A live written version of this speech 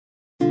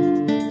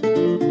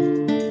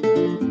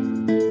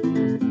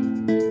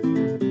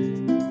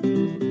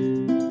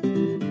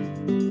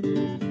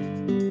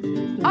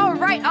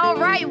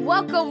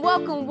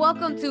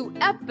Welcome to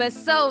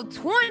episode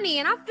 20.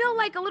 And I feel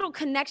like a little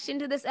connection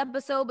to this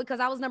episode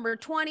because I was number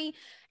 20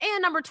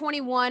 and number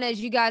 21,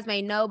 as you guys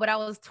may know, but I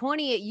was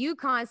 20 at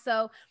UConn.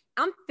 So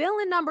I'm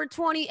feeling number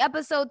 20,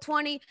 episode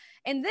 20.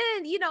 And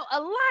then, a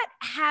lot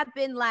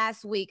happened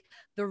last week.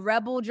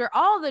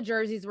 All the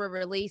jerseys were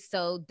released.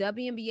 So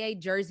WNBA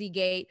Jersey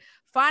Gate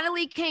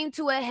finally came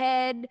to a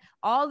head.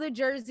 All the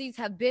jerseys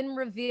have been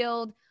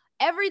revealed.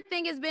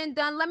 Everything has been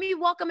done. Let me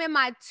welcome in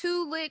my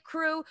two lit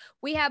crew.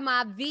 We have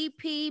my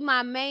VP,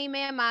 my main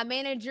man, my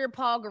manager,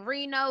 Paul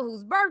Garino,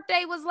 whose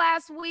birthday was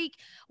last week.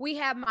 We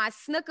have my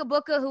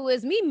Snookabuka, who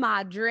is me,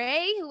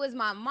 Madre, who is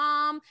my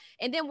mom.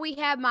 And then we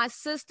have my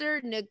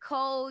sister,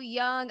 Nicole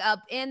Young, up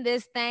in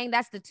this thing.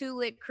 That's the two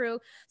lit crew.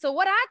 So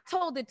what I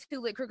told the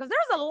two lit crew, because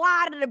there's a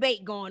lot of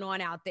debate going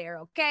on out there,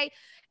 okay?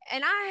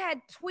 And I had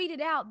tweeted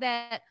out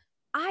that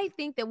I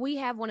think that we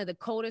have one of the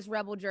coldest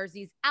Rebel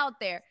jerseys out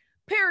there,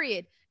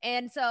 period.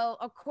 And so,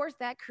 of course,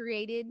 that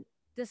created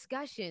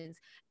discussions.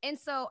 And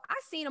so I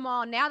seen them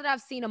all. Now that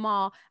I've seen them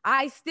all,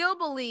 I still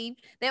believe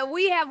that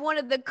we have one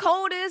of the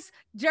coldest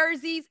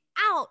jerseys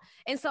out.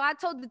 And so I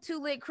told the two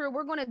lit crew,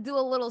 we're going to do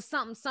a little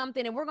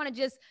something, and we're going to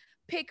just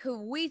pick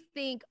who we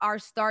think our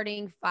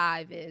starting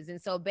five is.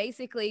 And so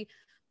basically,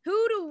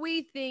 who do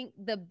we think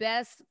the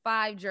best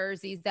five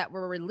jerseys that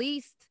were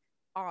released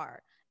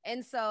are?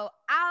 And so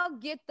I'll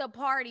get the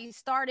party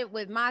started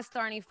with my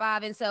starting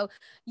five. And so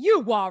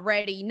you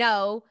already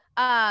know,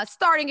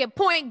 starting at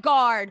point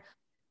guard,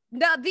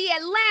 the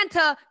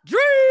Atlanta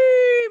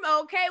Dream.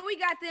 Okay, we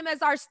got them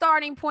as our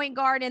starting point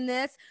guard in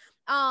this.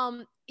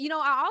 I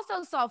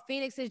also saw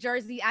Phoenix's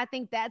jersey. I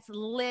think that's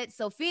lit.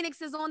 So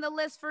Phoenix is on the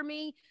list for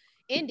me.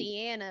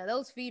 Indiana,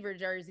 those Fever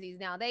jerseys.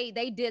 Now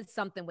they did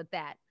something with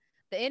that.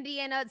 The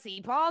Indiana,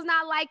 Paul's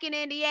not liking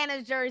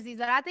Indiana's jerseys,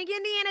 but I think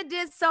Indiana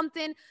did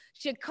something.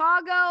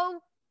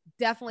 Chicago,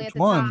 definitely at the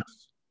top.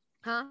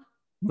 Huh?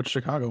 Which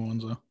Chicago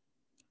ones, though?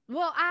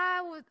 Well,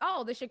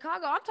 the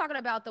Chicago, I'm talking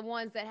about the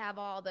ones that have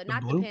all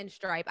not the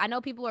pinstripe. I know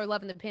people are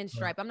loving the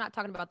pinstripe. Right. I'm not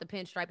talking about the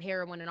pinstripe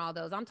heroin and all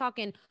those. I'm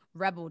talking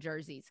Rebel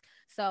jerseys.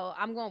 So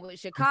I'm going with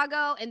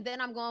Chicago, and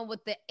then I'm going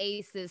with the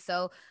Aces.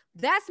 So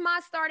that's my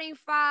starting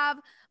five.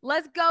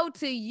 Let's go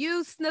to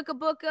you,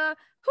 Snookabuka.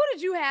 Who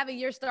did you have in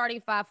your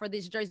starting five for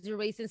this jersey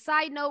release? And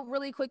side note,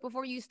 really quick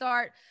before you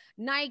start,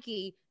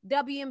 Nike,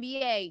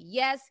 WNBA,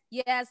 yes.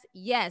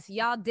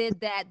 Y'all did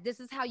that. This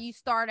is how you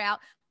start out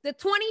the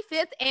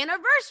 25th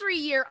anniversary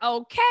year.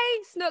 Okay,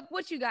 Snook,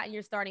 what you got in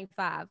your starting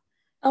five?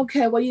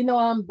 Okay, well,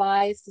 I'm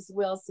biased as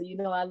well, so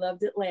I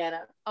loved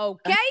Atlanta.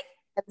 Okay.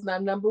 That's my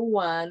number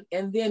one.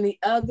 And then the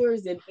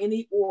others in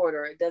any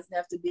order. It doesn't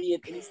have to be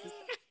in any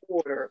specific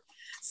order.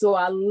 So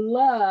I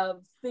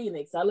love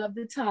Phoenix. I love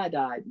the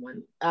tie-dyed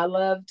one. I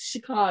loved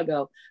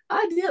Chicago.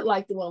 I did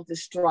like the one with the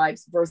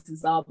stripes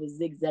versus all the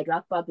zigzag. I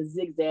thought the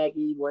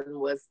zigzaggy one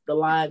was, the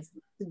lines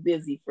too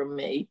busy for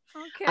me.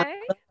 Okay.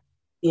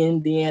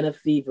 Indiana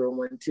Fever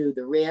one too,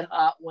 the red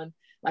hot one.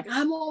 Like,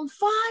 I'm on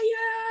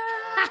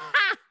fire.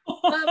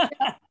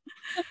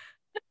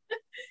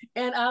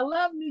 And I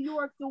love New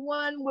York, the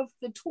one with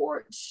the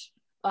torch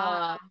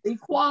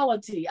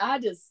equality. I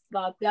just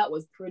thought that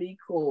was pretty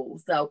cool.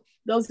 So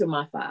those are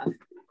my five.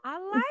 I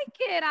like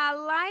it.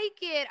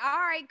 All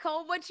right,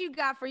 Cole, what you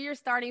got for your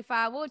starting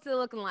five? What's it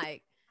looking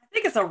like? I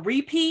think it's a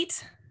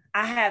repeat.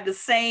 I have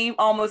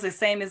almost the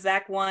same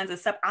exact ones,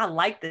 except I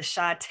like the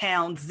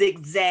Chi-Town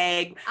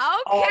zigzag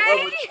all over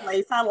the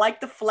place. I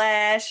like the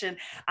Flash, and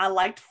I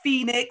liked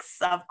Phoenix.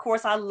 Of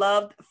course, I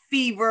loved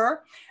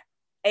Fever.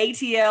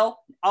 ATL,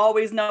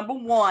 always number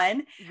one.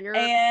 And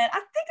I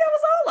think that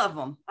was all of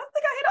them. I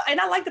think I hit, and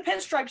I like the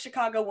pinstripe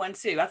Chicago one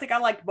too. I think I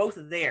liked both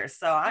of theirs.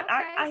 So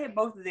I hit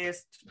both of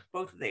theirs.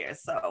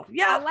 So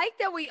yeah. I like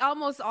that we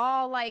almost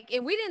all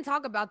and we didn't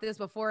talk about this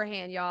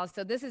beforehand, y'all.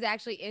 So this is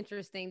actually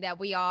interesting that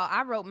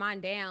I wrote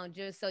mine down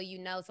just so you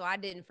know, so I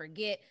didn't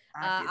forget.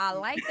 I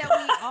like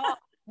that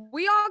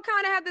we all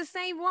kind of have the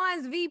same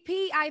ones.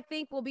 VP, I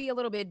think, will be a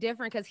little bit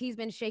different because he's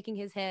been shaking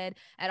his head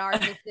at our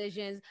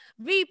decisions.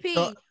 VP,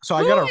 so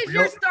I got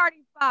your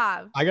starting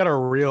five? I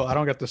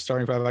don't get the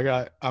starting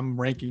five. I'm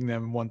ranking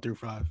them 1 through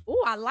 5.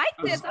 Oh, I like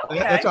this. Okay.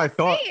 That's what I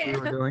thought we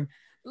were doing.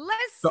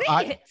 Let's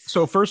see it.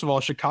 So first of all,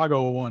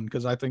 Chicago won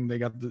because I think they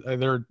got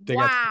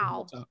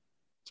got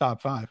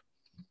top 5.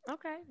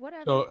 Okay,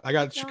 whatever. So I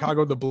got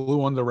Chicago, the blue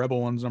one, the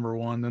Rebel one's number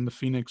 1, then the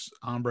Phoenix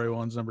Ombre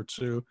one's number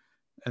 2.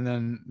 And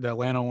then the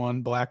Atlanta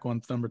one, black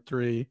one's number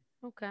 3.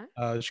 Okay.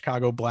 The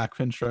Chicago black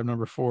pinstripe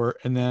number 4.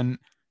 And then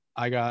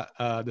I got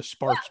the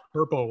Sparks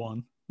purple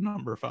one,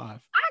 number 5.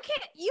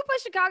 You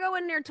put Chicago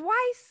in there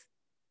twice?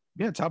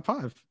 Yeah, top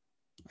 5.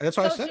 That's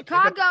what I said.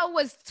 Chicago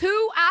was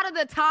 2 out of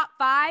the top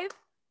 5?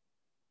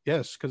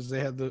 Yes, because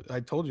I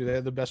told you they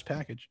had the best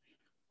package.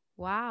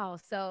 Wow.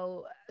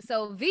 So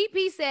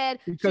VP said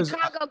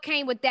Chicago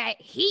came with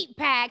that heat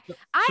pack.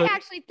 I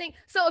actually think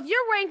so. If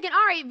you're ranking,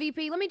 all right,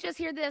 VP, let me just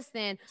hear this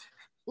then.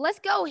 Let's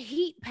go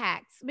heat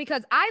packs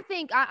because I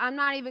think I'm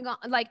not even going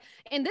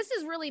and this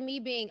is really me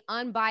being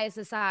unbiased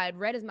aside.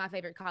 Red is my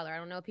favorite color. I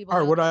don't know if people.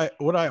 All right.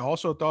 What I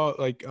also thought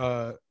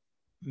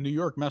New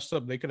York messed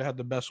up. They could have had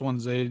the best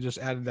ones. They just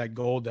added that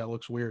gold that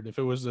looks weird. If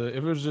it was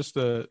just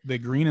the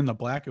green and the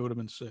black, it would have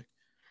been sick.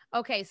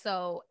 Okay,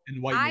 so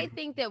I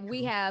think that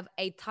we have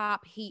a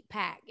top heat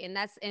pack, and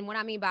what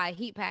I mean by a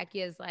heat pack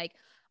is like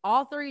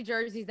all 3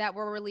 jerseys that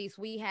were released.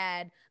 We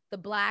had the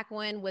black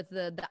one with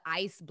the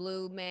ice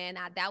blue, man.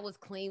 That was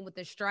clean with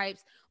the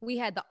stripes. We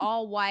had the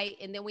all white,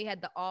 and then we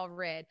had the all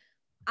red.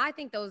 I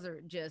think those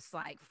are just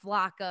like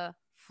Flocka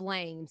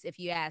flames, if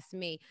you ask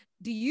me.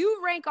 Do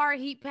you rank our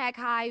heat pack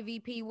high,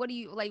 VP? What are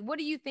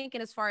you thinking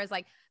as far as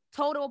like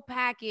total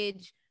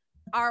package?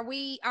 Are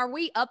we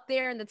up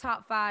there in the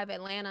top 5,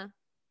 Atlanta?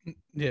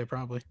 Yeah,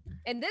 probably.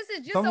 And this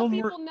is just so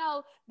people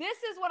know, this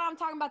is what I'm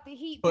talking about, the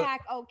heat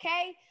pack,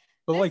 okay?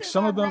 But like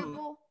some of them,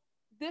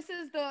 this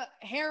is the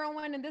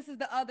heroin and this is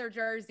the other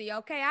jersey,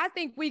 okay? I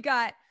think we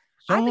got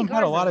some of them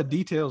had a lot of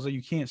details that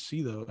you can't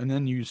see though, and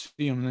then you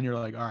see them and then you're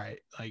like, all right,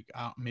 like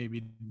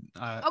maybe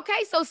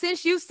okay, so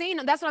since you've seen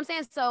them, that's what I'm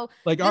saying. So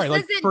like, this all right,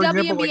 like isn't for WNBA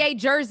example, like,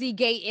 jersey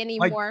gate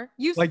anymore.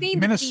 You've like seen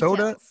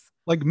Minnesota, the details.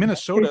 like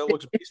Minnesota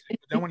looks basic,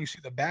 but then when you see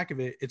the back of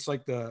it, it's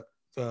like the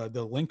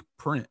link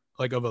print,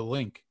 like of a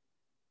link,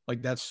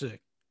 like that's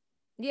sick.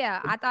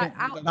 Yeah, I thought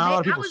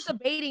I was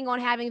debating on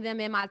having them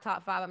in my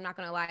top 5. I'm not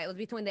gonna lie, it was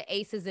between the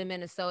Aces and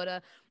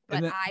Minnesota,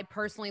 but then, I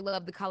personally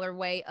love the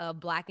colorway of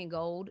black and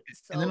gold.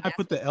 So and then I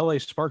put the LA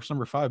Sparks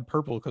number 5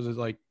 purple because it's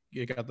like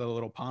it got the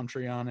little palm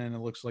tree on it, and it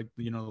looks like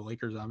the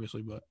Lakers,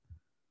 obviously, but.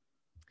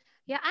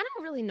 Yeah, I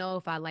don't really know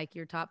if I like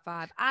your top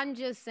 5. I'm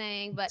just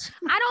saying, but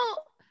I don't.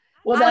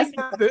 Well,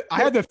 I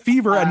had the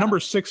fever at number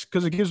 6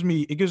 because it gives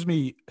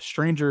me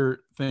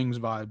Stranger Things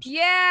vibes.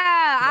 Yeah,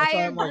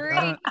 I agree.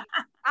 Like,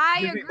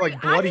 I agree.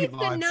 Like bloody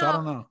vibes. I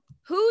don't know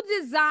who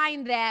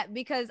designed that,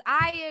 because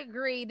I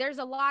agree. There's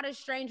a lot of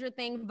Stranger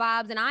Things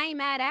vibes, and I ain't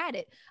mad at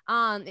it.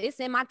 It's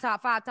in my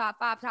top 5.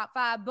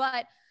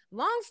 But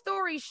long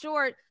story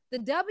short, the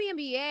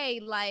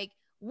WNBA, like,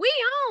 we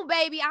own,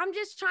 baby. I'm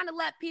just trying to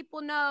let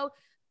people know.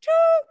 Choo,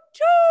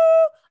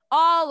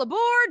 all aboard.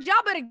 Y'all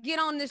better get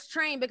on this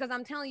train, because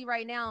I'm telling you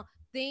right now,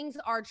 things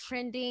are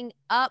trending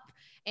up.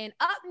 And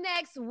up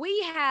next,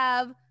 we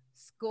have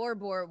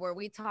Scoreboard, where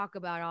we talk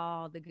about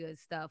all the good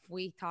stuff.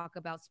 We talk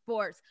about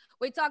sports.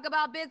 We talk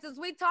about business.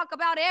 We talk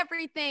about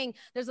everything.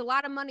 There's a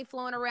lot of money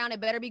flowing around. It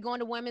better be going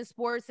to women's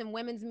sports and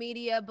women's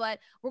media, but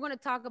we're going to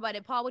talk about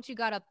it. Paul, what you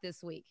got up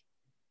this week?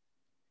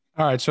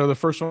 All right. So the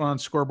first one on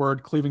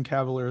Scoreboard, Cleveland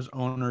Cavaliers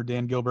owner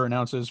Dan Gilbert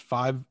announces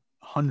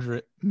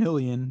 $500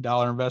 million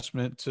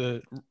investment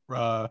to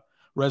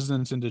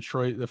residents in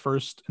Detroit. The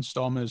first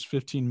installment is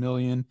 $15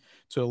 million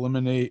to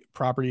eliminate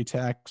property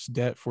tax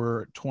debt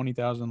for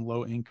 20,000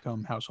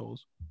 low-income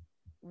households.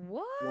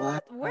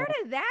 What? Where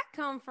did that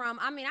come from?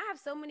 I mean, I have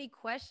so many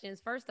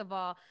questions. First of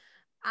all,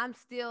 I'm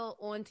still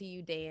on to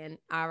you, Dan.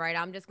 All right.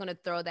 I'm just going to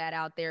throw that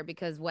out there,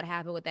 because what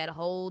happened with that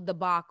whole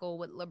debacle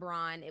with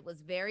LeBron, it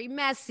was very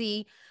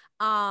messy.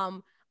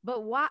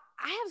 But why?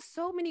 I have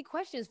so many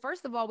questions.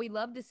 First of all, we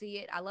love to see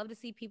it. I love to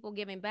see people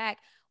giving back.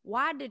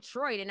 Why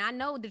Detroit? And I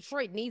know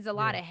Detroit needs a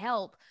lot of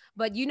help,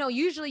 but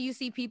usually you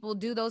see people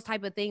do those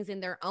type of things in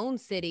their own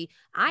city.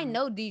 I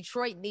know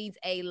Detroit needs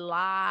a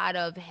lot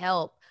of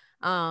help.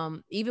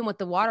 Even with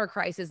the water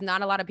crisis,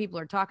 not a lot of people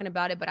are talking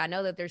about it, but I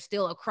know that there's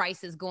still a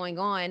crisis going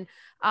on.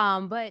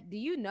 But do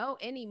you know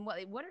do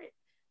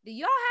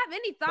y'all have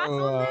any thoughts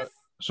on this?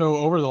 So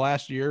over the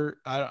last year,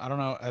 I don't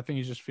know. I think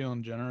he's just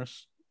feeling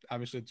generous.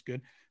 Obviously it's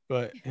good,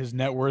 but his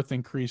net worth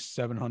increased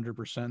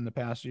 700% in the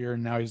past year.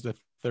 And now he's the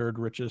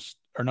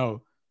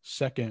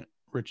second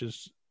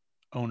richest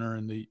owner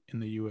in the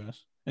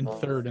U.S. and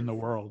third in the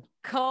world.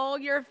 Cole,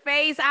 your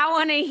face. I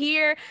want to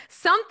hear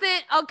something.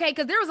 Okay,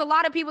 because there was a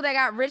lot of people that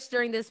got rich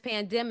during this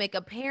pandemic.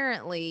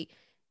 Apparently,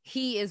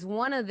 he is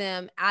one of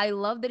them. I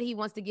love that he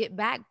wants to get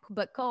back.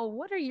 But Cole,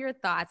 what are your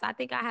thoughts? I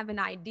think I have an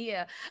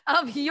idea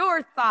of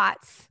your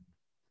thoughts.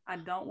 I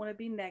don't want to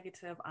be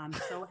negative. I'm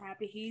so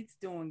happy he's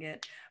doing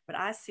it, but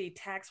I see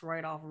tax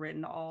write-off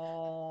written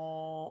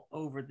all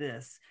over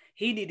this.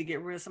 He need to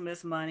get rid of some of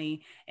this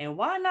money, and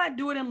why not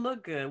do it and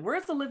look good?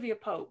 Where's Olivia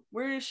Pope?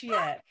 Where is she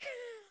at?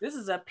 This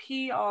is a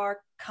PR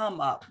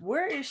come up.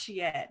 Where is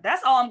she at?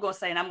 That's all I'm going to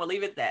say, and I'm going to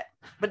leave it at that.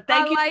 But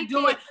thank you for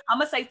doing it. I'm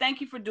going to say thank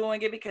you for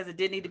doing it, because it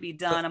did need to be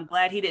done. I'm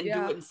glad he didn't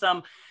do it in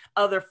some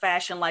other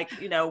fashion, like,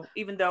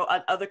 even though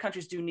other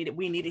countries do need it,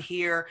 we need it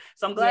here.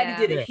 So I'm glad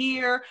he did it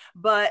here.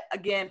 But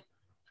again,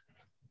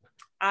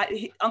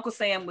 Uncle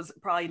Sam was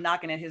probably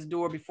knocking at his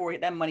door before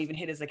that money even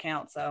hit his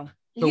account. So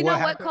you know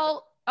what,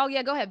 Cole? Oh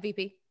yeah, go ahead,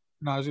 VP.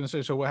 No, I was going to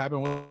say, so what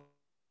happened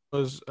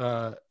was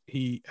I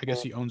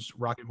guess he owns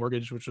Rocket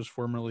Mortgage, which was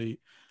formerly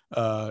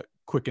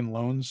Quicken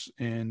Loans,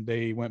 and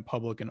they went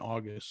public in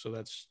August. So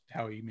that's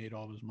how he made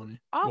all of his money.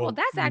 Oh, well,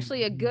 that's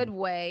actually a good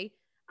way.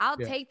 I'll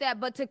take that.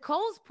 But to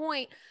Cole's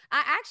point,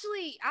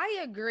 I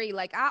agree.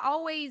 Like I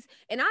always,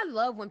 and I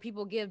love when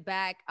people give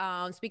back.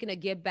 Speaking of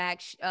give back,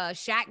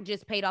 Shaq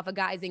just paid off a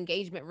guy's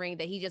engagement ring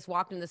that he just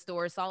walked in the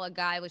store, saw a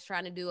guy was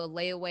trying to do a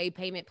layaway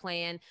payment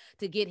plan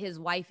to get his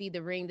wifey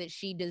the ring that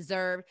she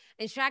deserved.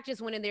 And Shaq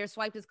just went in there,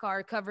 swiped his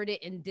card, covered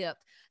it, and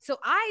dipped. So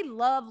I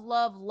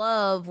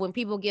love when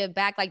people give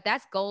back. Like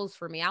that's goals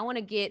for me. I want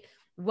to get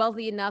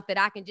wealthy enough that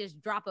I can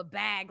just drop a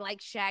bag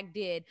like Shaq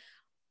did.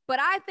 But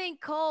I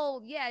think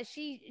Cole, yeah,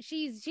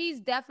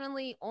 she's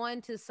definitely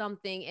on to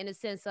something in a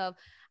sense of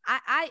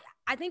I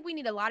think we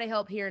need a lot of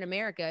help here in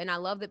America. And I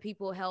love that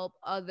people help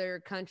other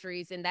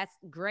countries, and that's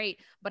great.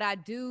 But I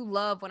do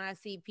love when I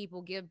see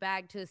people give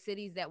back to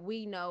cities that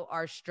we know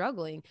are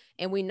struggling.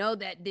 And we know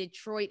that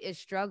Detroit is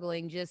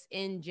struggling just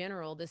in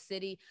general. The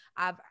city,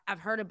 I've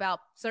heard about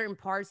certain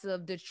parts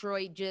of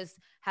Detroit just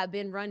have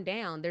been run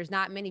down. There's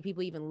not many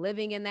people even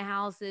living in the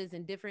houses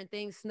and different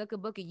things. Snooka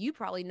Bookie, you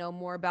probably know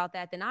more about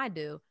that than I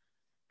do.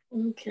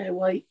 Okay,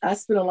 well, I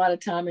spent a lot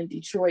of time in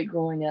Detroit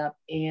growing up,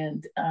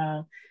 and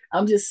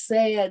I'm just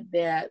sad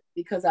that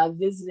because I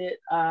visited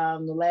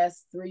the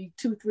last 3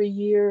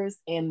 years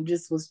and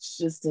just was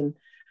just in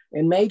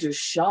major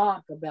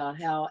shock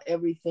about how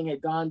everything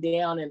had gone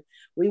down. And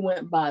we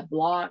went by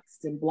blocks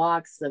and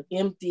blocks of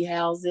empty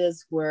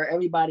houses where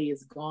everybody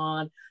is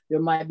gone. There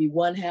might be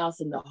one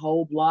house in the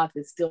whole block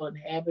that's still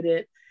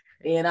inhabited.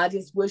 And I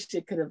just wished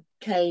it could have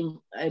came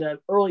at an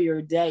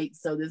earlier date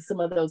so that some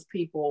of those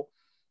people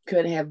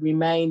could have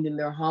remained in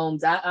their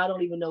homes. I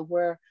don't even know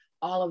where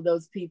all of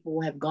those people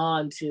have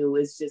gone to.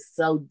 It's just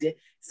so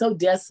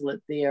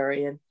desolate there.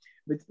 And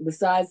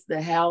besides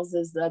the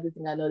houses, the other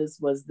thing I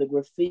noticed was the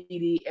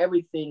graffiti.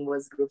 Everything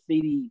was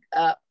graffitied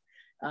up.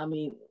 I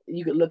mean,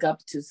 you could look up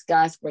to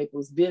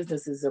skyscrapers,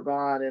 businesses are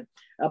gone, and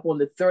up on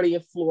the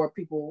 30th floor,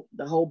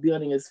 the whole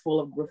building is full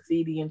of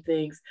graffiti and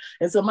things.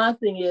 And so my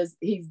thing is,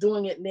 he's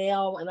doing it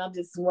now, and I'm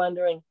just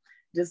wondering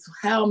just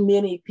how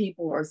many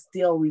people are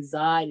still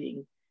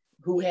residing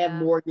who have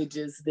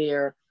mortgages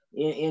there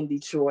in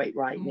Detroit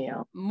right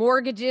now.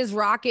 Mortgages,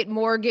 Rocket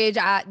Mortgage.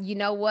 You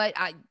know what?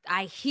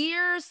 I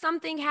hear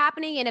something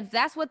happening. And if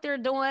that's what they're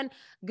doing,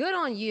 good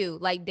on you,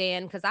 like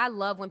Dan, because I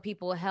love when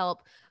people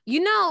help.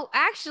 You know,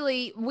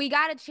 actually, we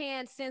got a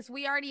chance since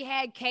we already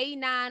had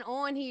K9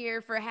 on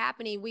here for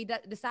Happening. We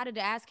decided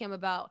to ask him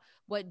about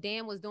what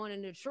Dan was doing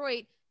in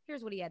Detroit.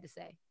 Here's what he had to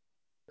say.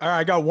 All right,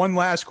 I got one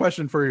last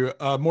question for you.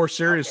 More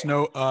serious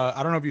note.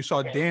 I don't know if you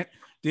saw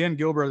Dan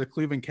Gilbert of the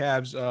Cleveland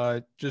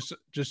Cavs just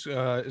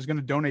is going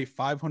to donate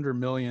 $500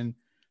 million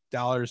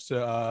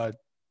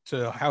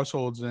to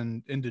households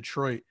in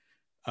Detroit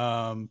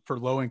for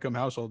low income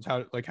households.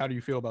 How do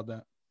you feel about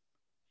that?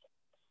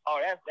 Oh,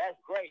 that's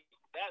great.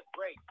 That's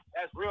great.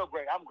 That's real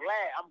great. I'm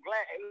glad.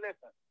 Hey,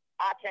 listen,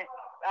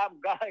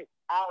 I'm glad.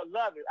 I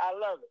love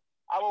it.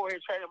 I'm over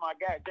here training my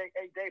guy.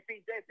 JC,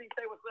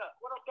 say what's up.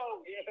 What up,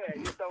 though? Yeah,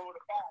 you over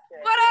the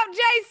podcast. What up,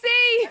 JC?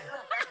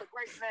 That's a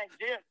great name.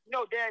 You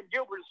know, Dan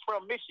Gilbert is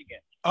from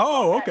Michigan.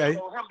 Oh, okay.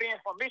 So him being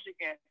from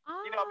Michigan,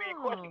 you know what I mean?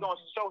 Of course, he's going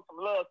to show some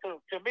love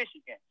to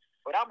Michigan.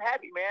 But I'm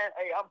happy, man.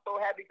 Hey, I'm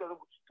so happy because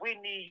we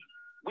need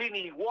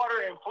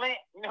water in Flint.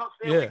 You know what I'm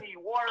saying? Yeah. We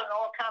need water and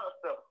all kind of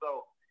stuff.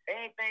 So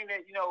anything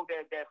that, you know,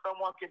 that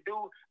someone can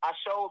do, I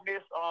showed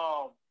miss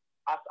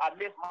I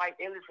miss Mike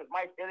Ilitch, because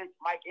Mike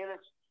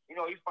Ilitch, you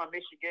know, he's from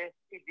Michigan.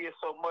 He did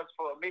so much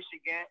for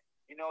Michigan.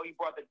 You know, he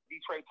brought the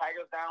Detroit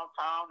Tigers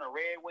downtown, the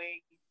Red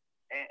Wings,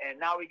 and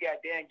now we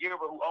got Dan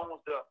Gilbert who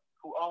owns the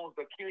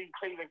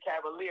Cleveland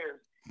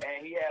Cavaliers,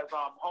 and he has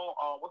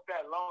what's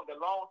that loan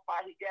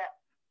spot he got.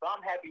 So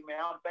I'm happy,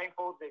 man. I'm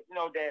thankful that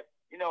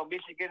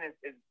Michigan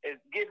is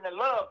getting the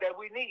love that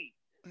we need.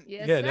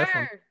 Yes, yeah, sir.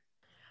 definitely.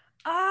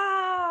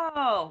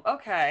 Oh,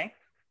 okay.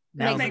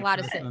 That makes a lot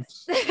of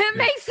sense. It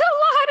makes a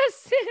lot of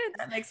sense.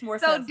 That makes more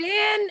sense. So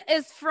Dan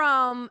is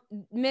from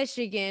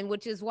Michigan,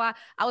 which is why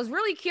I was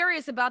really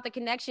curious about the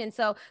connection.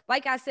 So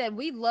like I said,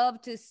 we love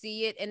to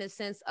see it in a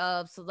sense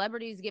of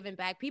celebrities giving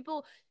back.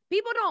 People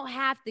don't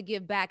have to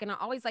give back. And I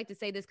always like to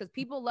say this because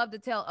people love to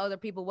tell other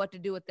people what to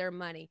do with their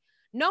money.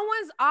 No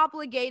one's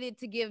obligated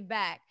to give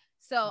back.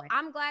 So right.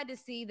 I'm glad to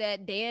see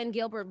that Dan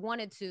Gilbert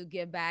wanted to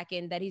give back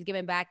and that he's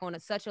giving back on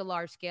such a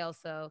large scale.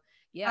 So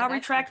yeah. I'll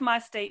retract my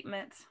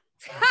statement.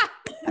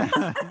 No,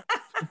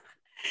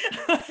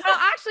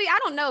 actually, I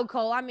don't know,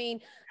 Cole. I mean,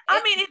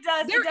 it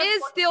does. There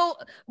is still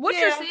what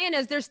you're saying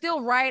is there's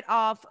still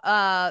write-off,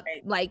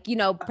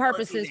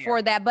 purposes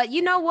for that. But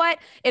you know what?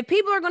 If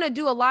people are going to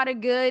do a lot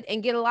of good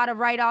and get a lot of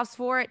write-offs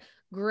for it,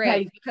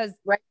 great. Because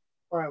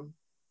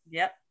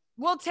yep.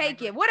 We'll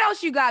take it. What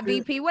else you got,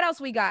 VP? What else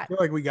we got? I feel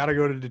like we got to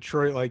go to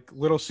Detroit. Like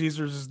Little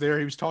Caesars is there.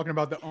 He was talking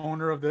about the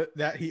owner of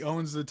that he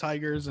owns the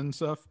Tigers and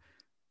stuff.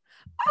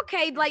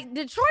 Okay, like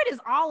Detroit is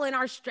all in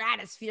our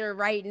stratosphere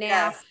right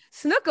now. Yes.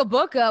 Snooka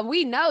Booka,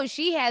 we know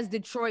she has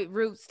Detroit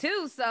roots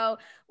too. So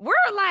we're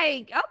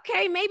like,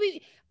 okay,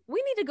 maybe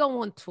we need to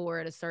go on tour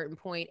at a certain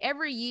point.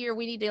 Every year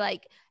we need to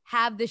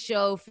have the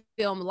show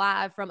film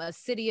live from a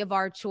city of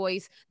our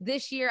choice.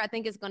 This year, I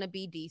think it's going to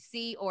be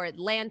DC or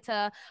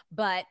Atlanta,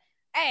 but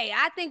Hey,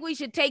 I think we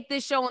should take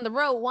this show on the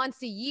road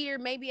once a year,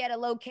 maybe at a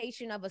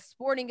location of a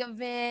sporting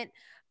event,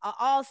 an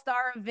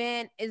all-star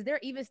event. Is there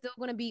even still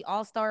going to be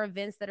all-star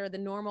events that are the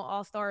normal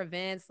all-star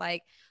events?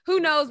 Like, who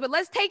knows? But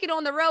let's take it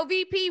on the road.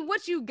 VP,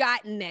 what you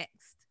got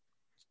next?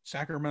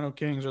 Sacramento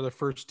Kings are the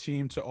first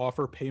team to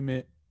offer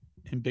payment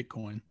in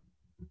Bitcoin.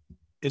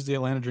 Is the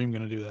Atlanta Dream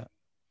going to do that?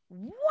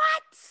 What?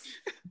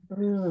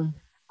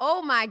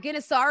 Oh my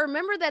goodness. So I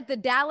remember that the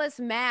Dallas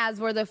Mavs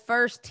were the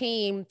first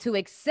team to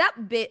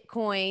accept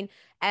Bitcoin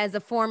as a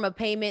form of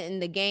payment in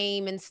the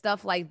game and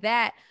stuff like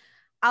that.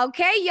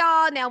 Okay,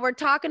 y'all. Now we're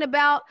talking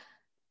about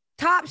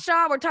Top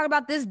Shot. We're talking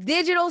about this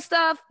digital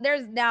stuff.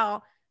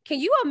 Can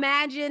you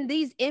imagine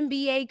these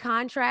NBA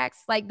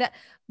contracts like that?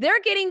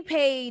 They're getting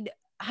paid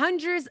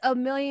hundreds of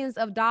millions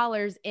of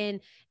dollars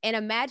and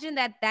imagine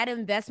that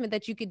investment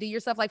that you could do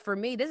yourself. Like for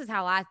me, this is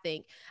how I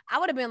think. I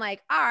would have been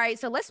like, all right,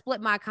 so let's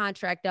split my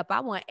contract up. I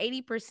want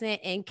 80%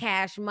 in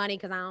cash money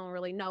because I don't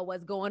really know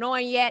what's going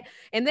on yet.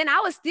 And then I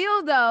would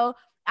still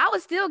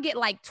get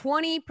like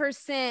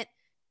 20%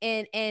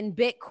 in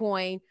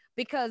Bitcoin,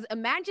 because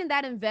imagine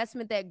that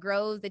investment that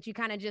grows that you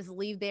kind of just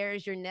leave there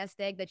as your nest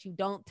egg that you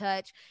don't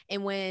touch.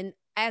 And when,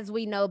 as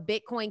we know,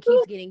 Bitcoin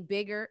keeps getting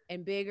bigger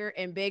and bigger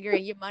and bigger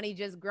and your money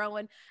just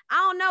growing. I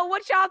don't know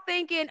what y'all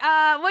thinking.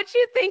 What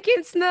you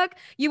thinking, Snook?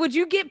 Would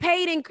you get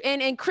paid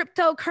in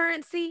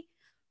cryptocurrency?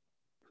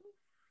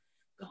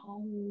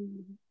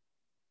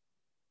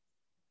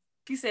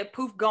 You said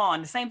poof,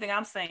 gone. The same thing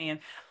I'm saying.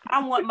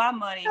 I want my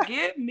money.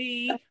 Give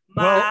me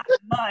my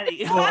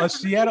money. Well, a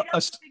Seattle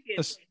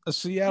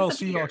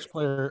Seahawks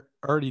player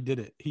already did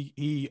it.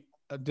 He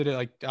did it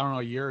like, I don't know,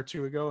 a year or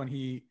two ago, and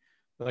he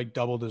like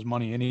doubled his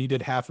money, and he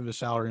did half of his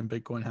salary in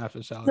Bitcoin, half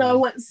his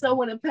salary. So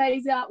when it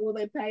pays out, will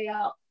they pay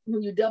out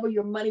when you double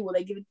your money? Will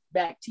they give it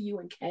back to you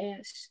in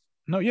cash?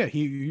 No, yeah,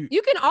 you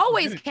can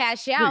always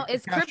cash out.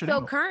 It's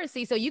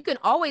cryptocurrency, so you can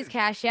always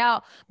cash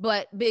out.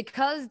 But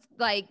because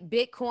like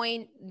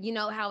Bitcoin, you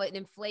know how it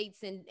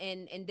inflates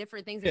and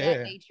different things of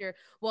that nature.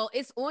 Well,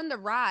 it's on the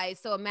rise.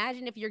 So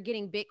imagine if you're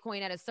getting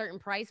Bitcoin at a certain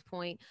price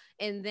point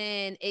and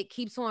then it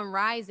keeps on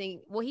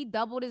rising. Well, he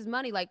doubled his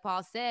money, like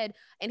Paul said,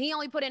 and he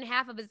only put in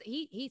half of his.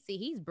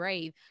 He's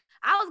brave.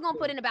 I was gonna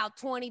put in about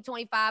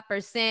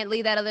 20-25%,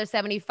 leave that other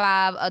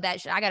 75 of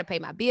that. I gotta pay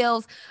my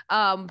bills.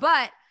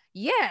 But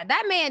yeah,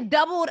 that man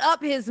doubled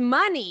up his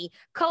money.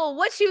 Cole,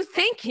 what you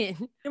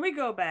thinking? Can we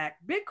go back?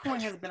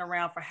 Bitcoin has been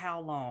around for how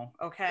long?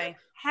 Okay.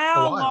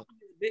 How long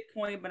has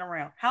Bitcoin been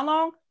around? How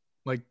long?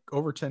 Like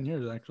over 10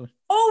 years, actually.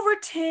 Over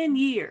 10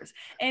 years.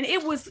 And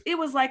it was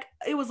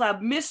a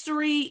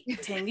mystery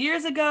 10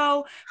 years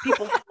ago.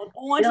 People held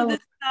on to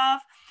this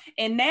stuff.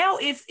 And now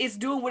it's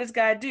doing what it's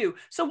got to do.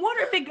 So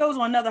wonder if it goes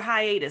on another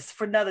hiatus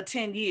for another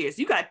 10 years.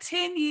 You got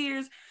 10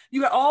 years.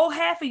 You got all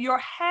half of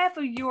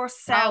your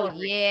salary.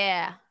 Oh,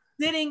 yeah.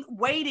 Sitting,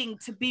 waiting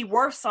to be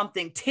worth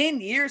something 10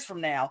 years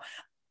from now.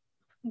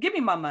 Give me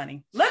my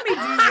money. Let me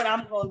do what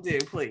I'm going to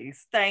do,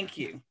 please. Thank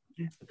you.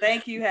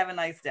 Thank you. Have a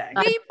nice day.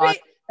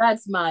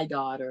 That's my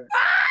daughter.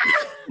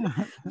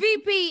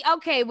 VP,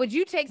 okay, would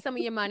you take some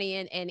of your money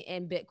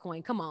in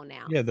Bitcoin? Come on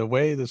now. Yeah, the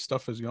way this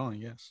stuff is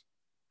going, yes.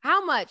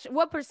 How much?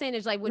 What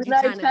percentage? Like, would you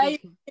kind of pay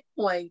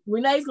Bitcoin?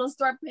 Renee's gonna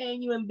start paying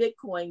you in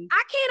Bitcoin.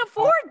 I can't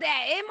afford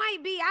that. It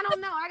might be. I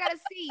don't know. I gotta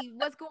see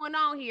what's going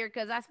on here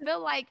because I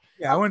feel like.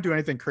 Yeah, I wouldn't do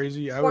anything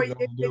crazy. I would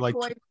do like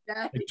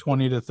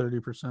 20 to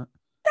 30%.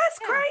 That's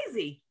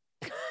crazy.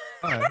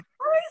 All right. That's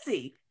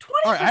crazy.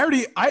 20. All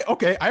right. I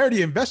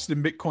already invested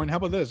in Bitcoin. How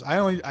about this?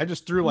 I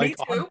just threw like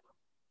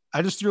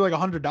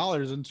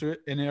 $100 into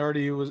it, and it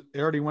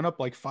already went up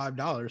like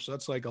 $5. So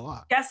that's like a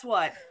lot. Guess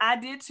what? I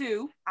did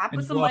too. I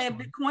put some money in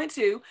Bitcoin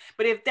too.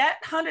 But if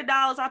that $100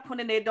 I put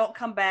in there don't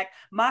come back,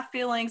 my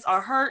feelings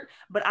are hurt.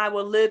 But I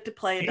will live to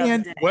play another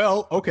day.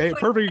 Well, okay,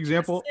 perfect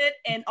example.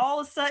 And all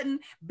of a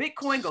sudden,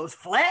 Bitcoin goes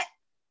flat.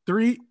 For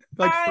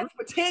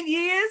 10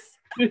 years.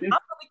 I'm gonna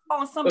be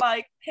calling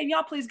somebody. Can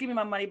y'all please give me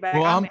my money back?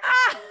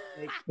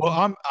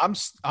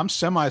 I'm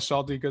semi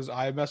salty because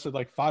I invested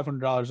like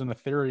 $500 in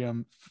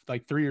Ethereum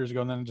like 3 years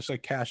ago, and then just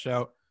like cash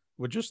out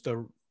with just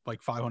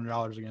like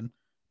 $500 again.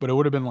 But it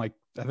would have been like,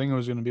 I think it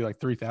was going to be like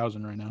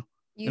 3,000 right now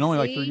in only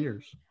like 3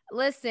 years.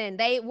 Listen,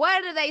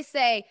 what do they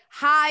say?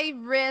 High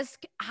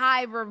risk,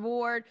 high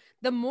reward.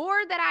 The more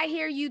that I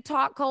hear you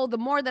talk, Cole, the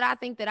more that I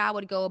think that I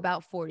would go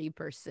about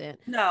 40%.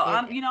 No,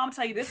 I'm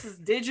telling you, this is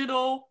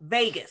digital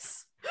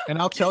Vegas. And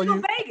I'll tell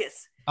you,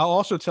 Vegas. I'll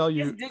also tell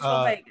you, it's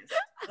digital Vegas.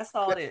 That's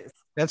all it is.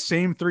 That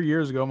same 3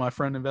 years ago, my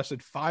friend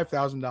invested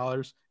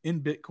 $5,000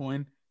 in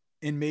Bitcoin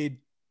and made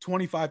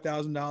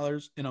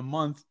 $25,000 in a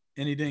month,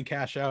 and he didn't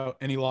cash out,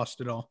 and he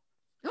lost it all.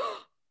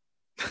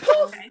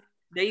 Okay.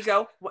 There you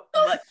go.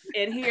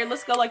 And here,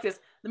 let's go like this.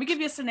 Let me give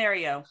you a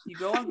scenario. You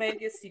go in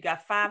Vegas, you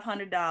got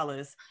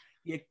 $500.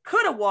 You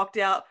could have walked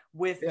out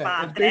with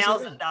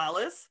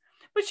 $5,000.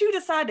 But you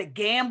decide to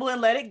gamble and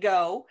let it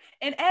go.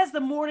 And as the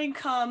morning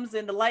comes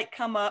and the light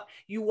come up,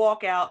 you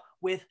walk out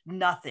with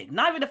nothing.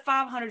 Not even the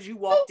 500 you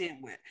walked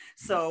in with.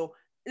 So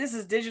This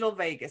is digital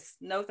Vegas.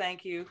 No,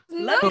 thank you.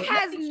 Snook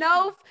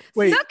Snook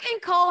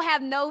and Cole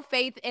have no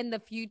faith in the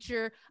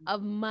future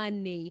of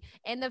money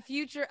and the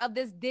future of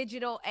this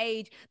digital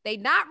age. They're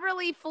not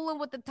really fooling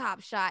with the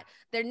Top Shot.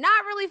 They're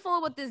not really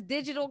fooling with this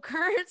digital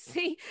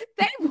currency.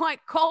 They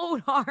want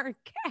cold hard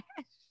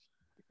cash.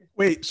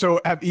 Wait,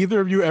 so have either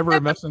of you ever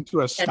invested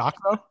into a stock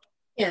though?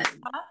 Yeah.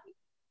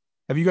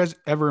 Have you guys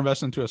ever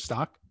invested into a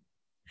stock?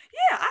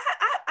 Yeah, I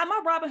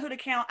my Robinhood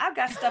account, I've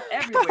got stuff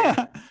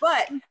everywhere.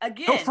 But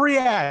again, no free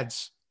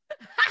ads.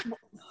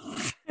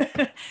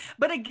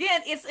 But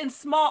again, it's in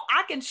small.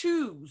 I can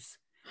choose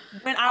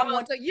when I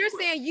want. So you're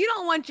saying you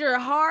don't want your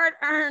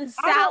hard-earned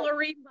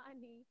salary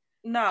money?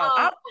 No,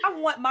 I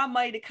want my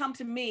money to come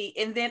to me,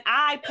 and then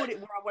I put it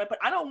where I want to put.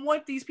 I don't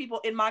want these people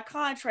in my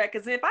contract,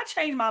 because if I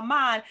change my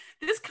mind,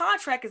 this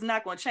contract is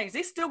not going to change.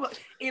 They still,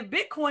 if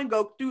Bitcoin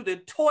go through the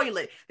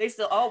toilet, they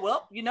still,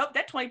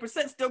 that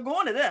 20% still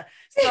going to them.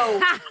 So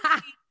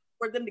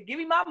for them to give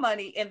me my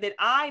money, and then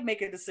I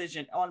make a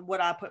decision on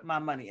what I put my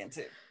money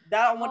into. I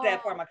don't want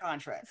that part of my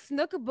contract.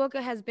 Snooker Booker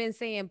has been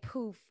saying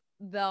poof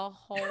the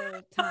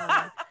whole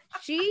time.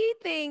 She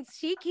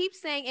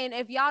keeps saying, and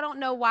if y'all don't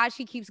know why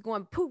she keeps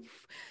going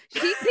poof,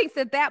 she thinks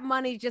that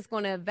money is just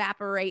going to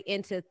evaporate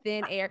into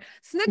thin air.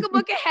 Snooker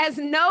Booker has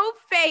no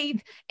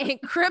faith in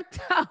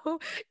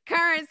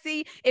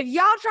cryptocurrency. If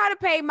y'all try to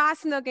pay my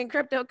Snook in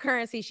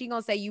cryptocurrency, she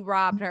going to say you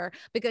robbed her,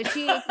 because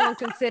she ain't going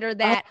to consider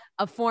that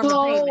a form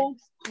of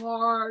payment.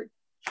 Hard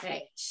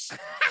cash.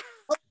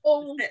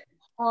 Cold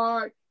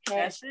hard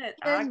cash. That's it.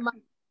 In my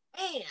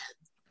hand.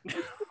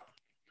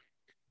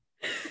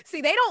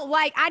 See,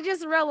 I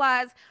just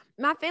realized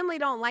my family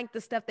don't like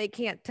the stuff they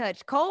can't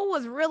touch. Cole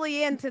was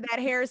really into that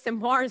Harrison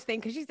Barnes thing,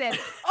 because she said, okay,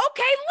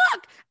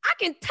 look, I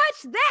can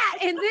touch that.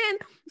 And then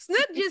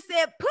Snook just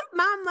said, put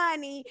my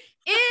money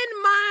in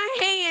my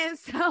hands.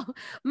 So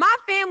my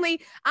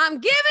family, I'm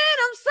giving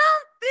him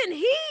something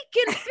he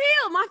can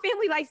feel. My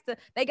family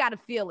they got to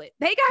feel it.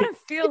 They got to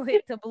feel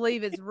it to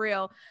believe it's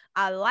real.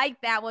 I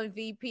like that one,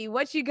 VP.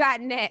 What you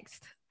got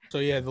next? So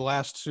yeah, the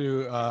last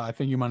two, I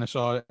think you might have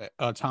saw it.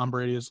 Tom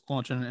Brady is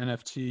launching an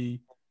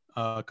NFT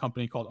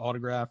company called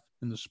Autograph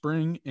in the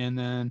spring, and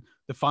then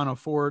the Final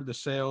Four, the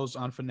sales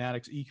on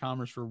Fanatics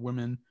e-commerce for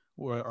women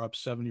are up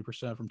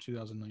 70% from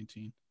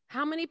 2019.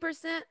 How many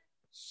percent?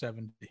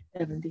 70.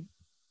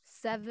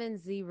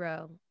 70.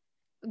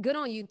 Good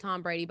on you,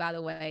 Tom Brady, by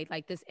the way.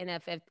 Like this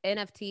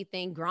NFT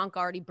thing, Gronk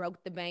already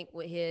broke the bank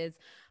with his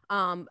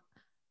 70%.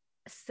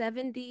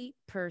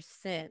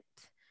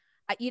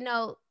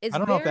 It's I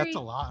don't know if that's a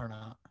lot or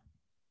not.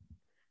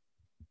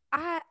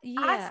 I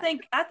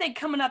think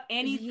coming up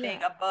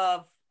anything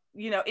above,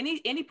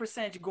 any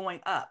percentage going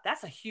up,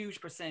 that's a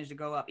huge percentage to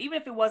go up, even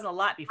if it wasn't a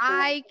lot before.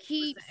 I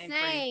keep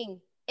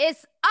saying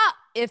it's up.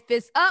 If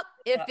it's up,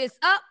 if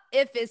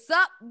it's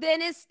up,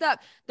 then it's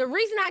stuck. The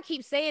reason I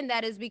keep saying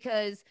that is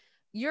because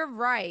you're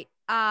right.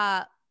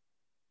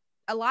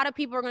 A lot of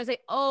people are going to say,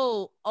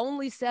 oh,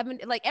 only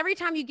 70. Like every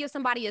time you give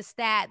somebody a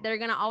stat, they're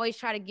going to always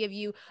try to give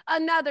you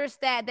another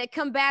stat that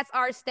combats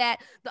our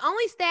stat. The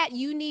only stat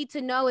you need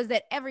to know is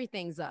that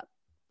everything's up.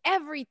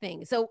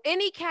 Everything. So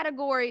any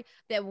category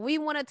that we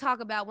want to talk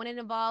about when it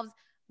involves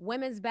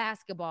women's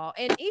basketball,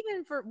 and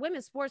even for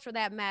women's sports for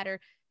that matter,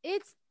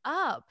 it's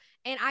up.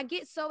 And I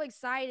get so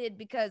excited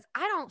because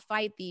I don't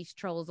fight these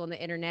trolls on the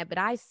internet, but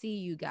I see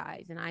you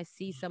guys and I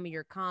see some of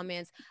your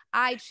comments.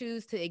 I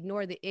choose to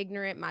ignore the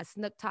ignorant. My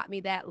Snook taught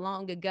me that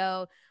long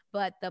ago.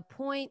 But the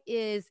point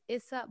is,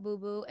 it's up,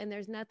 boo-boo, and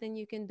there's nothing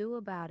you can do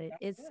about it.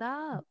 It's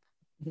up.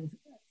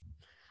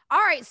 All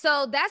right,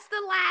 so that's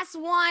the last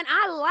one.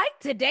 I like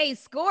today's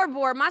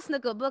scoreboard. My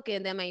Snooker book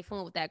and them ain't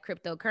fooling with that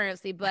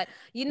cryptocurrency, but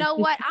you know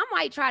what? I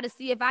might try to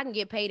see if I can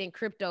get paid in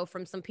crypto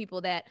from some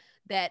people that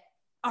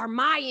are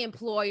my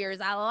employers.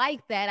 I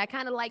like that. I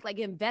kind of like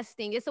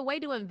investing. It's a way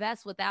to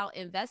invest without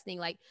investing.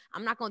 Like,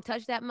 I'm not going to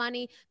touch that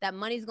money. That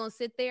money's going to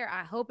sit there.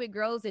 I hope it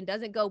grows and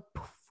doesn't go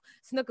poof.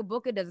 Snooker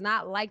Booker does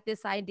not like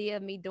this idea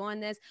of me doing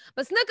this,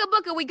 but Snooker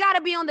Booker, we got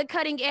to be on the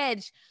cutting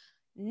edge.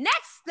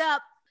 Next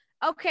up.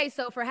 Okay,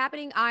 so for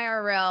happening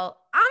IRL,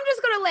 I'm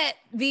just going to let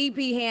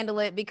VP handle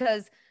it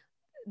because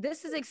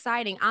this is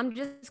exciting. I'm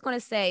just going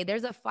to say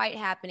there's a fight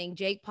happening.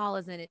 Jake Paul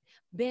is in it.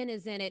 Ben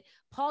is in it.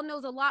 Paul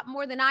knows a lot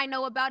more than I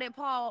know about it.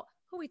 Paul,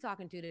 who are we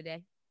talking to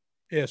today?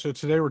 Yeah, so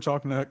today we're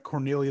talking to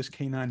Cornelius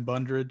K9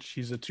 Bundridge.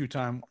 He's a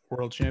two-time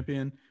world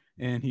champion,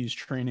 and he's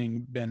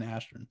training Ben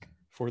Askren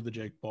for the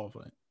Jake Paul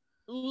fight.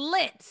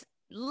 Lit.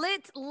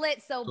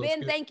 So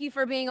Ben, thank you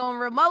for being on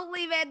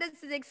remotely, man.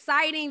 This is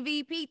exciting,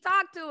 VP.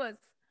 Talk to us.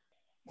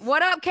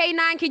 What up,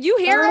 K9? Can you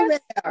hear us?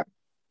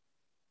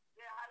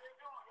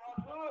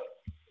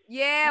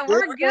 Yeah,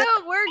 we're good.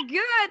 We're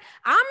good.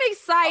 I'm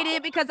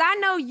excited because I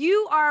know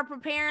you are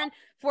preparing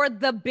for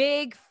the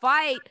big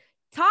fight.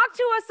 Talk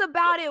to us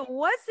about it.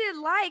 What's it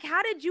like?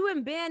 How did you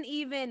and Ben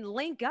even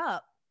link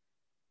up?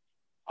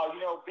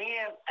 Oh,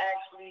 Ben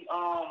actually,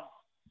 I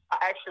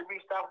actually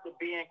reached out to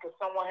Ben because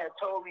someone had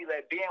told me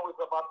that Ben was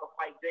about to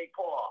fight Jake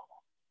Paul.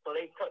 So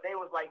they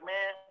was like,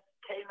 man,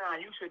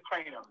 K9, you should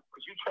train him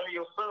because you train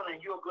your son and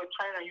you're a good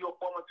trainer. You're a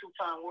former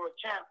 2-time world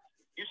champ.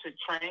 You should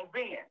train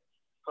Ben.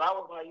 So I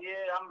was like,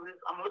 yeah,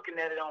 I'm looking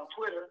at it on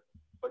Twitter.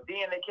 But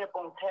then they kept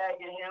on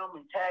tagging him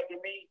and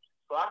tagging me.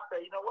 So I said,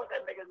 you know what,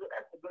 that's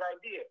a good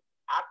idea.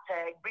 I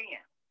tagged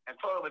Ben and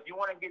told him, if you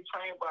want to get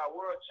trained by a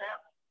world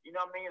champ, you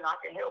know what I mean, I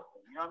can help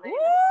him. You know what I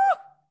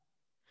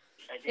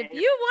mean? If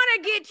you want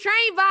to get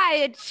trained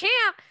by a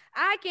champ,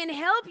 I can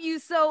help you.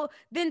 So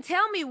then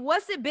tell me,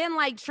 what's it been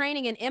like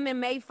training an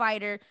MMA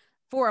fighter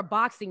for a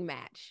boxing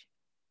match?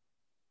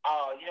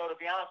 To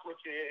be honest with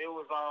you, it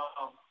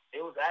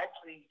was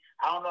actually,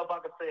 I don't know if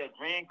I could say a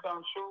dream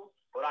come true,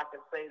 but I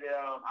could say that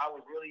I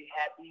was really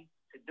happy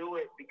to do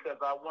it because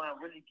I want to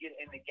really get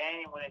in the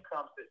game when it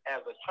comes to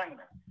as a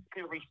trainer.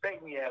 People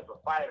respect me as a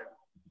fighter,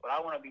 but I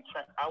want to be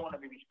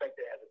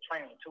respected as a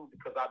trainer too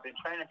because I've been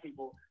training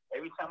people.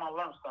 Every time I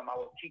learn something, I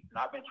was teaching.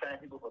 I've been training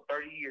people for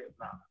 30 years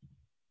now,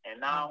 and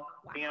now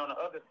being on the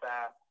other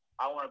side,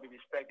 I want to be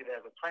respected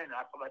as a trainer.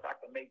 I feel like I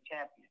can make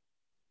champions.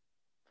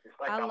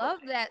 Like I love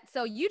that.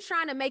 So you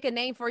trying to make a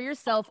name for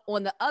yourself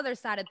on the other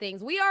side of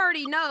things. We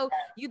already know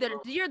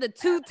you're the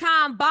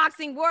 2-time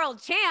boxing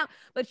world champ,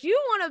 but you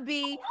want to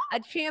be a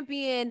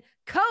champion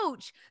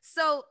coach.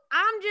 So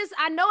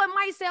I know it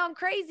might sound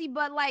crazy,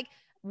 but like,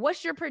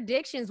 what's your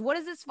predictions? What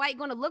is this fight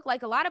going to look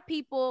like? A lot of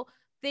people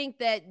think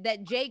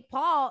that Jake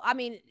Paul,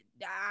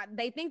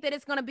 they think that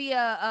it's going to be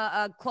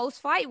a close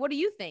fight. What do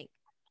you think?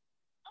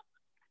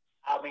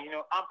 I'm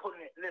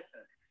putting it,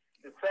 listen,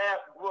 I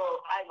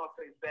ain't going to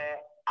say sad.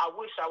 I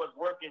wish I was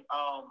working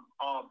on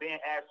Ben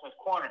Askren's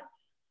corner,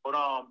 but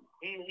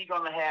he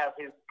gonna have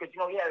his because he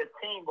had a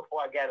team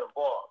before I got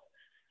involved.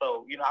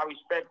 So I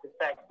respect the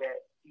fact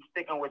that he's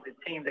sticking with the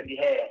team that he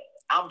had.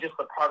 I'm just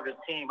a part of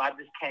the team. I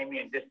just came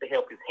in just to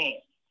help his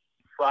hand.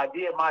 So I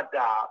did my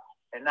job,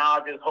 and now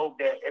I just hope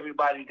that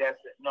everybody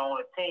that's on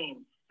the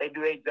team they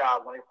do their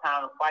job when it's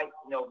time to fight.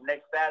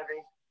 Next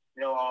Saturday,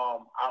 I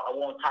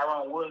want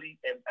Tyrone Woodley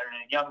and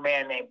a young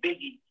man named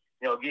Biggie.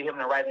 Give him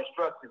the right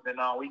instructions, and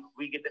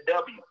we get the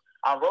W.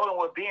 I'm rolling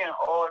with Ben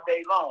all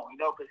day long,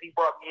 because he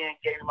brought me in,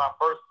 gave me my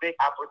first big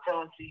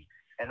opportunity,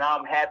 and now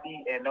I'm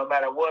happy. And no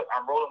matter what,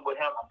 I'm rolling with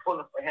him. I'm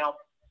pulling for him.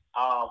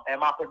 And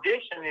my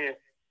prediction is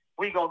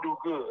we gonna do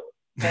good.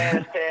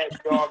 Hashtag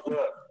dog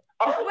good.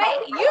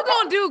 Wait, you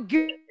gonna do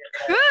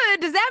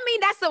good? Does that mean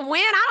that's a win?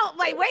 I don't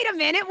like. Wait a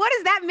minute. What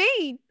does that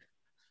mean?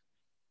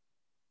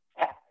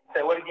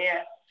 Say what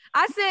again?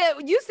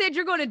 You said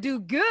you're going to do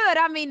good.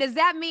 Does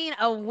that mean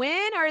a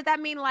win or does that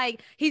mean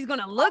like he's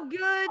going to look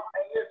good? Hey,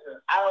 listen,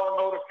 I don't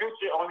know the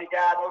future. Only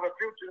God knows the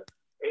future.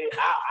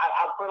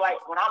 I feel like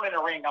when I'm in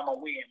the ring, I'm going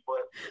to win,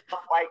 but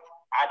like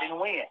I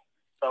didn't win.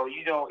 So,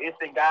 it's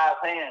in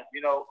God's hands.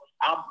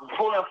 I'm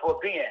pulling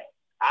for Ben.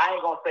 I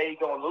ain't going to say he's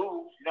going to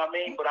lose,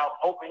 but I'm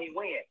hoping he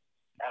wins.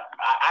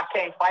 I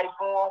can't fight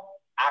for him.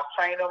 I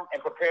trained him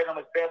and prepared him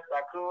as best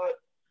as I could.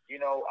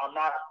 I'm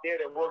not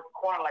there to work the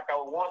corner like I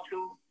would want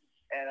to.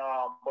 And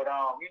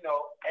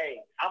hey,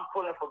 I'm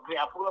pulling for Ben.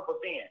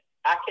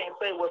 I can't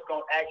say what's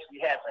gonna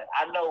actually happen.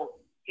 I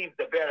know he's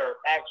the better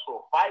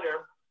actual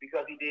fighter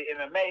because he did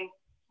MMA,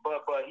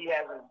 but he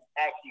hasn't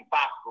actually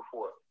boxed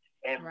before.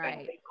 And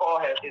Jake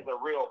Paul is a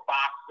real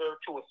boxer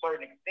to a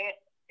certain extent,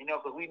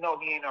 because we know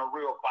he ain't a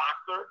real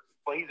boxer,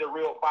 but he's a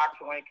real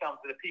boxer when it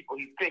comes to the people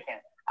he's picking.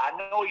 I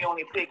know he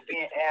only picked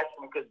Ben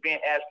Askren because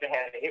Ben Askren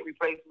had a hip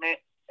replacement,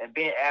 and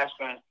Ben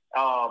Askren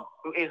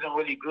who isn't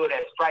really good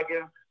at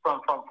striking. From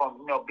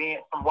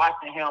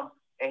watching him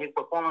and his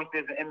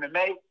performances in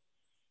MMA,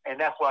 and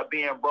that's why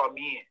Ben brought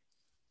me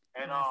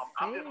in. And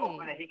I'm just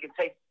hoping that he can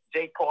take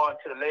Jake Paul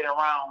into the later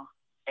rounds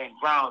and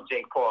ground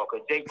Jake Paul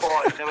because Jake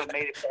Paul has never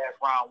made it past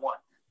round one,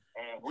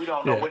 and we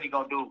don't know what he's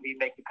gonna do if he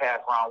makes it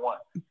past round one.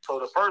 So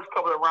the first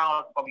couple of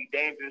rounds are gonna be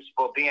dangerous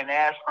for Ben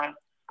Askren,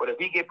 but if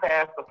he get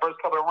past the first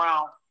couple of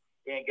rounds,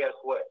 then guess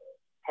what?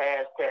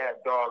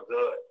 Hashtag dog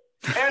good.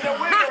 And the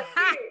winner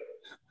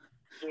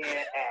is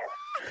Ben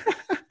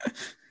Askren.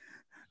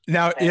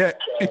 Now,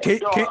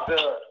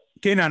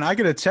 K9, I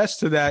could attest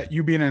to that,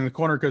 you being in the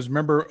corner, because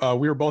remember,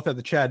 we were both at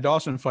the Chad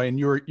Dawson fight, and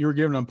you were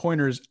giving them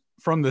pointers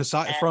from the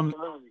side.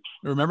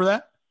 Remember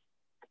that?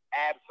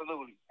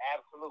 Absolutely.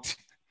 Absolutely.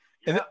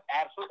 And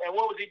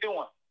what was he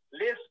doing?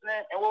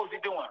 Listening, and what was he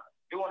doing?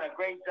 Doing a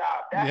great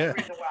job. That's the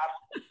reason why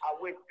I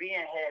wish Ben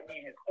had me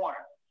in his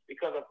corner,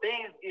 because if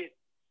things get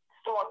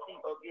salty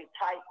or get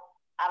tight,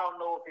 I don't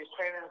know if his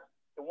trainers,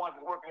 the ones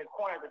that work in his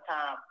corner at the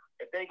time,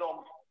 if they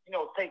gonna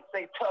say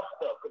tough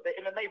stuff, because they're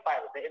MMA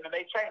fighters, they're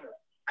MMA trainers.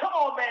 Come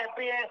on, man,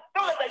 Ben.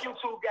 Don't let that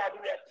YouTube guy do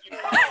that to you.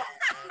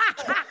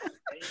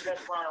 And you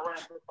just run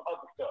around with some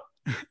other stuff.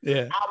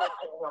 Yeah. I would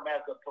tell him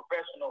as a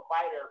professional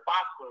fighter,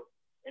 boxer,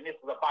 and this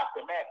is a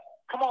boxing match.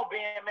 Come on,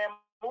 Ben, man.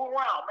 Move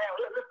around, man.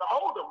 Listen,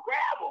 hold him,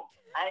 grab him.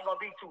 I ain't going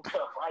to be too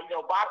tough. Right?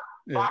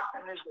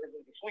 Boxing is a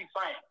sweet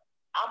thing.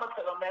 I'm going to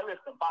tell him, man,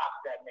 listen, box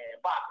that man.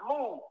 Box,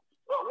 move.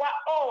 What?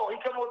 Oh, he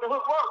coming with the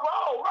hook.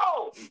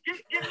 Roll.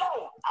 Get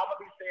low. I'm going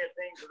to be saying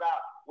things that I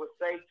would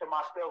say to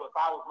myself if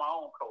I was my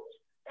own coach.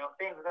 And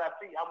things that I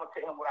see, I'm going to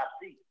tell him what I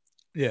see.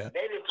 Yeah.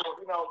 They just, so,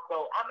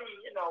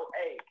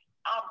 hey,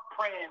 I'm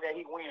praying that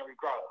he win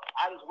regardless.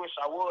 I just wish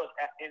I was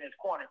in his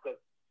corner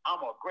because I'm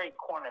a great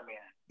corner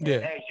man.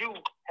 Yeah. As you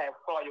have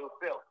saw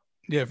yourself.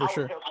 Yeah, for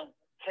sure. I was helping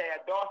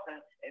Chad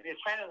Dawson, and his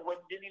trainer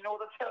didn't even know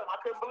what to tell him.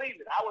 I couldn't believe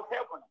it. I was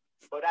helping him,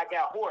 but I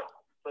got hoarse.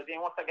 So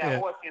then once I got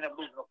hoarse, he ended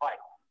up losing the fight.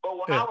 But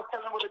when I was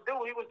telling him what to do,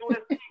 he was doing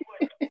his thing.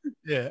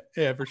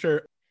 Yeah, for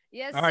sure.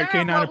 Yes, all right,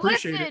 sir. K9, well,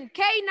 appreciate listen, it.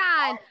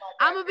 K9,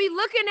 I'm gonna be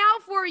looking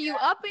out for you,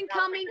 up and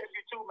coming. I appreciate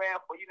you too, man,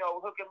 for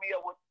hooking me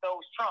up with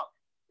those trunks.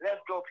 Let's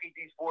go,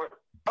 PT Sports.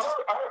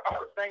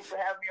 Thanks for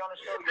having me on the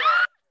show,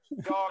 y'all.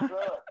 Y'all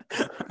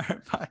good. All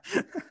right, bye.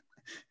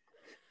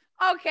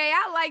 Okay,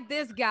 I like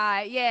this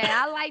guy. Yeah,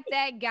 I like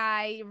that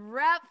guy.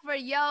 Rep for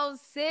Yo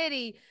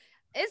City.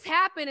 It's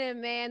happening,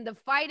 man. The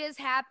fight is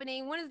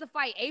happening. When is the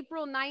fight?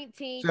 April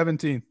 19th.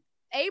 17th.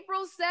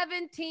 April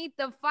 17th.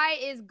 The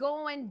fight is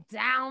going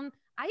down.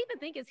 I even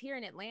think it's here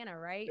in Atlanta,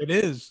 right? It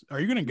is. Are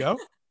you gonna go?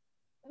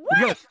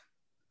 What?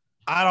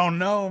 I don't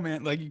know,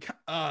 man. Like,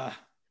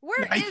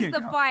 where is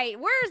the fight?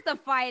 Where's the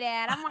fight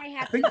at? I might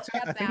have to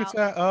step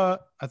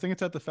out. I think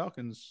it's at the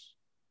Falcons.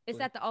 It's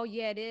at the, oh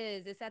yeah, it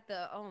is. It's at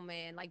the, oh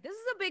man, like this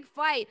is a big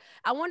fight.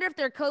 I wonder if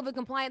they're COVID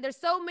compliant.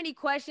 There's so many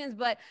questions,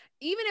 but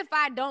even if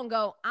I don't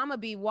go, I'm going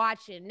to be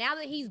watching. Now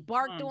that he's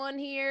barked on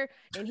here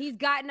and he's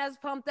gotten us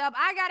pumped up,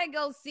 I got to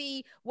go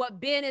see what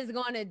Ben is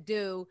going to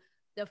do.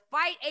 The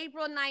fight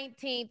April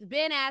 19th,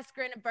 Ben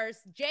Askren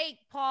versus Jake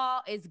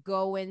Paul is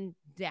going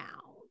down.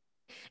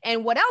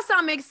 And what else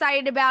I'm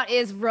excited about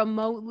is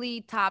remotely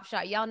Top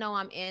Shot. Y'all know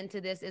I'm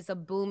into this. It's a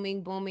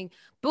booming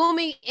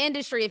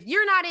industry. If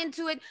you're not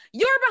into it,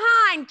 you're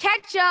behind.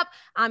 Catch up.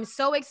 I'm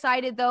so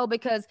excited though,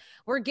 because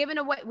we're giving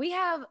away.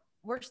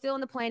 We're still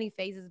in the planning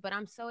phases, but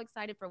I'm so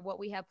excited for what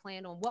we have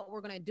planned on what we're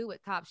going to do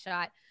with Top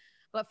Shot.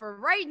 But for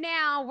right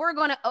now, we're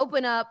going to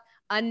open up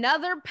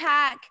another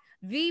pack.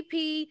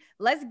 VP,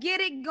 let's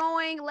get it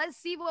going. Let's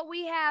see what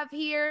we have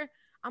here.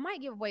 I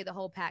might give away the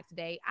whole pack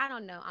today. I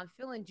don't know. I'm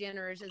feeling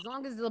generous. As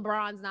long as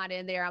LeBron's not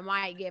in there, I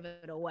might give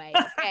it away.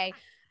 Okay.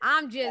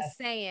 I'm just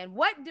saying,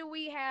 what do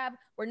we have?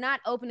 We're not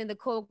opening the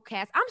cool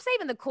cast. I'm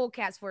saving the cool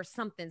cast for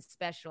something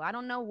special. I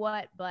don't know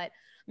what, but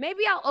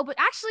maybe I'll open.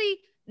 Actually,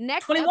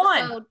 next 21.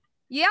 episode.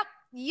 Yep,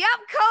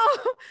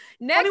 Cole.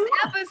 Next 21.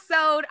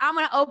 episode, I'm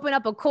going to open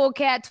up a cool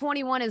cat.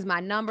 21 is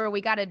my number.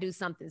 We got to do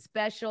something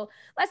special.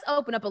 Let's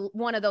open up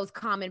one of those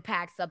common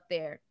packs up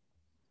there.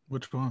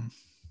 Which one?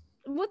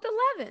 With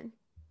 11.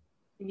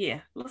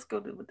 Yeah, let's go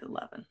with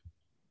 11.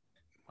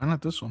 Why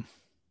not this one?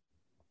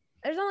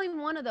 There's only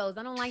one of those.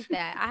 I don't like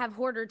that. I have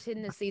hoarder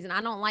tendencies season.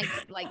 I don't like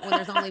when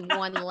there's only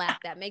one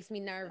left. That makes me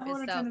nervous.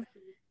 So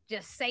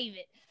just save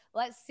it.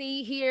 Let's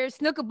see here.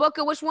 Snooker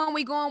Booker, which one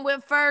we going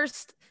with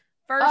first?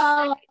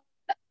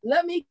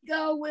 Let me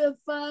go with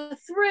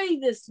 3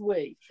 this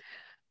week.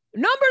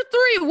 Number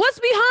 3. What's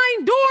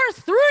behind door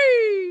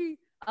 3?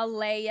 A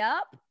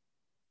layup.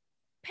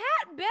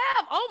 Pat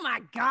Bev. Oh my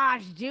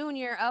gosh,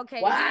 Junior.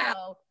 Okay. Wow.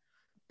 So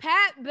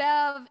Pat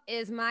Bev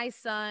is my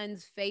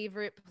son's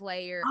favorite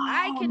player.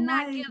 I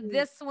cannot give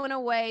this one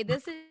away.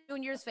 This is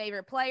Junior's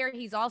favorite player.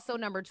 He's also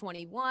number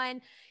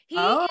 21. He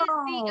is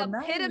the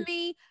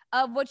epitome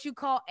of what you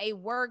call a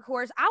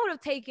workhorse. I would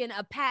have taken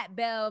a Pat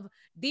Bev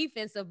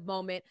defensive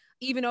moment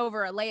even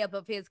over a layup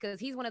of his, because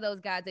he's one of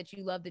those guys that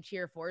you love to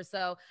cheer for.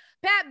 So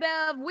Pat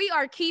Bev, we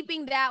are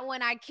keeping that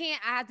one. I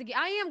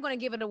am going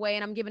to give it away,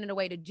 and I'm giving it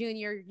away to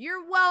Junior.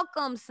 You're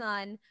welcome,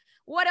 son.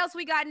 What else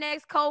we got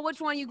next, Cole?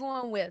 Which one you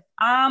going with?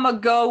 I'm going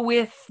to go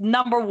with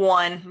number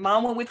 1.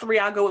 Mom went with 3.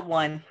 I'll go with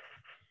 1.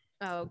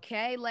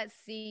 Okay, let's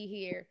see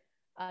here.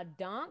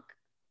 Dunk.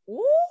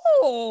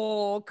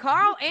 Ooh,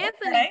 Carl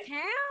Anthony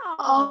Towns.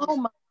 Oh,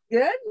 my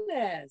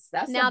goodness.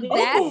 That's not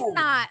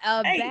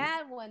a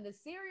bad one. The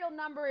serial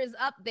number is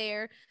up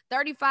there.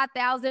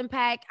 35,000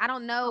 pack. I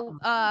don't know.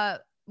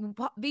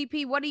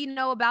 VP, what do you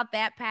know about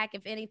that pack,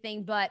 if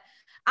anything? But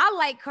I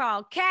like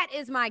Carl. Cat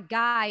is my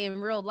guy in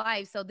real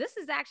life. So this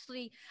is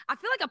actually, I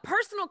feel like a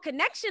personal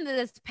connection to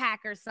this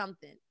pack or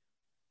something.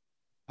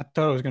 I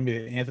thought it was going to be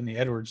an Anthony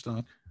Edwards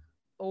dunk.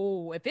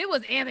 Oh, if it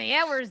was Anthony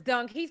Edwards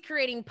dunk, he's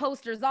creating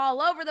posters all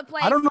over the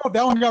place. I don't know if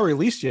that one got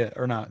released yet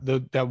or not.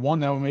 That one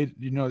that made,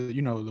 you know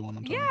the one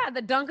I'm talking about.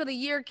 The dunk of the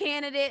year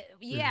candidate.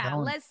 Yeah,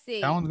 let's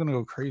see. That one's going to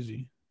go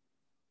crazy.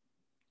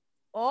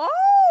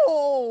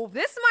 Oh,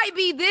 this might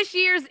be this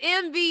year's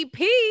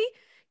MVP.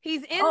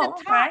 He's in the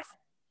top.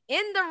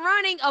 In the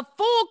running, a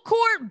full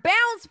court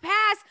bounce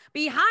pass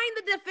behind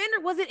the defender.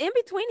 Was it in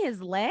between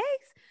his legs?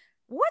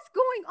 What's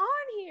going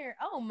on here?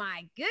 Oh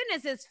my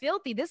goodness, it's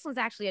filthy. This one's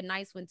actually a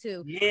nice one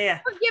too.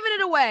 Yeah. We're giving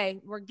it away.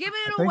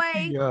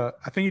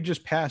 I think he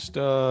just passed,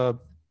 I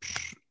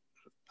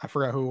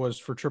forgot who it was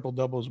for triple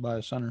doubles by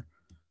a center.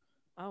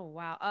 Oh,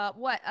 wow.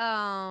 What?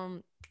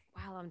 Wow,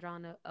 I'm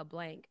drawing a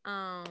blank.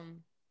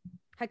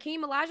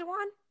 Hakeem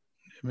Olajuwon?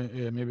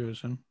 Yeah, maybe it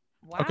was him.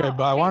 Wow. Okay,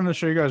 but I wanted to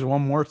show you guys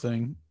one more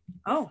thing.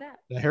 Oh,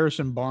 that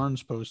Harrison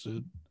Barnes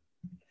posted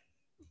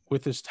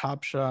with his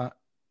Top Shot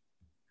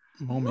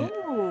moment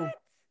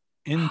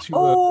into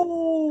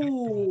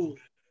what?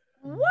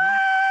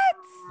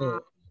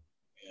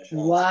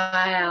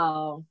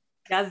 Wow.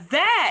 Now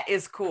that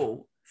is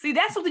cool. See,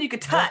 that's something you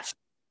could touch.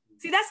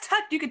 See, that's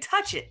touch. You can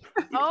touch it.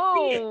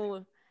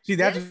 Oh. See,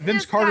 that's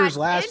Vince Carter's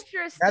last.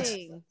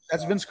 Interesting.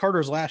 That's Vince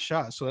Carter's last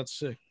shot. So that's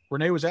sick.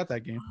 Renee was at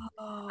that game.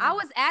 I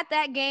was at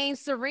that game.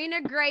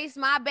 Serena Grace,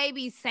 my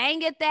baby,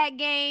 sang at that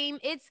game.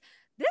 This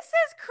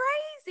is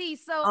crazy.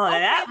 So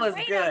that was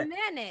good.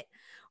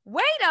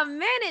 Wait a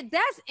minute.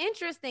 That's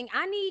interesting.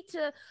 I need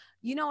to,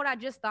 you know what I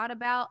just thought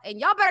about? And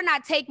y'all better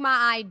not take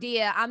my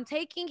idea. I'm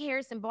taking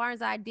Harrison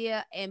Barnes'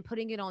 idea and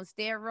putting it on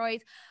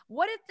steroids.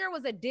 What if there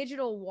was a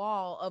digital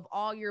wall of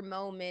all your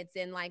moments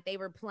and like they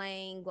were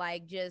playing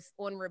like just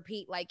on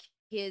repeat like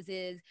his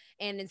is,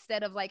 and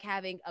instead of like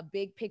having a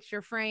big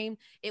picture frame,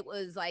 it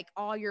was like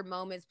all your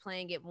moments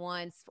playing at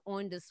once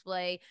on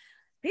display.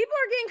 People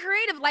are getting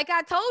creative. Like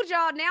I told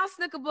y'all, now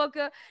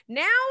Snookabooka,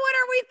 now what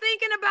are we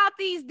thinking about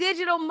these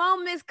digital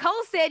moments? Cole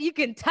said you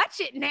can touch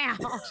it now.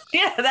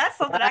 Yeah, that's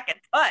something I can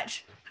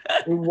touch.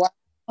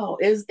 Wow.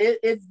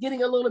 It's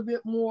getting a little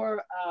bit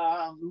more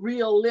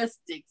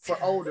realistic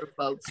for older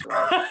folks,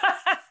 right?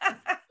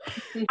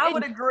 I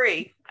would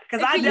agree.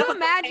 Can you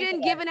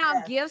imagine giving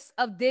out gifts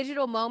of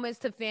digital moments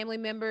to family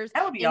members?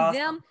 That would be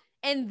awesome.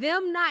 And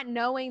them not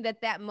knowing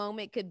that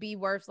moment could be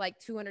worth like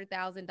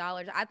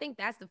 $200,000. I think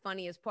that's the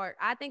funniest part.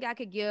 I think I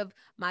could give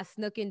my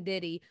Snook and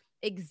Diddy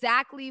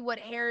exactly what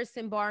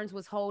Harrison Barnes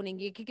was holding.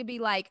 It could be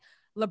like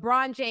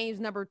LeBron James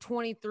number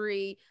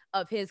 23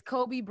 of his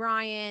Kobe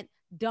Bryant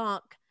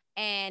dunk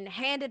and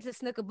hand it to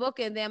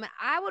Snookabooka and them.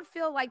 I would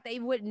feel like they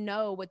wouldn't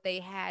know what they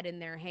had in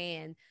their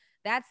hand.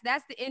 That's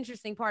the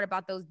interesting part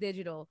about those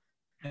digital.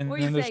 And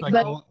what you say, like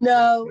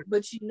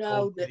but you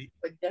know that I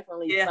would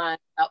definitely find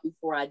out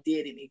before I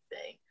did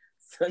anything.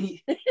 So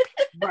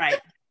right.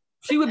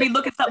 She would be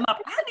looking something up.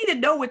 I need to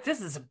know what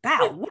this is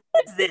about. What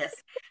is this?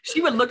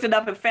 She would look it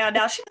up and found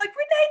out. She's like,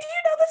 Renee, do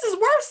you know this is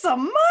worth some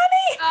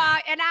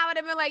money? And I would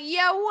have been like,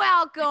 yeah,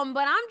 welcome.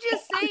 But I'm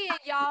just saying,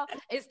 y'all,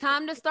 it's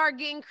time to start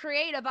getting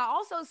creative. I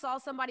also saw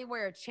somebody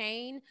wear a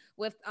chain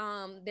with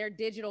their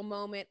digital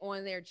moment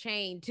on their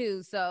chain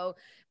too. So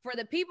for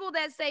the people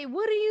that say,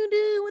 what do you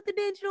do with the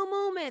digital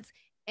moments?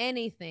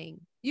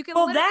 Anything. You can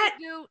literally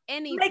do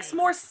anything. Makes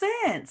more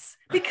sense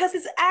because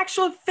it's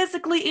actually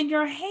physically in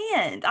your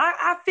hand.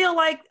 I feel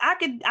like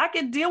I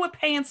could deal with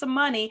paying some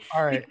money.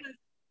 All right.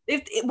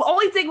 If the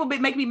only thing will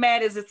make me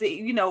mad is if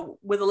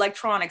with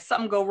electronics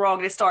something go wrong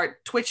and they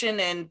start twitching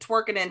and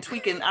twerking and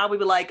tweaking, I would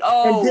be like,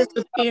 oh, and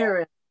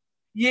disappearing.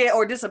 Yeah,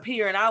 or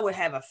disappearing. I would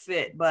have a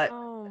fit. But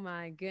oh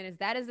my goodness,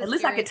 that is at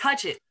least I could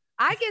touch it.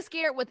 I get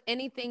scared with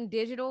anything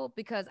digital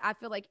because I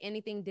feel like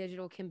anything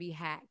digital can be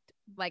hacked.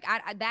 Like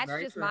that's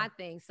very just true. My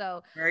thing.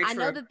 So I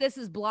know that this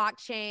is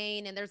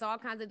blockchain and there's all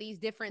kinds of these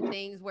different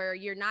things where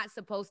you're not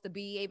supposed to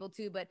be able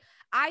to, but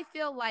I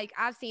feel like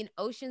I've seen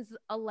Ocean's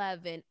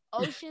 11,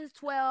 Ocean's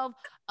 12,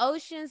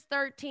 Ocean's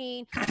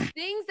 13,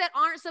 things that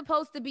aren't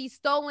supposed to be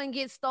stolen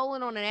get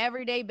stolen on an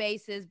everyday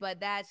basis, but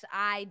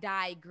I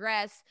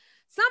digress.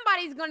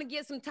 Somebody's going to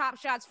get some top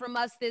shots from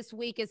us this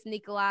week. It's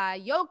Nikola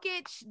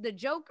Jokic, the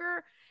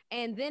Joker,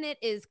 and then it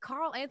is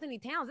Karl Anthony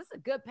Towns. It's a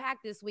good pack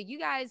this week. You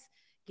guys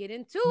get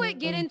into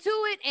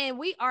it, and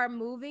we are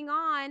moving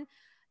on.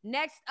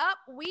 Next up,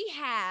 we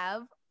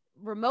have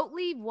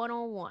Remotely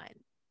One-on-One.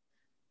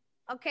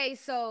 Okay,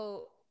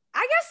 so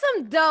I got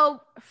some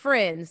dope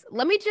friends.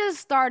 Let me just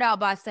start out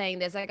by saying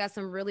this. I got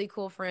some really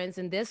cool friends,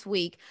 and this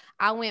week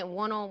I went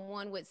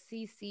one-on-one with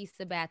CC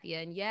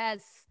Sabathia, and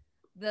yes,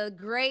 the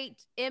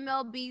great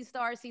MLB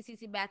star CC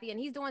Sabathia, and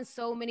he's doing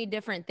so many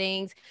different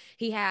things.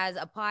 He has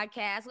a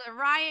podcast with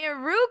Ryan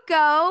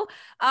Ruocco,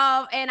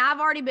 and I've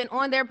already been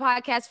on their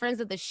podcast, friends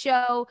of the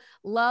show,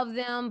 love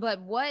them.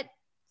 But what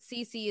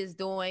CC is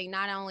doing,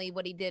 not only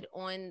what he did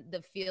on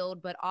the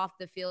field, but off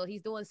the field,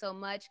 he's doing so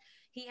much.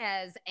 He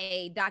has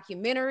a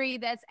documentary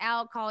that's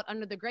out called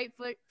Under the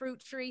Grapefruit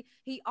Tree.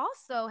 He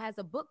also has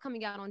a book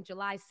coming out on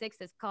July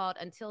 6th. It's called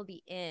Until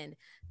the End.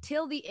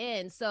 Till the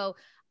End. So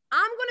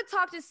I'm going to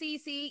talk to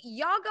CC.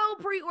 Y'all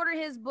go pre-order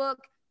his book.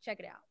 Check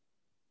it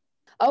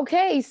out.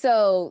 Okay,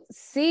 so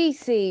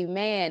CC,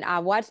 man,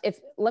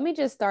 let me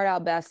just start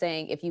out by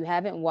saying, if you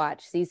haven't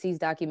watched CC's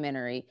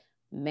documentary,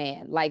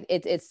 man, like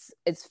it's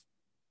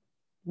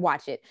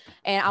watch it.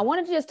 And I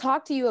wanted to just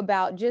talk to you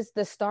about just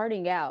the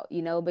starting out,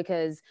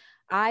 because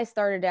I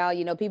started out,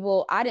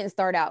 I didn't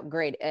start out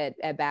great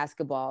at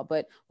basketball,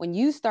 but when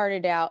you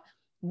started out,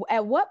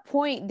 at what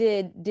point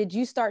did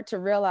you start to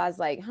realize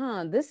like,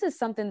 this is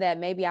something that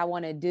maybe I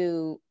want to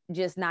do,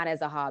 just not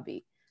as a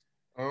hobby?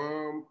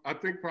 I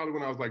think probably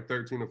when I was like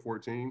 13 or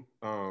 14,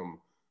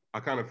 I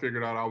kind of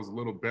figured out I was a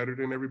little better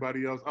than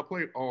everybody else. I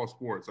played all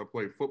sports. I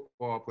played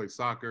football, I played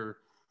soccer,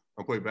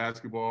 I played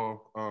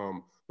basketball,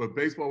 but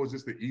baseball was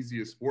just the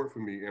easiest sport for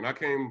me. And I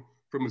came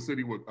from a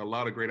city with a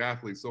lot of great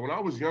athletes. So when I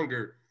was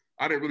younger,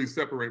 I didn't really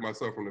separate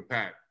myself from the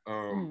pack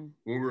when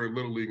we were in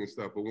Little League and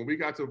stuff. But when we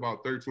got to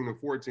about 13 or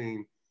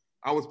 14,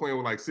 I was playing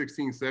with like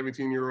 16,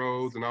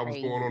 17-year-olds, and I was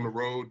going on the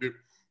road,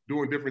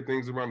 doing different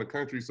things around the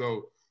country.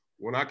 So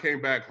when I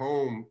came back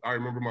home, I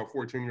remember my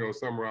 14-year-old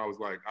summer, I was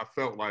like, I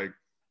felt like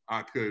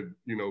I could,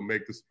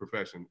 make this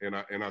profession. And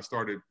I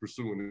started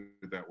pursuing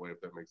it that way,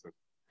 if that makes sense.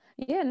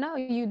 Yeah, no,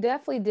 you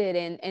definitely did.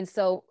 And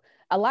so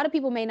a lot of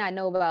people may not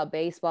know about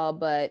baseball,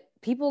 but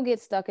people get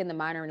stuck in the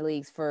minor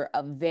leagues for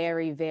a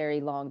very, very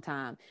long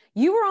time.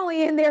 You were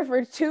only in there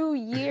for 2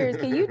 years.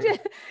 Can you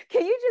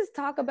just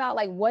talk about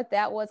like what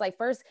that was like,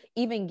 first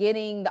even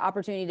getting the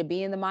opportunity to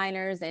be in the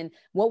minors, and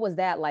what was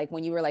that like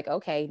when you were like,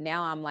 okay,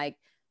 now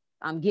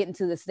I'm getting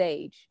to the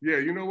stage? Yeah,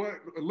 you know what?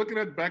 Looking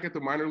back at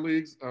the minor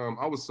leagues,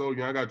 I was so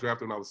young. I got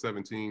drafted when I was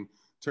 17,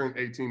 turned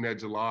 18 that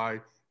July.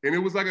 And it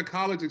was like a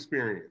college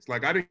experience.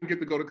 Like I didn't get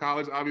to go to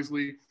college,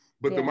 obviously,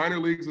 but the minor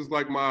leagues was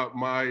like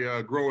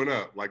my growing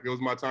up. Like it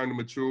was my time to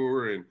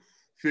mature and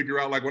figure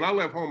out. Like when I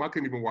left home, I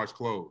couldn't even wash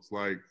clothes.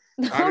 Like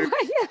I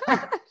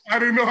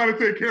didn't know how to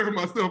take care of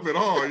myself at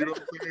all. You know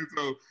what I'm saying?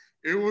 So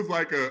it was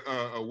like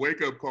a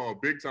wake up call,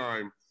 big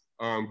time,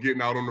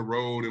 getting out on the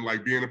road and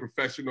like being a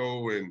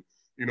professional and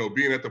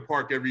being at the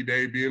park every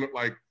day, being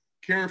like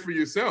caring for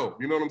yourself.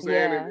 You know what I'm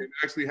saying? And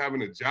actually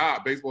having a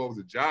job. Baseball was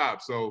a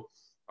job. So.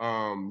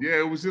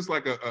 It was just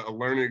like a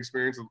learning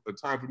experience, a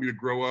time for me to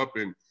grow up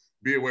and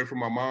be away from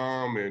my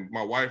mom and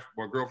my wife,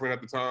 my girlfriend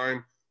at the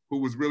time, who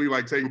was really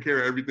like taking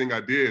care of everything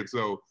I did.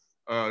 So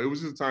it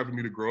was just a time for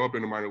me to grow up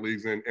in the minor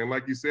leagues. And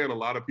like you said, a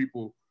lot of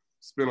people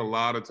spend a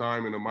lot of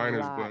time in the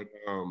minors, but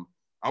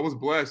I was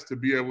blessed to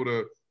be able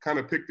to kind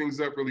of pick things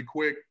up really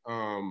quick,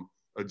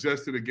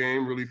 adjust to the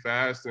game really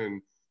fast.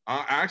 And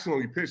I actually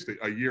only pitched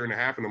a year and a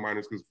half in the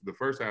minors because the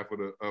first half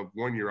of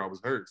 1 year I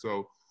was hurt.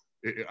 So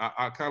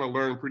I kind of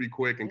learned pretty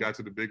quick and got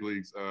to the big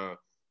leagues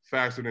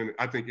faster than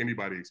I think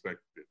anybody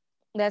expected.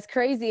 That's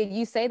crazy.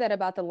 You say that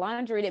about the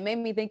laundry. It made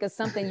me think of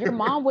something. Your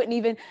mom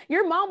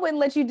wouldn't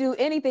let you do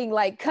anything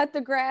like cut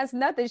the grass,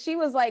 nothing. She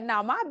was like,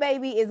 "Now my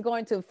baby is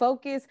going to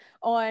focus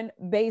on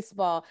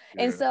baseball."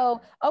 Yeah. And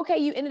so, okay,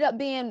 you ended up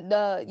being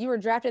you were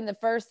drafted in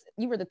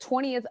you were the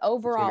 20th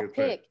overall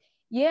pick.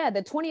 Yeah,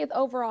 the 20th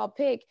overall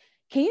pick.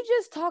 Can you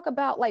just talk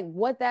about like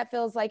what that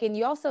feels like? And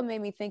you also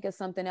made me think of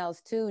something else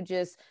too,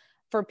 just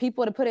for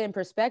people to put it in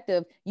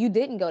perspective. You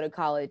didn't go to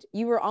college.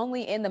 You were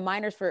only in the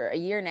minors for a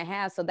year and a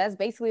half. So that's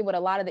basically what a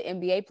lot of the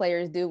NBA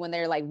players do when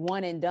they're like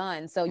one and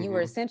done. So you were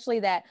essentially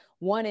that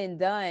one and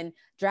done,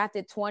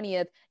 drafted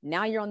 20th.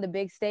 Now you're on the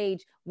big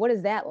stage. What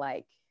is that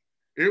like?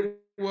 It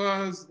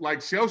was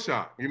like shell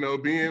shock,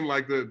 being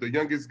like the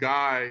youngest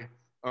guy.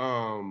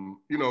 I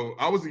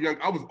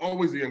was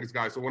always the youngest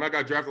guy. So when I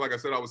got drafted, like I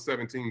said, I was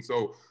 17.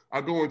 So I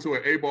go into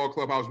an A-ball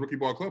clubhouse, rookie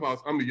ball clubhouse.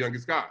 I'm the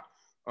youngest guy.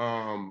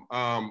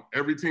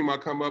 Every team I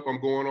come up,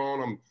 I'm going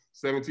on. I'm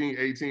 17,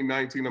 18,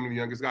 19. I'm the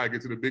youngest guy. I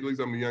get to the big leagues.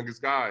 I'm the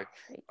youngest guy.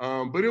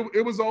 But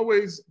it was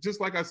always,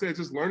 just like I said,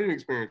 just learning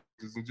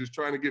experiences and just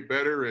trying to get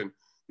better and,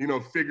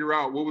 figure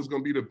out what was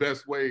going to be the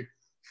best way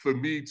for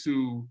me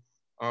to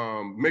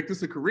make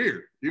this a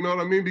career. You know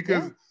what I mean?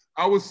 Because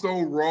I was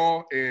so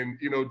raw and,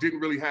 didn't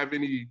really have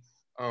any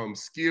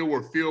skill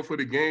or feel for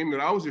the game that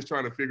I was just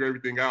trying to figure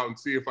everything out and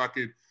see if I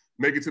could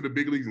make it to the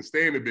big leagues and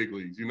stay in the big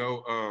leagues,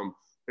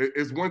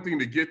 It's one thing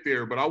to get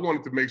there, but I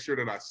wanted to make sure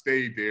that I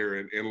stayed there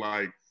and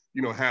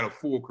had a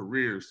full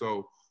career.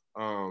 So,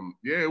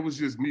 it was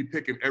just me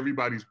picking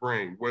everybody's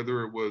brain,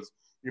 whether it was,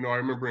 I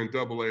remember in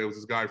AA, it was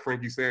this guy,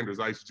 Frankie Sanders.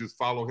 I used to just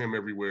follow him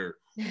everywhere.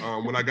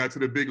 When I got to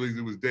the big leagues,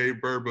 it was Dave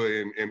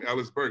Burba and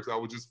Ellis Burks. I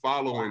would just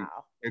follow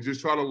and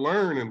just try to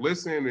learn and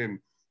listen and,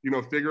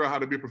 figure out how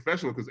to be a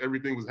professional because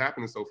everything was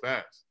happening so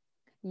fast.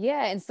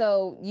 Yeah. And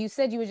so you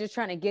said you were just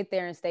trying to get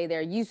there and stay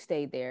there. You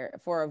stayed there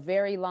for a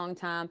very long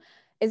time.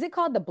 Is it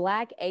called the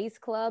Black Ace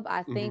Club?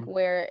 I think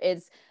where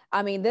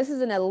this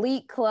is an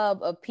elite club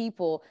of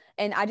people.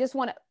 And I just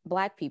want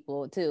Black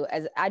people too,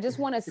 I just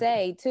want to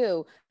say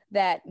too,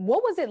 that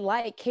what was it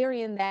like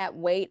carrying that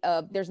weight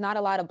of, there's not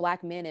a lot of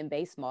Black men in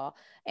baseball,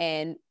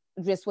 and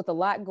just with a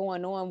lot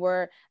going on,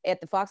 we're at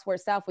the Fox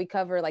Sports South, we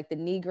cover like the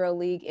Negro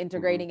League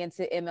integrating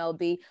into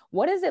MLB.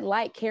 What is it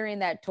like carrying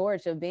that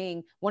torch of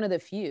being one of the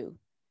few?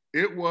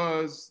 It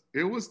was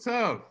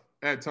tough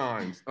at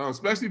times,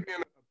 especially being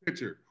a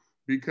pitcher.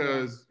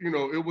 Because,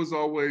 it was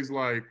always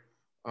like,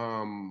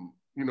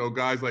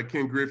 guys like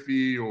Ken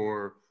Griffey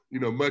or,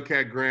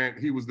 Mudcat Grant,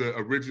 he was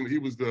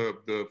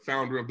the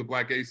founder of the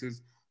Black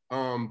Aces.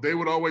 They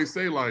would always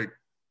say like,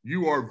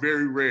 you are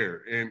very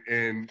rare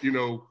and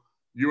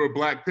you're a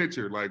Black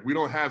pitcher. Like we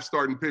don't have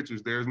starting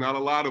pitchers. There's not a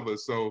lot of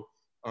us. So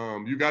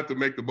you got to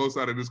make the most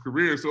out of this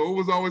career. So it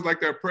was always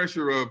like that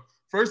pressure of,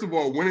 first of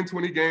all, winning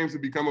 20 games to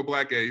become a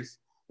Black Ace.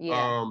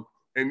 Yeah.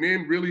 And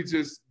then really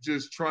just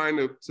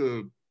trying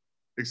to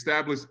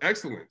establish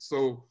excellence.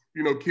 So,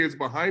 kids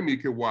behind me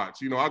could watch.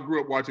 I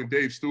grew up watching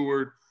Dave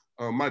Stewart.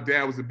 My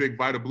dad was a big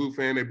Vita Blue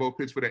fan. They both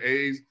pitched for the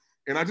A's.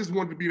 And I just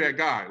wanted to be that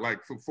guy, like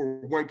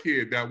for one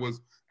kid that was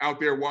out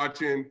there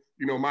watching,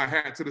 my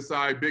hat to the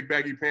side, big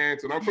baggy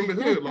pants. And I'm from the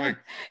hood. Like,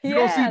 you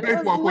don't see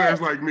baseball players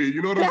like me.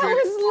 You know what I'm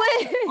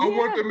saying? I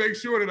want to make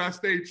sure that I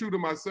stayed true to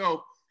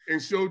myself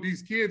and show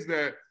these kids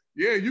that,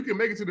 you can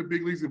make it to the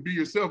big leagues and be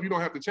yourself. You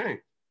don't have to change.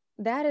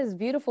 That is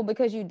beautiful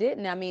because you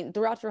didn't. I mean,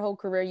 throughout your whole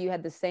career, you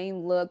had the same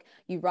look,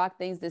 you rock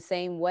things the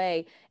same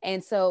way.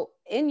 And so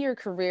in your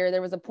career,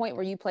 there was a point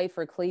where you played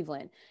for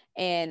Cleveland.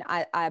 And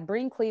I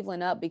bring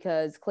Cleveland up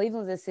because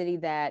Cleveland's a city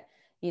that,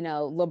 you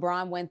know,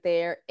 LeBron went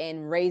there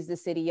and raised the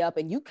city up.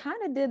 And you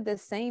kind of did the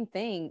same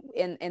thing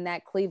in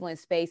that Cleveland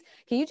space.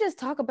 Can you just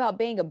talk about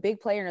being a big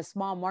player in a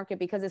small market?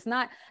 Because it's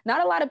not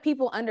a lot of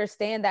people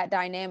understand that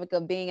dynamic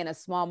of being in a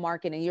small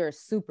market and you're a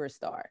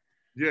superstar.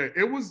 Yeah,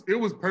 it was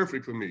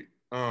perfect for me.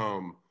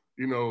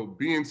 You know,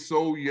 being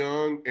so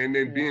young and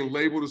then being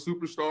labeled a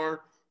superstar,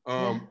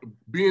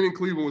 being in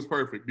Cleveland was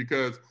perfect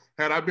because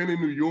had I been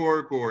in New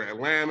York or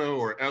Atlanta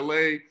or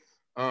LA,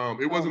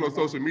 it wasn't on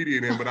social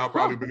media then, but I'll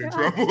probably been in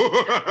trouble.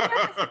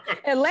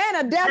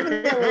 Atlanta,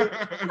 definitely.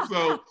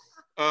 So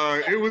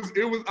it was,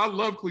 I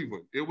love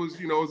Cleveland. It was,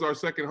 you know, it was our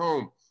second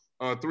home.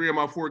 3 of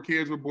my 4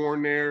 kids were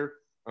born there.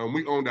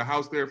 We owned a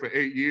house there for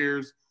 8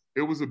 years.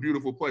 It was a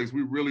beautiful place.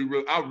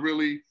 I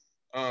really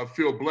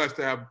feel blessed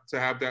to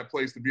have that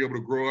place, to be able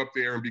to grow up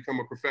there and become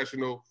a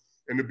professional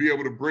and to be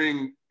able to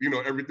bring, you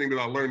know, everything that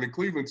I learned in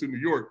Cleveland to New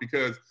York,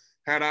 because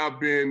had I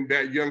been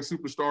that young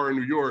superstar in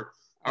New York,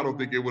 I don't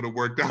think it would have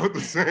worked out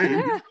the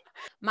same.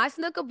 My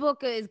Snooker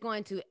Booker is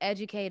going to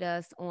educate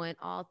us on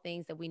all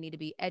things that we need to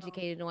be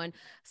educated on.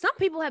 Some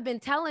people have been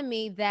telling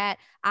me that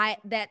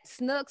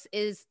Snooks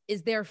is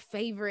their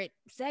favorite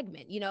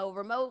segment. You know,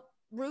 Remote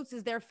Roots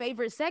is their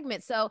favorite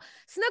segment. So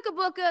Snooker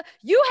Booker,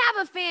 you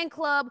have a fan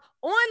club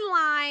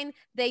online.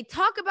 They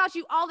talk about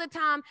you all the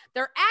time.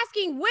 They're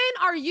asking, when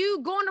are you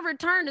going to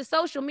return to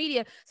social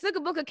media? Snooker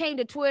Booker came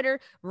to Twitter,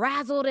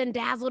 razzled and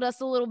dazzled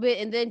us a little bit,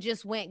 and then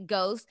just went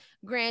ghost.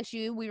 Grant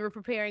you, we were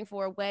preparing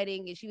for a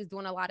wedding and she was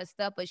doing a lot of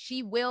stuff, but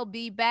she will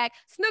be back.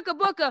 Snooker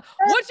Booker,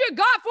 what you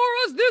got for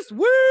us this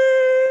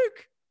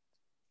week?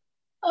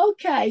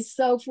 Okay,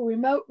 so for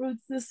Remote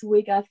Roots this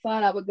week, I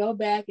thought I would go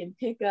back and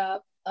pick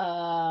up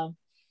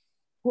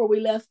where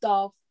we left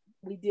off.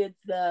 We did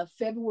the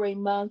February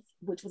month,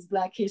 which was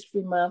Black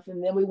History Month,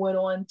 and then we went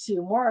on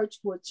to March,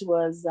 which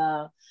was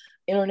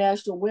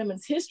International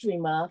Women's History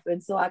Month.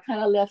 And so I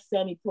kind of left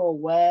Fannie Pearl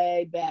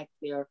way back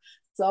there.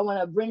 So I want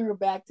to bring her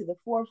back to the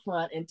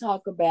forefront and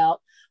talk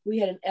about, we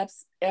had an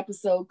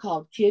episode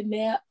called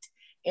Kidnapped,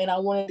 and I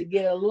wanted to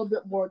get a little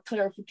bit more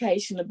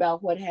clarification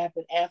about what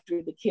happened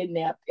after the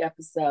kidnapped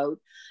episode.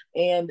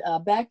 And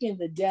back in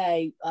the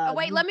day,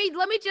 wait, let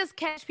me just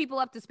catch people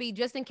up to speed,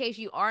 just in case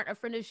you aren't a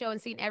friend of the show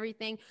and seen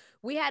everything.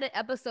 We had an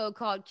episode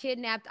called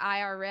Kidnapped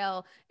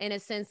IRL, in a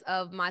sense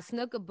of my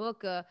Snooker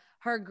Booker.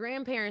 Her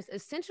grandparents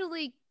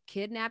essentially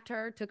kidnapped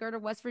her, took her to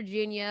West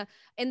Virginia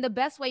in the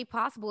best way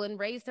possible and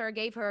raised her,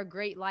 gave her a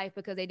great life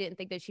because they didn't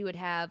think that she would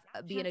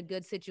be in a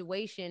good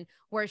situation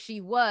where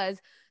she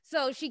was.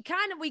 So we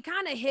kind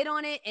of hit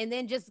on it and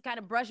then just kind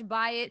of brushed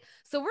by it.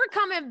 So we're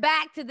coming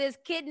back to this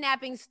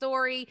kidnapping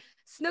story.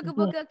 Snooker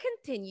Booker,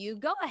 continue.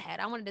 Go ahead.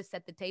 I wanted to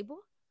set the table.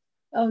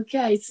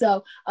 Okay,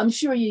 so I'm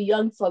sure you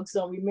young folks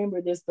don't remember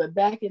this, but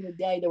back in the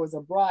day, there was a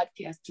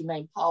broadcaster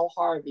named Paul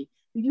Harvey.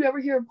 Did you ever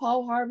hear of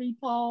Paul Harvey,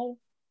 Paul?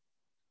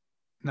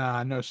 Nah,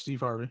 I know Steve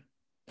Harvey.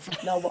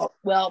 No,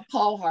 well,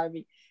 Paul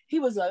Harvey. He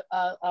was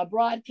a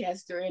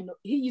broadcaster, and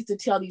he used to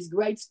tell these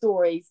great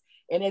stories.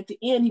 And at the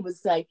end, he would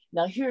say,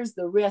 now here's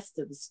the rest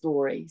of the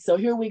story. So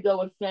here we go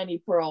with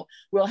Fannie Pearl.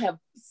 We'll have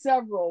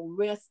several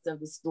rest of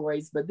the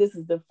stories, but this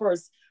is the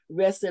first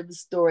rest of the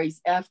stories.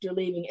 After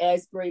leaving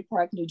Asbury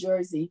Park, New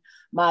Jersey,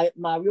 my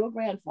real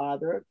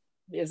grandfather,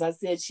 as I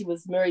said, she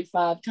was married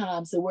 5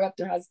 times. So we're up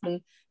to husband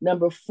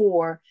number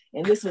 4.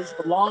 And this was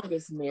the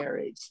longest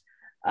marriage.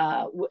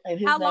 How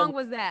long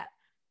was that?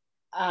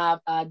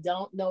 I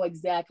don't know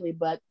exactly,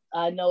 but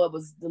I know it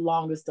was the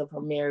longest of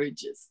her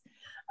marriages,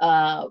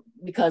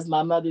 because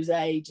my mother's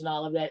age and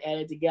all of that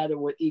added together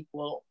would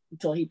equal,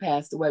 until he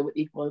passed away, would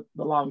equal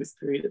the longest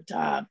period of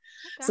time.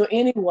 Okay. So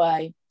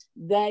anyway,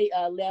 they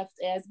left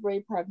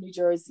Asbury Park, New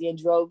Jersey, and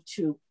drove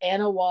to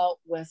Anahuac,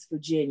 West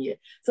Virginia.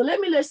 So let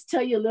me just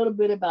tell you a little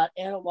bit about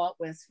Anahuac,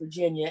 West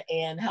Virginia,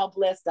 and how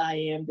blessed I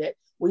am that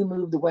we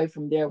moved away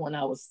from there when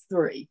I was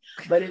 3.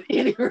 But at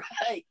any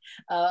rate,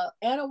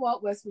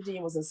 Anahuac, West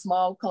Virginia was a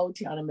small coal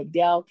town in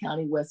McDowell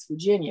County, West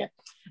Virginia.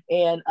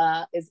 And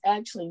it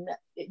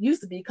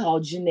used to be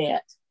called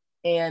Jeanette.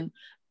 And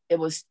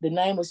the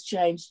name was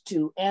changed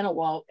to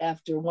Anahuac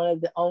after one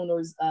of the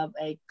owners of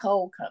a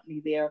coal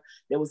company there.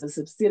 There was a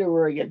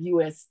subsidiary of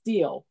U.S.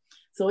 Steel.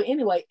 So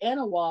anyway,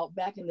 Anahuac,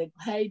 back in the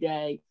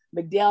heyday,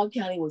 McDowell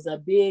County was a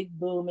big,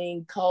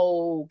 booming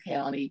coal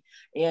county.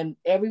 And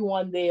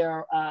everyone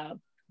there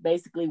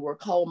basically were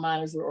coal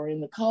miners or in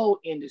the coal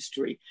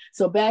industry.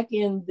 So back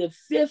in the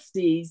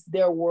 50s,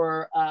 there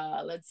were,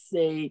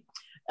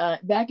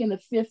 back in the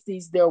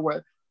 50s, there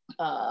were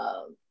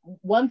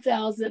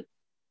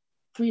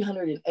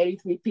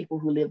 1,383 people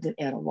who lived in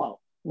Anahuac.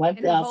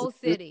 In the whole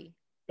city?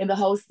 In the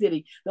whole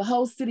city. The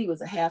whole city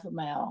was a half a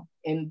mile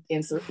in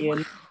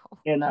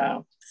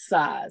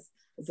size.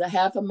 It's a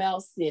half a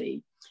mile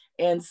city.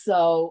 And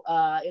so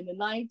in the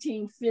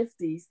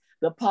 1950s,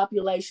 the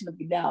population of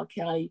McDowell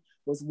County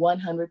was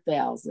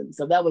 100,000.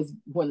 So that was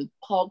when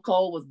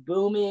coal was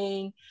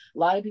booming. A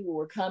lot of people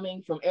were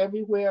coming from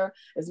everywhere.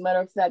 As a matter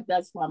of fact,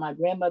 that's why my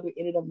grandmother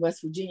ended up in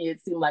West Virginia.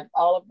 It seemed like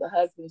all of the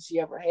husbands she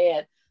ever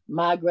had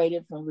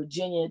migrated from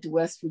Virginia to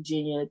West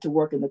Virginia to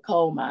work in the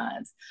coal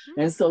mines.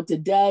 And so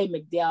today,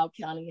 McDowell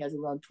County has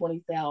around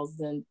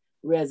 20,000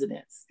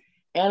 residents.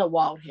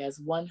 Anawalt has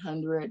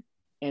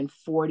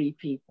 140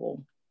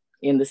 people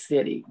in the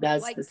city.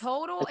 That's like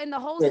total in the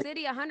whole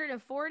city,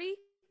 140?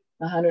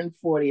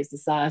 140 is the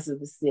size of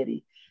the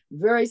city.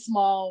 Very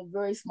small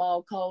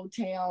coal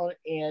town.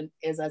 And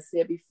as I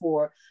said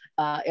before,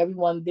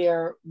 everyone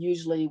there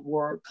usually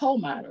were coal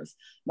miners.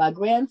 My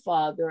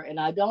grandfather, and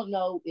I don't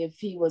know if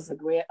he was a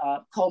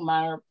coal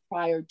miner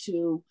prior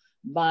to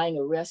buying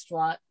a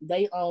restaurant.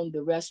 They owned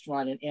the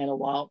restaurant in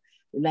Anawalt.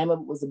 The name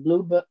of it was the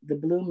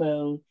Blue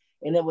Moon,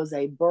 and it was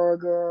a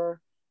burger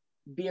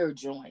beer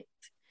joint.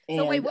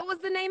 So wait, what was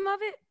the name of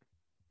it?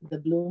 The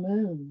Blue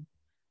Moon.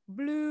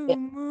 Blue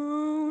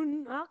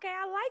Moon. Okay,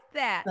 I like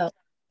that.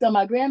 So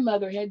my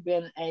grandmother had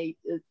been a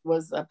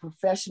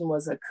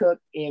cook,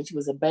 and she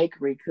was a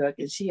bakery cook,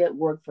 and she had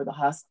worked for the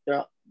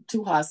hospital,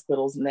 2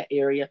 hospitals in that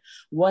area.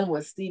 One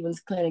was Stevens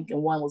Clinic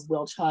and one was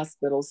Welch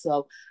Hospital.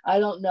 So I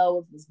don't know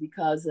if it's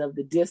because of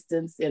the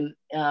distance, and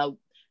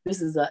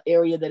this is an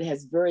area that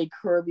has very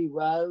curvy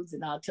roads,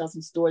 and I'll tell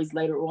some stories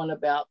later on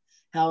about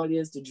how it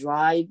is to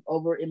drive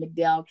over in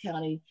McDowell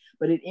County.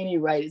 But at any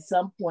rate, at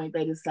some point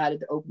they decided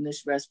to open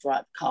this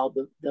restaurant called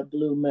the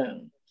Blue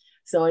Moon.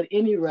 So at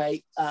any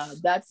rate,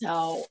 that's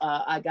how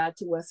I got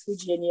to West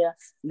Virginia,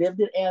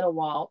 lived in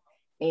Anawalt.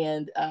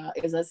 And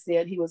as I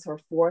said, he was her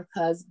 4th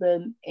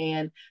husband.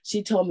 And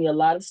she told me a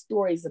lot of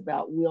stories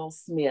about Will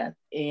Smith.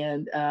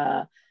 And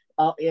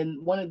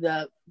one of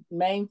the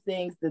main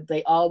things that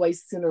they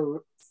always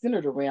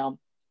centered around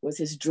was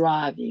his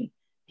driving.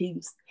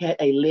 He had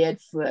a lead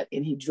foot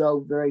and he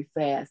drove very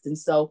fast. And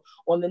so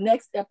on the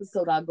next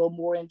episode, I'll go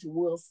more into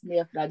Will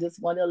Smith. But I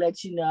just want to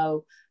let you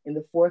know in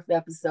the 4th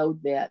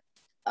episode that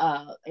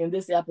her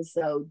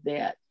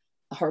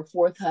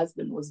 4th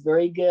husband was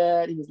very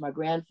good. He was my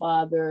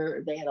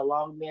grandfather. They had a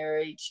long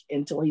marriage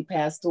until he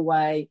passed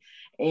away.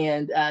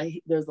 And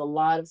there's a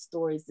lot of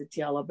stories to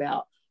tell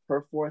about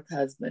her 4th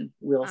husband,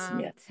 Will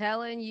Smith. I'm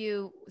telling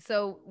you.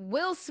 So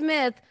Will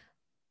Smith,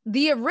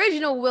 the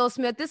original Will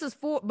Smith, this is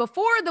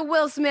before the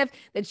Will Smith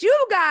that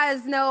you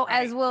guys know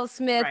as Will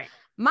Smith. Right.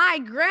 My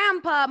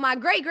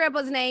great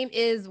grandpa's name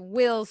is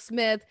Will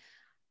Smith.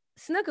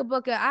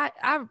 Snookabuka,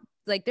 I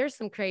like, there's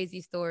some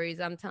crazy stories.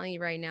 I'm telling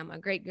you right now, my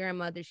great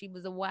grandmother, she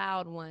was a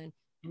wild one.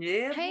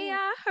 Yeah. Hey,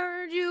 I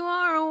heard you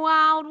are a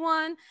wild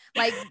one.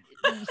 Like,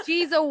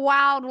 she's a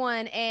wild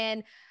one.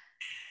 And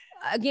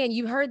again,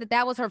 you heard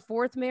that was her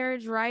 4th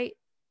marriage, right?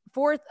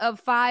 4th of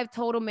 5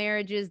 total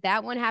marriages.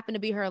 That one happened to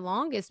be her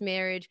longest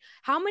marriage.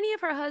 How many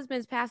of her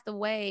husbands passed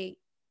away?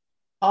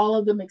 All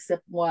of them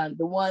except one.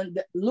 The one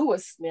that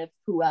Lewis Smith,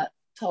 who I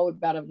told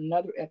about of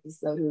another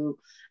episode, who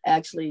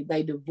actually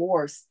they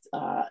divorced,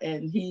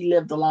 and he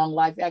lived a long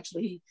life.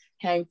 Actually, he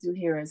came through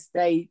here and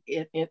stayed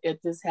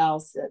at this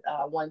house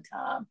at one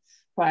time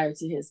prior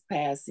to his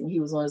passing. He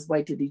was on his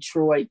way to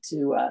Detroit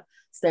to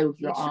stay with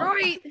your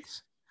aunt.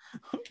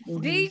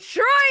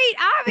 Detroit.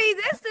 I mean,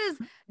 this is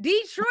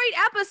Detroit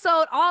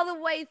episode all the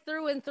way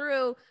through and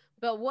through.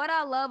 But what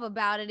I love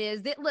about it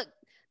is that, look,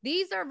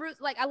 these are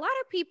roots. Like, a lot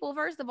of people,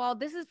 first of all,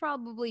 this is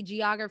probably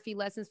geography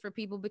lessons for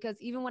people, because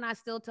even when I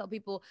still tell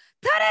people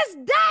to this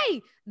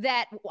day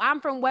that I'm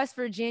from West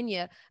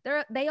Virginia,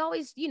 they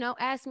always,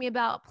 ask me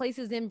about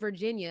places in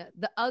Virginia,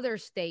 the other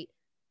state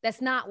that's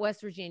not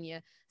West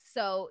Virginia.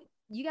 So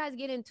you guys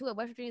get into it.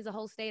 West Virginia is a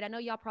whole state. I know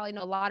y'all probably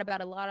know a lot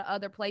about a lot of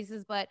other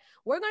places, but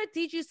we're going to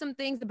teach you some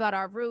things about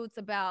our roots,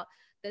 about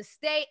the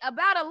state,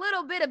 about a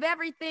little bit of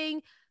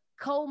everything.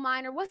 Coal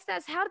miner.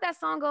 How did that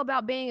song go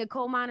about being a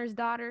coal miner's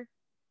daughter?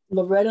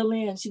 Loretta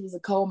Lynn, she was a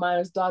coal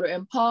miner's daughter.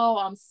 And Paul,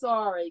 I'm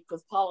sorry,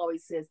 because Paul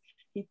always says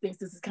he thinks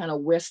this is kind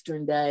of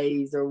Western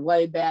days or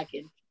way back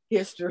in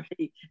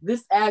history.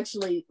 This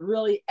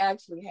really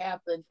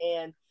happened.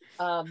 And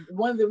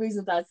one of the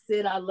reasons I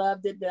said I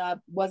loved it, that I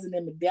wasn't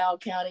in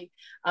McDowell County.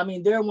 I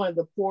mean, they're one of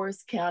the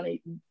poorest cities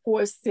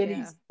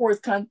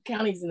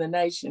in the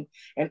nation.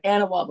 And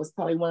Anawalt was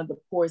probably one of the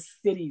poorest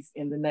cities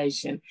in the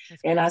nation.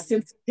 And I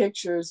sent some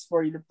pictures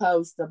for you to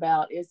post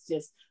about, it's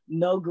just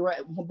no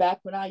grass. Back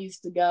when I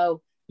used to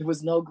go, there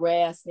was no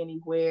grass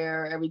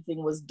anywhere.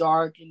 Everything was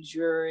dark and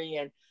dreary,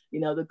 and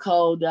the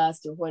coal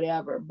dust or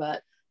whatever.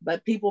 But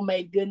people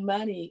made good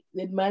money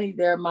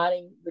there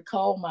mining the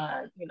coal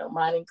mine,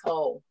 mining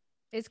coal.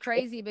 It's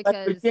crazy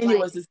because Virginia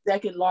was the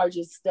 2nd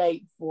largest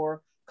state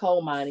for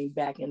coal mining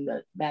back in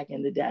the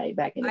day.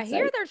 I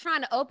hear they're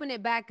trying to open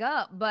it back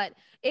up, but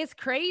it's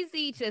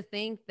crazy to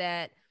think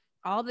that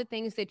all the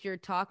things that you're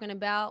talking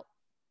about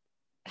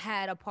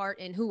had a part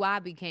in who I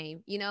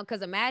became,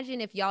 because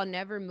imagine if y'all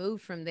never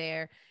moved from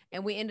there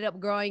and we ended up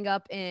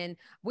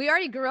we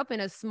already grew up in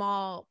a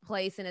small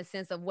place in a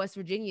sense of West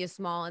Virginia is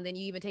small. And then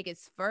you even take it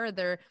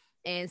further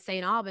and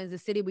St. Albans, the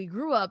city we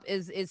grew up,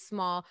 is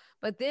small.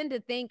 But then to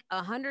think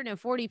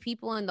 140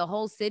 people in the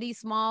whole city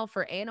small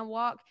for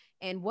Anahuac,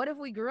 and what if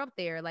we grew up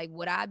there? Like,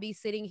 would I be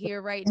sitting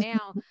here right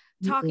now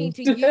talking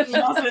to you,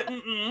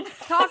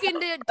 talking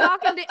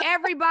to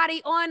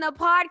everybody on a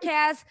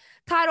podcast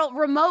titled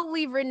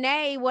Remotely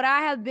Renee? Would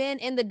I have been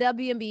in the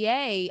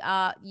WNBA?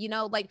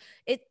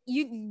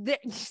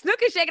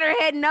 Snook is shaking her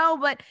head no,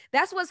 but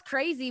that's what's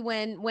crazy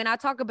when I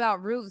talk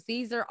about roots.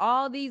 These are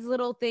all these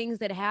little things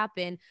that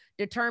happen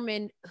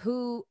determine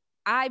who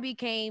I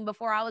became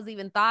before I was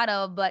even thought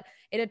of, but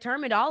it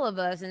determined all of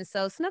us. And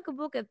so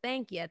Snookabuka,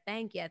 thank you.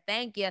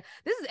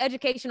 This is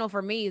educational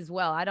for me as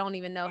well. I don't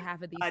even know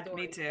half of these stories.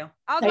 Me too.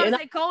 I was going to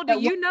say, Cole, do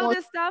you know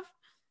this stuff?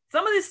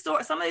 Some of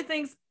the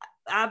things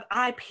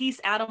I piece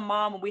out of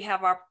Mom when we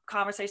have our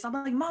conversation. I'm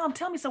like, Mom,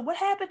 tell me, so what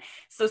happened?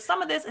 So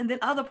some of this, and then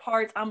other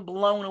parts I'm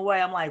blown away.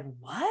 I'm like,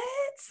 what?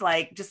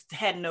 Like, just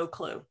had no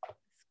clue.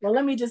 Well,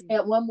 let me just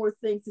add one more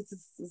thing, since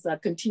this is a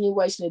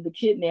continuation of the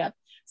kidnap.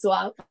 So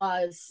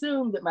I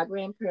assume that my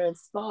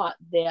grandparents thought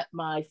that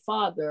my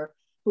father,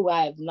 who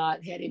I have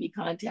not had any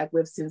contact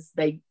with since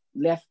they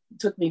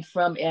took me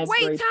from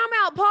Asbury. Wait, time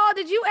out, Paul.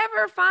 Did you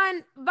ever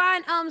find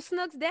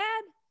Snook's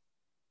dad?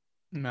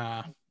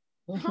 Nah.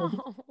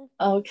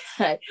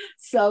 Okay.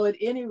 So at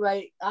any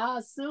rate, I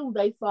assume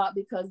they thought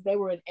because they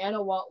were in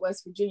Anahuac,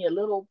 West Virginia, a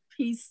little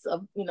piece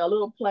of, a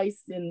little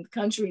place in the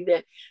country,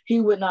 that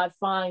he would not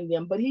find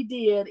them. But he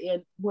did.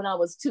 And when I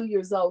was 2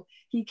 years old,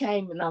 he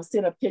came, and I've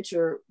sent a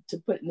picture to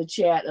put in the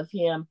chat of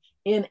him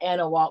in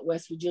Anahuac,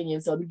 West Virginia.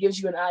 And so it gives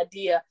you an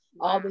idea.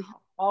 Wow.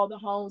 All the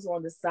homes are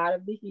on the side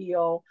of the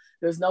hill.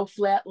 There's no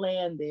flat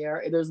land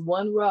there. There's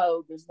one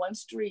road. There's one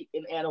street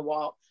in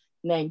Anahuac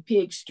named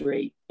Pig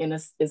Street. And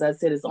as I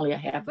said, it's only a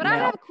half But mile. I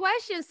have a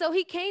question. So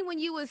he came when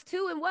you was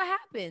 2, and what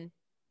happened?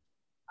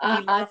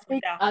 I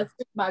think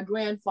my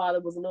grandfather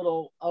was a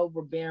little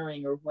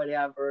overbearing or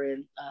whatever,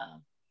 and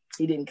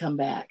he didn't come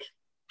back.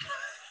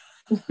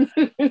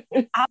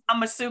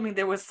 I'm assuming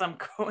there was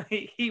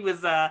he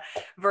was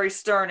very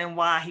stern in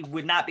why he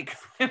would not be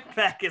coming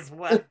back as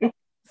well.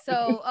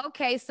 So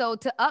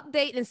to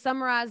update and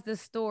summarize the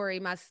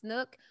story, my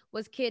Snook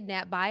was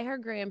kidnapped by her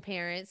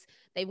grandparents.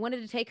 They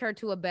wanted to take her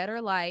to a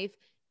better life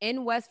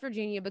in West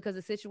Virginia because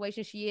the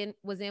situation she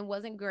was in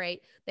wasn't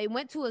great. They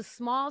went to a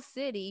small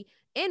city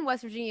in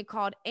West Virginia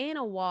called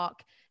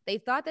Anahuac. They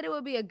thought that it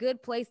would be a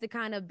good place to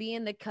kind of be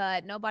in the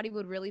cut. Nobody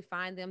would really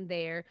find them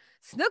there.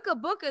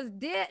 Snookabuka's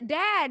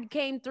dad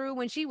came through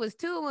when she was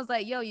 2 and was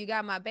like, yo, you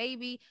got my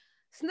baby?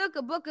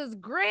 Snookabuka's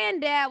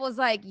granddad was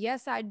like,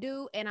 yes, I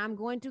do. And I'm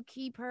going to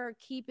keep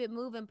it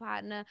moving,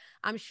 partner.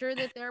 I'm sure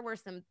that there were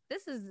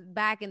this is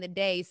back in the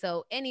day.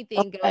 So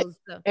anything goes.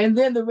 And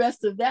then the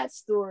rest of that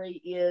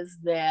story is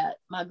that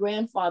my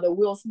grandfather,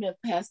 Will Smith,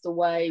 passed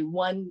away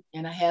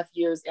 1.5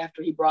 years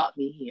after he brought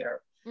me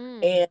here.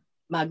 And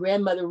my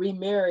grandmother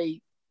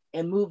remarried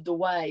and moved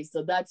away.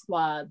 So that's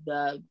why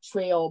the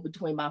trail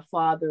between my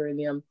father and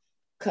them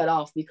cut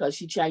off, because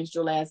she changed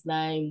her last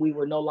name. We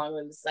were no longer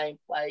in the same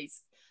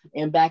place.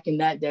 And back in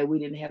that day, we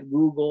didn't have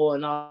Google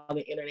and all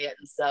the internet.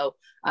 And so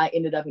I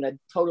ended up in a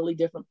totally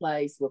different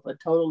place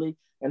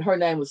and her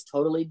name was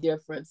totally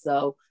different.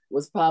 So it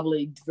was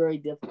probably very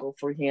difficult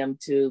for him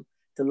to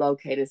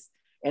locate us.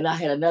 And I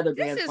had another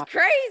grandfather. This is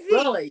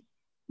crazy.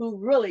 Who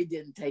really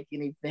didn't take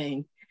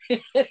anything.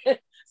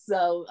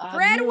 So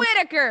Fred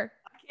Whitaker.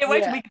 I can't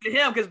wait to meet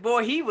him, because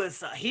boy, he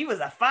was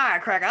a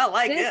firecracker. I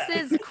like this.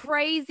 This is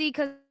crazy,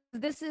 because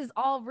this is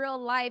all real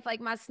life.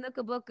 Like my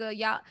Snookabuka,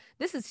 y'all.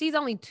 She's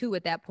only 2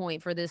 at that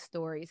point for this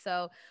story.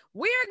 So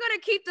we're gonna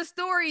keep the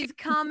stories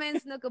coming,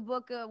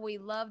 Snookabuka. We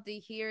love to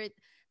hear it.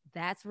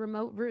 That's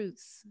Remote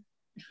Roots.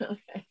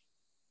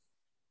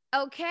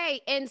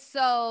 Okay, and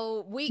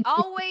so we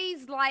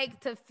always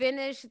like to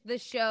finish the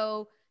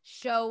show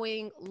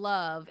showing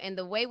love, and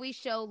the way we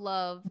show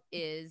love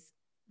is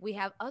we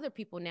have other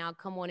people now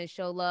come on and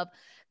show love.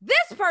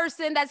 This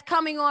person that's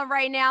coming on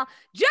right now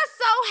just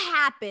so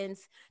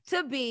happens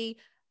to be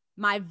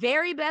my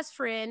very best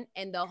friend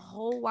in the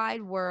whole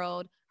wide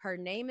world. Her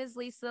name is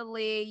Lisa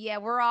Lee. Yeah,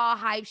 we're all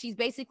hyped. She's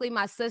basically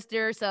my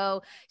sister.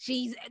 So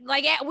she's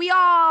like, we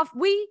are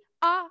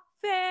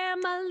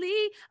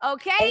family.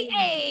 Okay.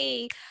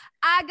 Hey,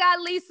 I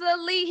got Lisa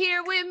Lee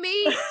here with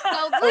me.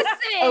 So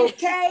listen.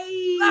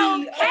 Okay. Oh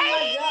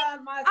my God,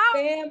 my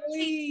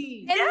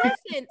family. And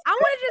listen, I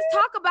want to just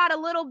talk about a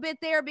little bit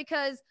there,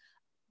 because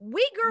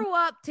we grew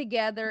up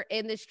together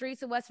in the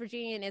streets of West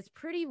Virginia, and it's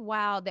pretty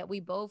wild that we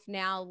both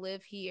now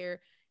live here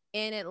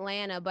in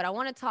Atlanta. But I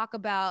want to talk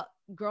about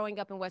growing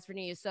up in West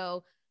Virginia.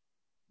 So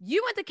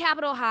you went to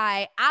Capitol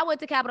High. I went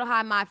to Capitol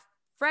High my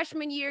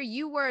freshman year.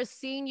 You were a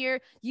senior.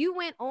 You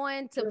went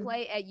on to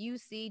play at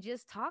UC.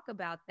 Just talk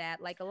about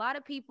that. Like, a lot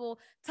of people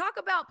talk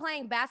about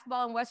playing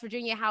basketball in West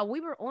Virginia, how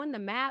we were on the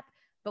map,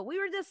 but we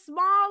were this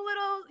small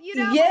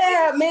little,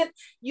 Yeah, man.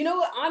 You know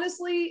what?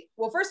 Honestly,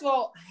 well, first of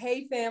all,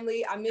 hey,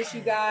 family. I miss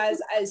you guys.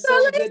 It's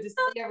so good to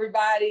see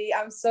everybody.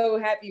 I'm so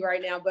happy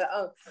right now. But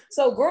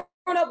so growing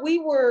up, we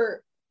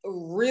were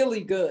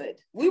really good.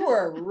 We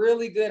were a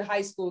really good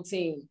high school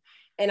team.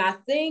 And I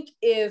think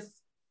if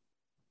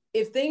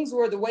things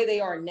were the way they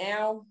are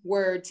now,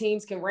 where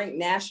teams can rank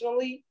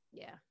nationally,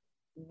 yeah,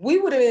 we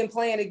would have been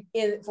playing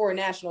for a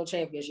national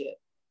championship.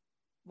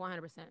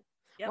 100%.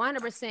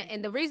 100%.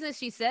 And the reason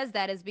she says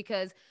that is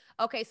because,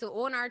 okay, so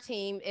on our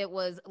team, it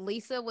was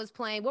Lisa was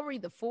playing. What were you,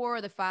 the 4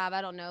 or the 5?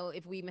 I don't know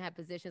if we even had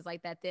positions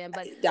like that then.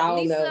 But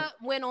Lisa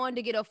went on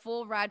to get a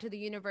full ride to the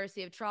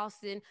University of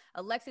Charleston.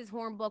 Alexis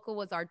Hornbuckle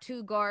was our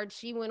 2 guard.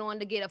 She went on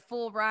to get a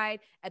full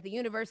ride at the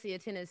University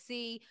of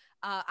Tennessee.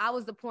 I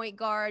was the point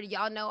guard.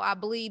 Y'all know I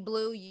bleed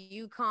blue,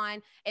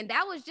 UConn. And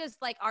that was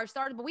just like our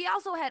starter. But we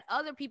also had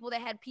other people that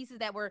had pieces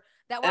that were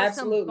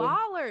Absolutely. some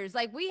ballers.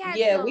 Like we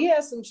had we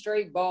had some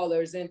straight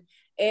ballers, and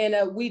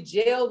we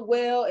gelled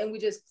well, and we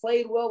just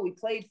played well. We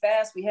played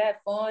fast. We had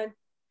fun.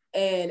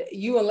 And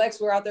you and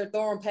Lex were out there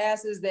throwing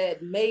passes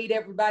that made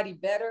everybody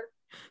better.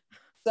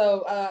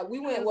 So we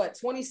went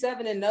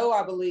 27-0,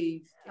 I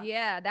believe.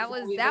 Yeah, that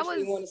was we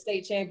won the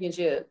state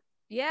championship.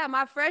 Yeah,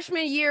 my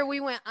freshman year, we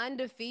went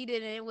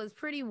undefeated, and it was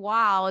pretty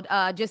wild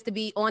just to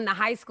be on the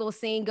high school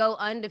scene, go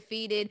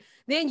undefeated.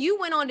 Then you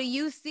went on to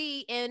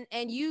UC,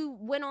 and you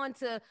went on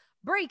to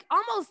break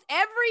almost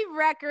every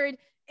record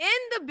in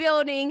the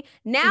building.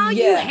 Now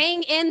you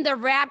hang in the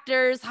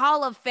Raptors,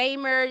 Hall of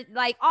Famer,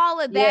 like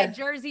all of that,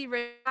 jersey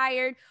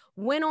retired,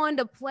 went on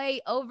to play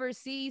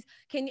overseas.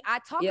 I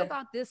talk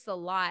about this a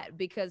lot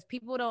because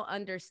people don't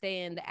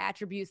understand the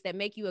attributes that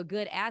make you a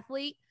good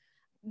athlete.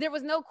 There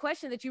was no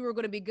question that you were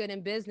going to be good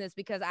in business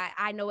because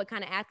I know what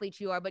kind of athlete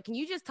you are. But can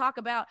you just talk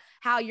about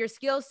how your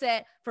skill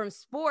set from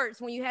sports,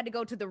 when you had to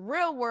go to the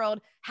real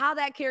world, how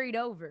that carried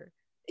over?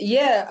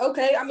 Yeah.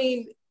 Okay. I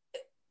mean,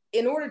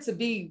 in order to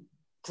be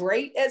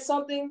great at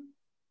something,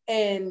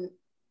 and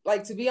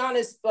like, to be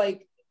honest,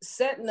 like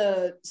setting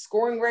a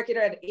scoring record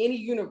at any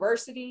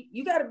university,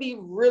 you got to be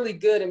really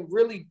good and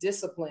really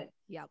disciplined.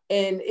 Yep.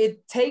 And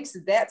it takes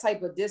that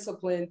type of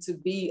discipline to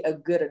be a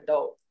good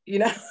adult. You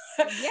know,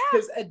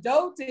 because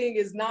adulting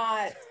it's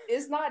not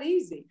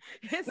easy.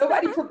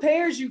 Nobody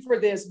prepares you for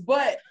this,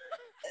 but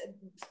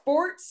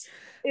sports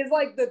is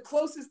like the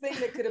closest thing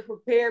that could have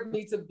prepared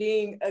me to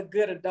being a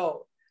good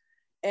adult.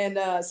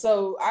 And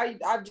so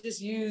I've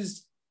just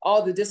used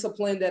all the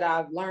discipline that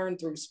I've learned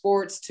through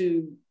sports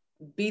to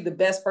be the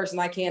best person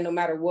I can, no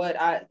matter what.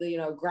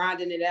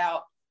 Grinding it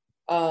out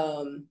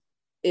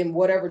in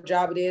whatever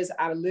job it is.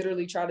 I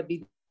literally try to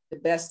be the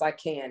best I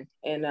can.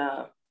 And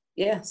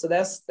so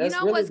that's you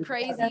know really what's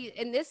crazy,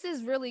 and this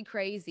is really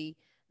crazy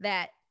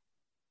that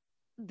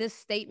this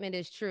statement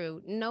is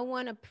true. No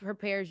one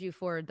prepares you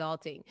for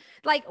adulting.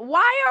 Like,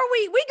 why are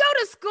we go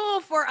to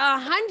school for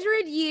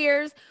 100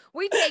 years,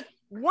 we take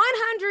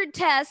 100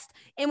 tests,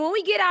 and when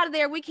we get out of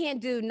there, we can't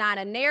do not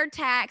a nair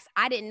tax.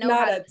 I didn't know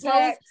how to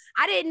close.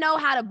 I didn't know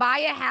how to buy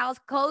a house,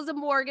 close a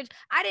mortgage.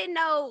 I didn't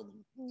know,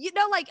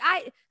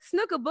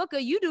 Snooka Booker,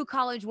 you do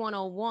college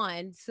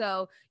 101.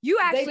 So you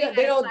actually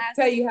they don't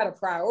tell you how to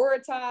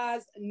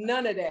prioritize,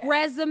 none of that.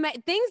 Resume,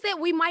 things that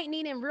we might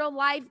need in real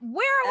life.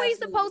 Where are we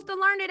supposed to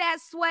learn it at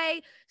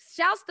Sway?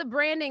 Shouts to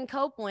Brandon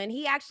Copeland.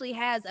 He actually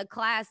has a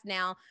class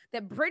now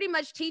that pretty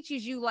much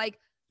teaches you like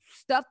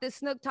stuff that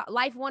Snook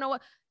Life 101.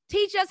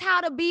 Teach us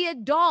how to be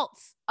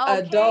adults. Okay?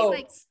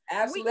 Adults.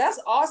 Absolutely. That's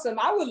awesome.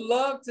 I would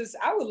love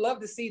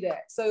to see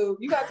that. So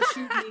you got to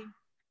shoot me.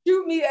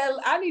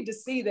 I need to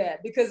see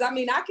that, because I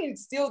mean, I can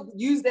still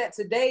use that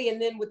today.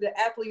 And then with the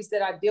athletes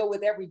that I deal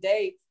with every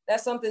day,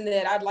 that's something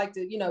that I'd like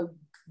to,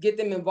 get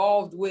them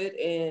involved with.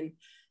 And,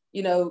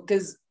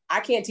 because I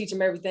can't teach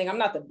them everything. I'm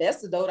not the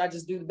best adult. I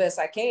just do the best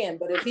I can.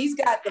 But if he's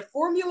got the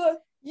formula.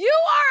 You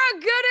are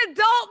a good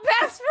adult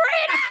best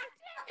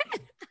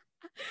friend.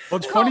 Well,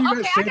 it's funny you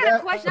guys say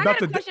that. I got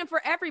a question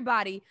for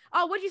everybody.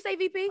 Oh, what'd you say,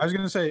 VP? I was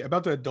going to say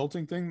about the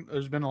adulting thing.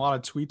 There's been a lot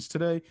of tweets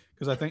today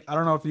because I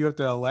don't know if you have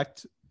to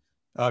elect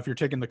if you're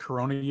taking the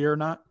Corona year or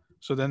not.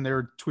 So then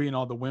they're tweeting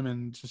all the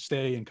women to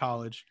stay in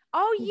college.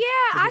 Oh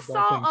yeah, I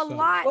saw a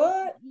lot.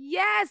 What?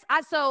 Yes,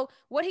 so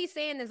what he's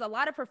saying is a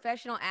lot of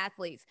professional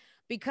athletes,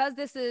 because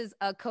this is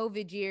a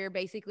COVID year,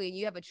 basically, and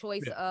you have a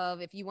choice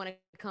of if you want to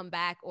come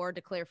back or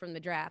declare from the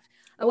draft.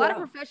 A lot of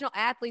professional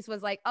athletes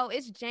was like, oh,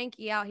 it's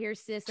janky out here,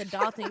 sis,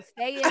 adulting,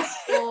 stay in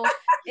school.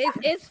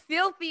 It's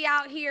filthy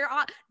out here.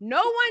 No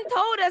one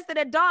told us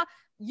that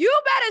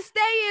you better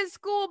stay in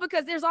school,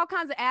 because there's all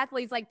kinds of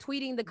athletes like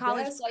tweeting the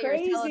college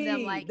players, telling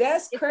them like,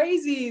 that's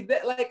crazy.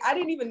 That, like, I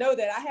didn't even know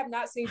that. I have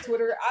not seen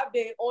Twitter. I've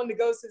been on the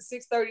go since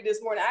 6:30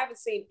 this morning. I haven't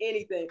seen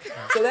anything.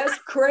 So that's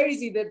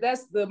crazy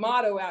that's the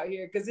motto out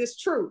here, because it's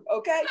true.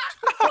 Okay.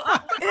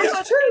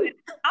 It's true.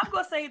 I'm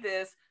going to say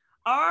this.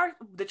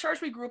 The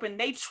church we grew up in,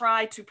 they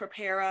tried to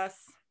prepare us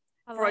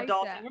for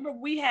adulting. That. Remember,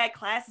 we had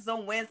classes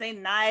on Wednesday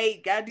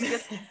night, gotta do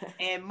this,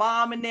 and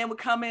mom and them would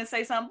come in and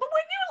say something. But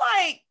when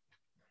you're like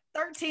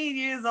 13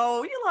 years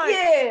old, you're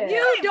like,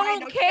 you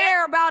don't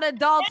care about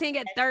adulting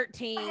at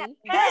 13.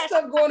 That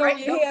stuff going on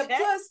in your head.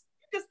 Plus,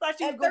 you just thought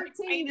you was going to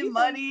be paying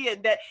money,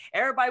 and that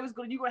everybody was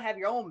going to have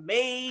your own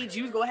maid.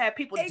 You was going to have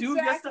people do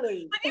your stuff.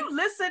 But you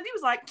listened, you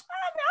was like,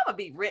 I'm going to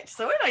be rich,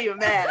 so it don't even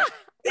matter.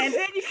 And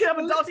then you come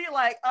adulting, you're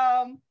like,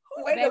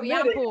 Wait Baby,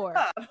 a minute. I'm poor.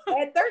 At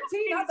 13,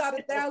 I thought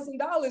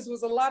 $1,000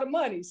 was a lot of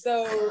money.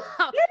 So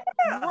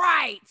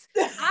right.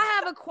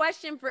 I have a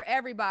question for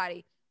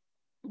everybody.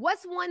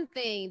 What's one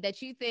thing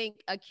that you think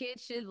a kid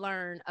should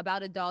learn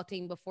about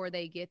adulting before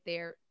they get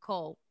there,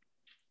 Cole?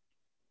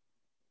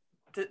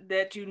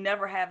 That you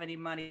never have any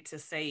money to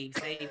save.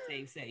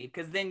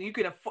 Because then you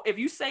could if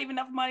you save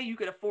enough money, you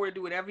could afford to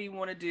do whatever you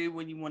want to do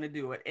when you want to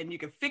do it. And you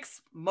can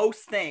fix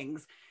most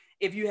things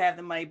if you have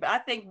the money. But I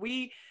think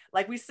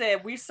like we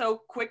said, we're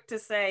so quick to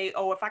say,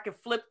 oh, if I could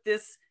flip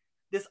this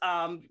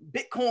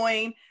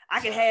Bitcoin,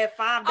 I could have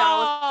 $5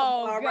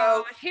 tomorrow.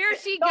 Gosh, here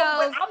she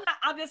goes.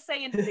 I'm just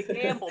saying to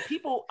gamble.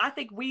 People, I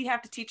think we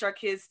have to teach our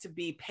kids to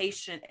be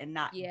patient and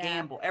not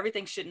gamble.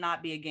 Everything should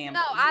not be a gamble.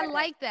 No, I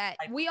like that.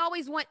 We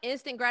always want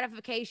instant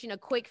gratification, a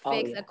quick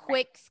fix, a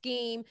quick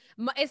scheme.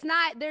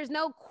 There's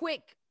no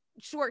quick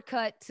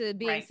shortcut to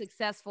being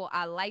successful.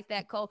 I like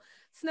that, Cole.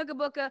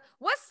 Snookabuka,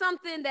 what's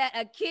something that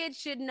a kid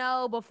should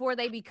know before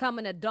they become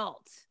an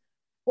adult?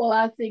 Well,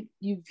 I think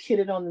you've hit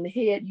it on the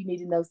head. You need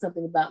to know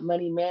something about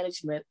money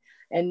management.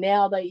 And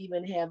now they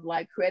even have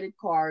like credit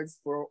cards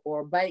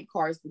or bank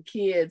cards for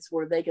kids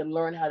where they can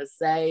learn how to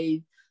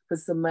save, put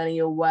some money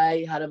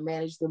away, how to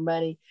manage the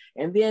money.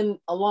 And then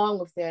along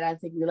with that, I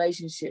think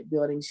relationship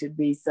building should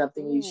be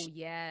something you should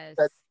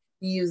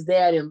use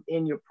that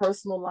in your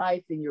personal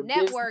life, in your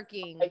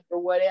networking life or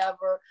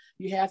whatever.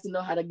 You have to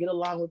know how to get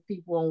along with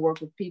people and work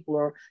with people,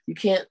 or you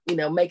can't,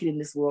 make it in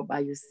this world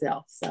by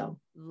yourself. So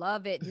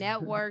love it.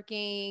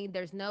 Networking.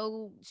 There's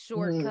no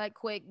shortcut,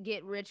 quick,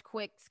 get rich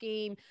quick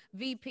scheme.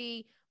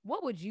 VP,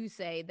 what would you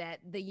say that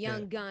the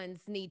young guns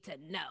need to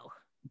know?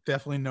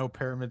 Definitely no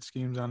pyramid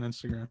schemes on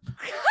Instagram.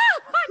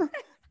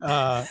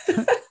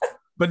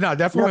 But no,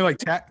 definitely like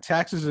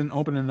taxes and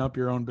opening up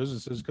your own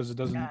businesses, because it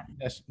doesn't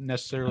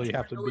necessarily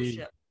have to be.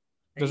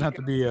 It doesn't have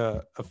to be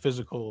a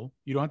physical.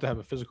 You don't have to have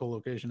a physical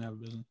location to have a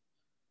business.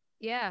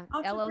 Yeah,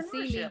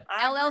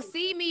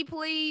 LLC me,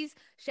 please.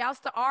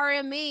 Shouts to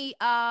RME.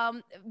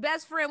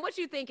 Best friend, what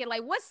you thinking?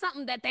 Like, what's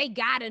something that they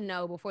gotta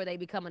know before they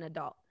become an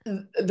adult?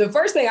 The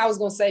first thing I was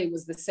gonna say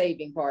was the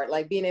saving part,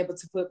 like being able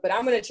to but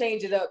I'm gonna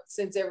change it up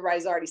since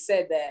everybody's already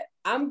said that.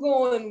 I'm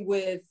going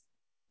with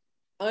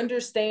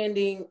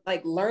understanding,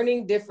 like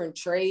learning different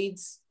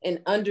trades and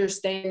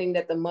understanding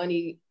that the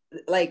money,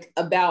 like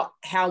about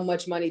how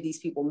much money these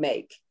people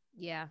make.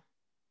 Yeah.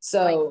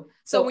 So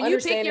when you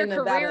pick your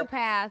career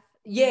path.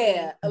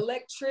 Yeah.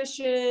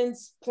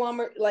 Electricians,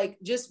 plumber, like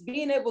just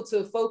being able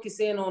to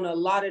focus in on a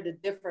lot of the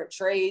different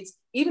trades,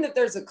 even if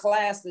there's a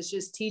class that's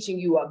just teaching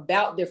you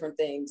about different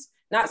things,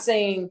 not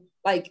saying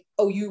like,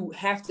 oh, you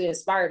have to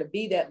aspire to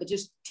be that, but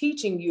just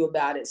teaching you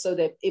about it so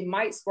that it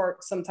might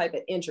spark some type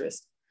of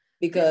interest.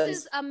 Because this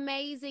is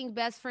amazing,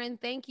 best friend.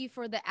 Thank you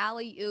for the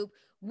alley-oop.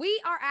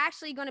 We are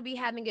actually going to be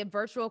having a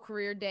virtual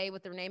career day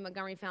with the Renee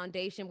Montgomery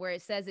Foundation, where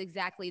it says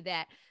exactly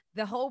that.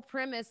 The whole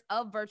premise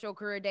of virtual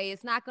career day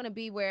is not going to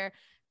be where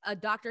a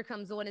doctor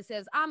comes on and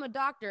says, I'm a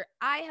doctor,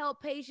 I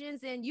help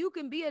patients, and you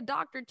can be a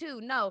doctor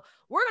too. No,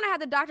 we're going to have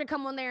the doctor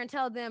come on there and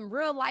tell them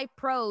real life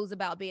pros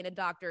about being a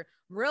doctor,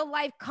 real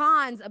life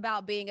cons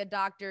about being a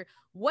doctor,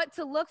 what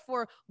to look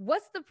for,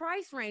 what's the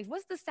price range,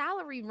 what's the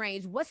salary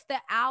range, what's the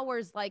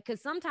hours like,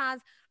 because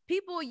sometimes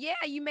people,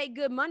 you make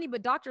good money,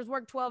 but doctors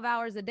work 12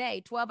 hours a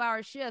day,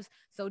 12-hour shifts.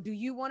 So do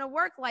you want to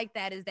work like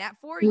that? Is that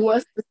for you?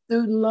 What's the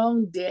student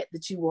loan debt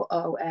that you will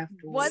owe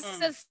afterwards? What's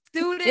the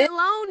student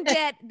loan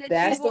debt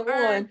that you will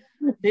earn?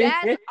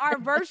 That's our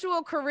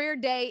virtual career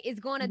day is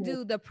going to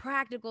do the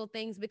practical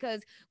things,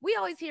 because we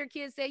always hear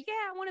kids say,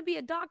 I want to be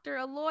a doctor,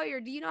 a lawyer.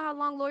 Do you know how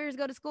long lawyers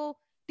go to school?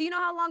 Do you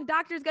know how long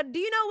doctors go? Do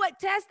you know what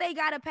tests they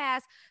got to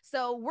pass?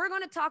 So we're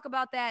going to talk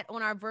about that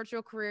on our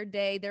virtual career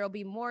day. There will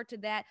be more to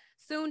that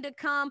soon to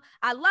come.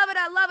 I love it.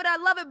 I love it. I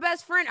love it,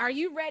 best friend. Are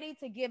you ready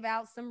to give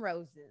out some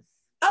roses?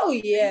 Oh,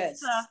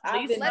 yes.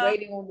 I've been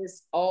waiting on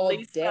this all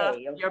day.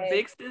 Okay?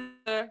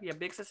 Your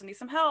big sister needs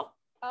some help.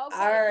 Okay.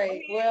 All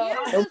right. Well,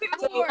 I've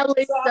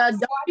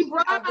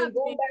been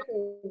going back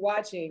and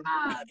watching.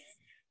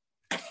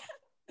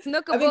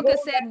 Snookabuka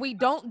said we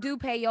don't do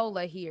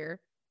payola here.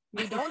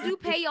 We don't do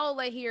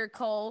payola here,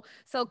 Cole.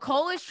 So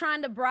Cole is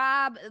trying to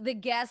bribe the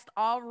guest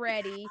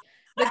already,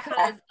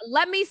 because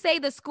let me say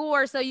the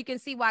score so you can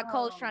see why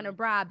Cole's trying to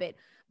bribe it.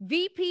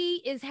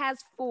 VP has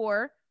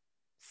 4.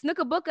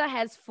 Snookabuka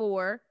has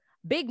 4.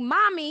 Big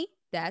Mommy,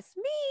 that's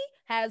me,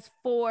 has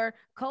 4.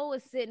 Cole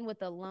is sitting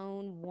with a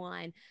lone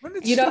 1.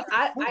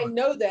 I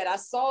know that. I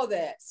saw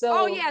that.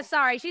 So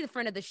sorry. She's a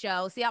friend of the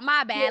show. See,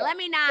 my bad. Yeah, let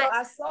me not. So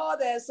I saw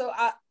that. So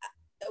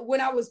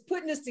when I was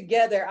putting this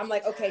together, I'm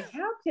like, okay,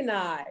 how can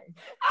I?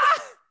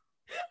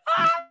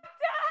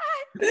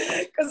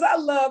 Because I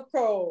love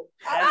Cole.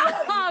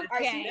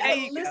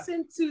 Okay.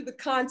 Listen to the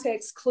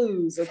context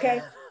clues,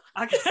 okay?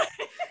 Okay.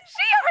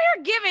 She over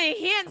here giving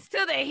hints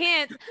to the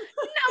hints.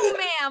 No,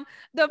 ma'am.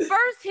 The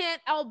first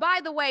hint, oh, by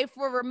the way,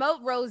 for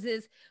remote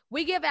roses,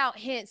 we give out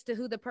hints to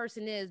who the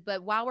person is.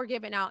 But while we're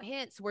giving out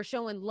hints, we're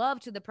showing love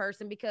to the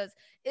person because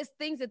it's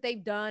things that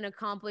they've done,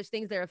 accomplished,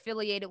 things they're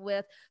affiliated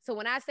with. So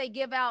when I say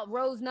give out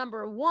rose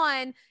number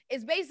 1,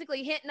 it's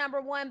basically hint number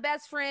 1,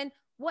 best friend.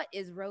 What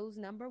is rose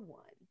number 1?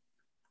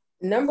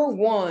 Number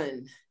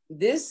 1,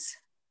 this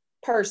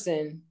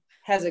person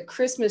has a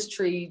Christmas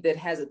tree that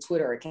has a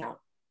Twitter account.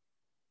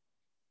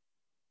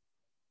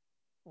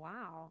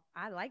 Wow,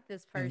 I like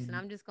this person.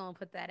 I'm just gonna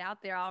put that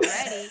out there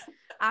already.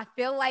 I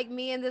feel like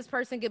me and this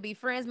person could be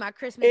friends. My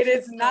Christmas It tree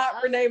is not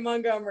up. Renee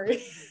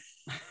Montgomery.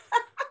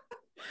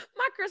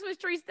 My Christmas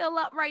tree still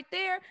up right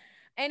there.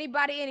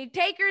 Anybody, any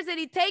takers?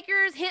 Any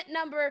takers? Hint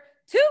number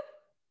 2.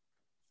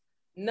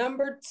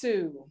 Number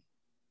 2.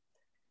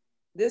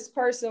 This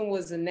person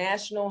was a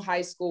National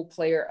High School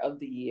Player of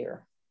the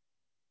Year.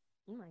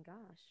 Oh my gosh.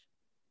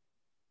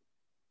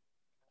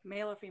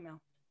 Male or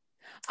female?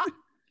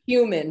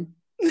 Human.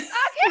 Okay.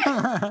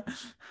 I'm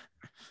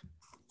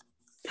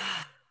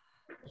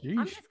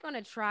Jeez. just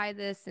gonna try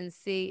this and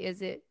see.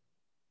 Is it?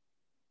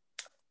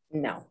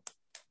 No.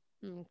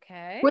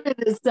 Okay. What did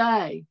it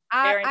say?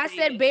 I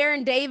said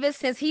Baron Davis.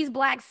 Since he's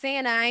Black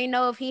Santa, I ain't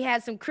know if he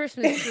had some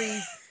Christmas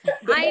trees.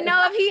 I ain't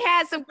know if he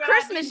had some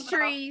Christmas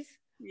trees.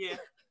 Yeah.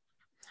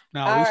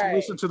 Now,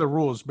 listen to the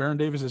rules. Baron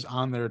Davis is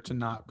on there to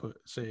not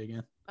say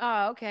again.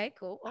 Oh, okay,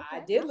 cool. Okay. I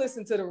did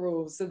listen to the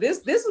rules. So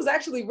this was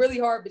actually really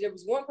hard, but there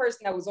was one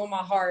person that was on my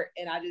heart,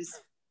 and I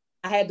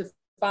had to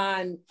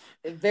find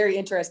very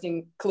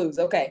interesting clues.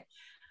 Okay.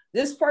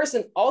 This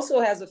person also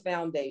has a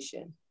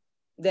foundation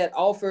that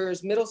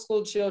offers middle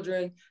school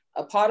children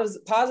a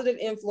positive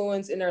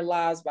influence in their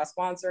lives by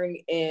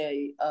sponsoring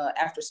a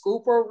after school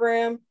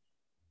program,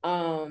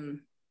 and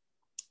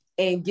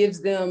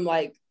gives them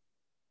like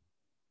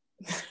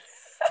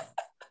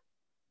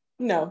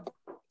no.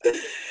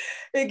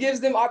 It gives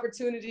them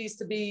opportunities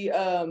to be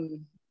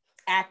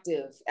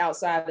active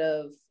outside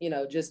of,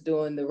 just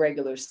doing the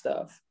regular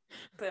stuff.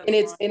 And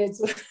it's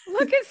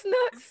look at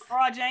Snooks.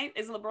 LeBron James.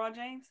 Is it LeBron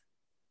James?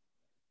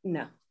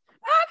 No.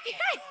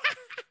 Okay.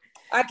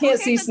 I can't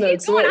see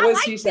Snooks.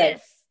 What's she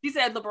say? She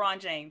said LeBron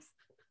James.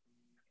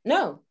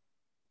 No.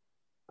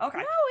 No,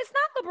 Okay. it's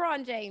not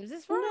LeBron James.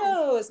 It's wrong.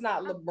 No, it's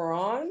not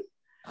LeBron.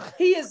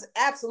 He is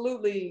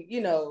absolutely,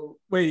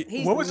 Wait,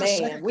 he's what was the the man.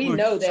 second We clue?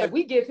 know that.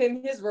 We give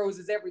him his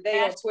roses every day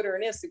on Twitter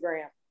and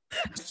Instagram.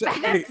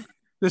 Wait,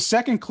 the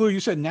second clue, you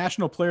said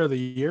National Player of the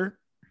Year?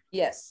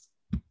 Yes.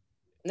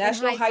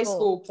 National High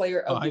School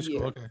Player of the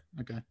Year.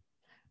 Okay.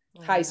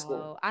 High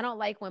school. I don't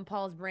like when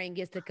Paul's brain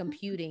gets to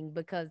computing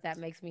because that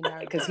makes me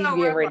nervous. Because he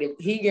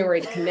getting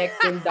ready to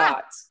connect them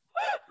dots.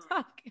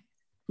 Okay.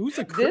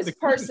 This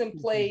person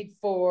played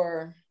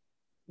for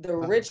the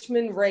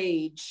Richmond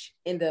Rage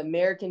in the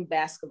American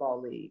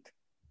Basketball League.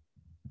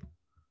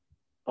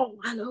 Oh,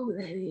 I know who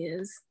that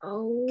is.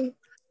 Oh.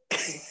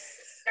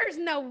 There's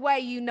no way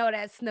you know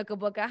that,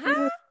 Snookabuka,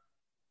 huh?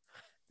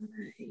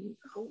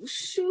 Oh,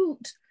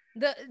 shoot.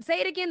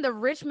 Say it again, the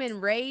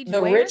Richmond Rage.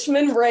 The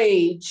Richmond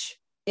Rage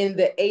in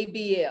the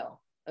ABL,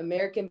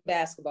 American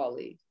Basketball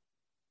League.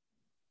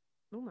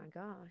 Oh my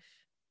gosh.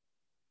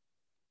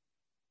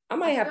 I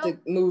might have to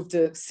move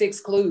to 6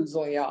 clues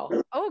on y'all.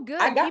 Oh,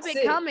 good. I got Keep 6.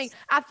 it coming.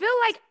 I feel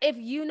like if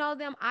you know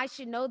them, I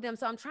should know them.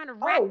 So I'm trying to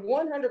wrap. Oh,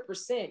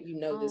 100% you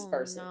know this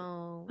person.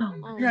 No.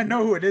 Yeah, I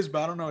know who it is,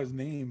 but I don't know his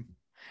name.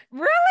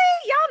 Really?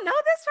 Y'all know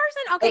this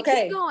person?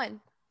 Okay. Keep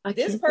going.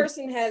 This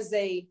person has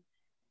a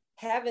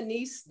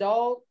Havanese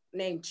dog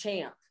named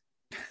Champ.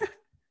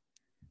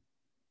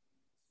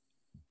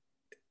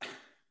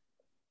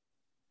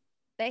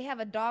 They have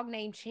a dog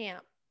named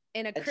Champ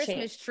in a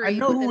Christmas Champ. tree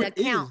with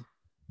an account.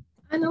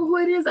 I know who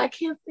it is. I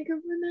can't think of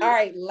her name. All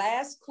right,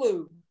 last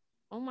clue.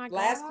 Oh my gosh.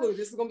 Last clue.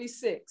 This is going to be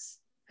 6.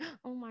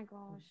 Oh my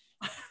gosh.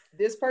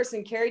 This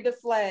person carried the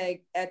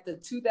flag at the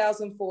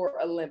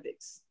 2004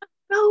 Olympics. I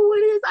know who it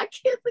is. I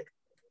can't think.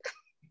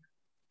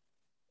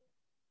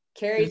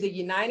 Carried the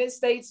United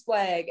States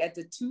flag at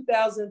the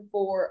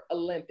 2004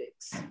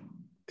 Olympics.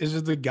 Is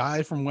it the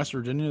guy from West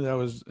Virginia that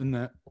was in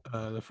that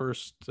the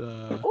first?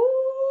 Ooh,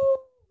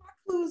 my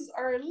clues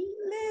are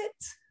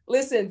lit.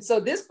 Listen, so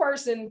this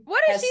person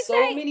has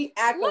so many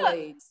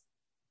accolades.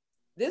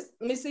 Let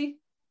me see.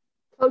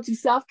 Coach of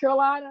South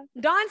Carolina.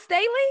 Don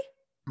Staley?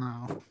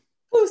 No.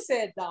 Who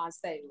said Don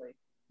Staley?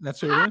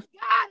 That's who it is?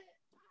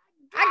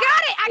 I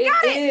got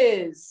it.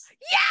 It is.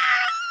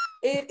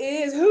 Yeah. It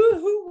is.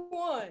 Who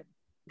won?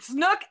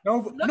 Snook.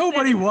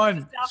 Nobody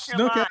won.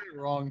 Snook got it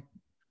wrong.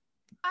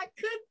 I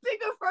couldn't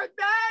think of her name.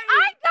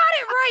 I got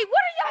it right.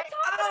 What are y'all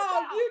talking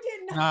about? Oh, you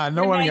didn't. Nah,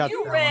 no one got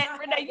that.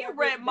 Renee, you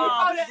read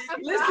Mom.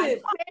 Listen.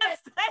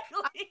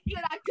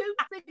 I couldn't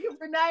think of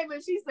her name,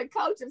 and she's the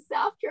coach of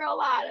South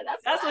Carolina.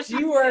 That's what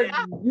you are.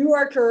 You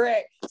are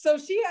correct. So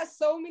she has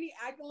so many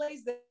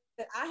accolades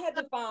that I had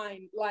to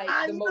find like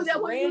the most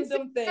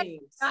random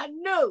things. I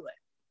knew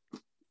it.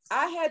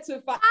 I had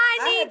to find. I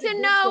need to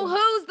know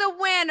who's the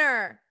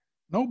winner.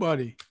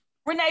 Nobody.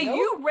 Renee,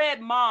 you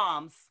read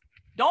Moms.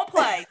 Don't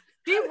play.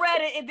 She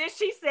read it and then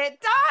she said,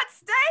 Dawn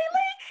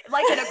Staley,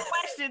 like in a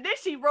question. Then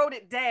she wrote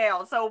it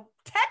down. So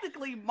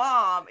technically,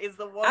 Mom is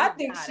the one. I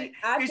think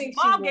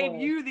Mom gave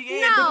you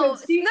the answer. No,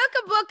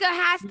 Snookabuka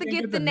has to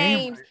get the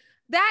names. Right.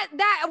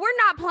 That we're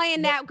not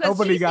playing that because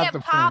she said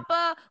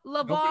Papa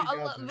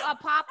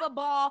Papa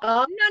Ball.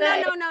 No.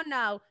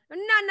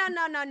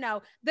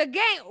 The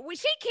game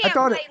she can't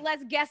play.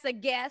 Let's guess a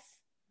guess.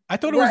 I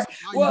thought it was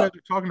you guys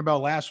were talking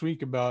about last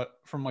week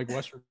from like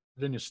West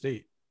Virginia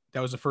State.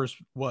 That was the first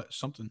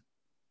something.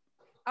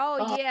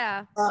 Oh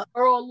yeah.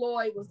 Earl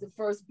Lloyd was the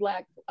first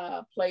Black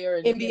player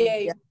in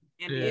NBA.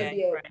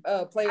 NBA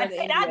right. Player in the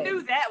NBA. And I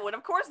knew that one.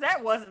 Of course,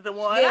 that wasn't the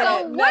one. Yeah,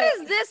 so what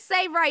does this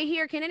say right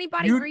here? Can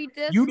anybody read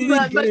this? You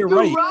didn't get it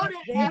right. You wrote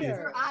it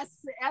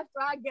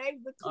after I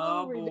gave the clue.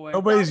 Oh, boy.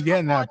 Nobody's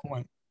getting that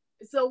point.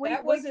 So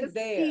that wasn't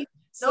there.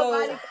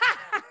 Nobody.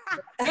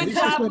 Good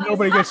job.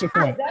 Nobody gets a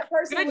point. That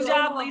person Good was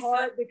job, on my Lisa.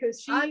 heart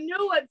because I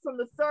knew it from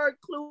the third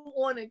clue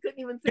on and couldn't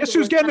even think. Guess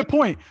who's getting the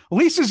point?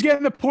 Lisa's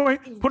getting the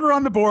point. Put her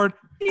on the board.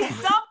 He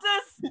stumped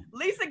us.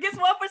 Lisa gets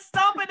one for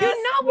stumping us. You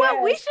know what?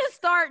 Yes. We should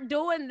start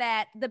doing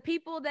that. The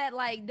people that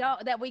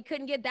that we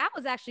couldn't get, that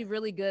was actually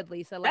really good,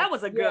 Lisa. That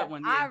was a good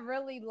one. Yeah. I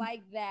really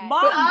like that.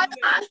 Mom,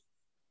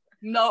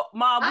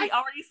 Mom, we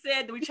already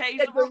said that we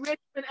changed the Richmond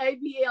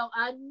ABL.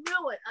 I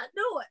knew it.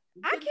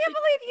 I can't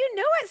believe you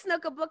knew it,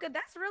 Snookabuka.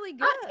 That's really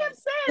good. I kept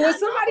saying. Well,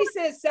 somebody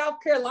said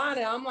South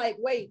Carolina. I'm like,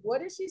 wait,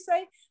 what did she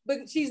say?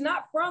 But she's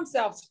not from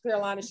South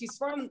Carolina. She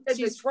wrote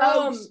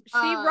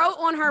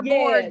on her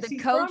board the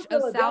coach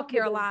of South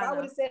Carolina. If I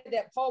would have said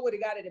that, Paul would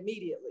have got it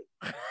immediately.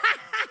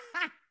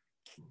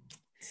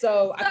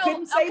 So I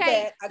couldn't say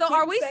that. So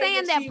are we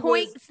saying that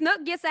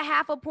Snook gets a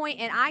half a point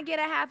and I get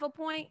a half a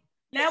point?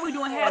 Now we're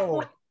doing half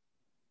points.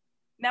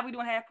 Now we're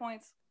doing half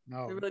points.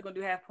 No, we're really gonna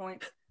do half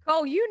points.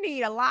 Oh, you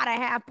need a lot of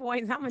half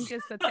points. I'm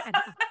just a 10.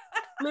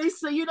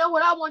 Lisa, you know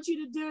what I want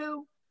you to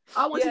do?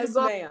 I want you to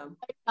go to the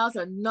house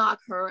and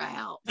knock her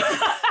out.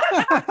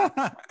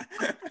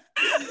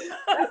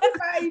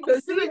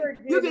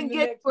 You can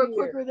get to her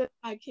quicker than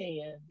I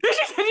can.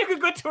 You can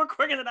go to her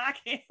quicker than I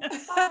can.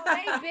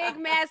 Hey,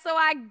 big man. So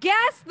I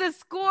guess the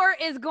score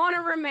is going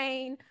to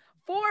remain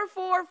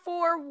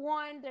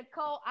 4-4-4-1.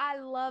 Nicole, I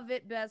love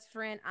it, best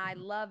friend. I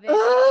love it. That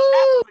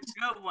was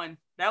a good one.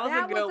 That was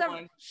a good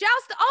one.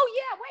 Shouts to, oh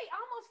yeah, wait, I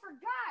almost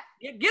forgot.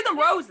 Yeah, give them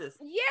roses.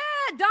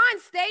 Yeah, Dawn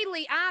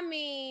Staley. I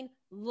mean,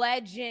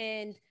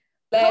 legend.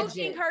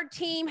 Coaching her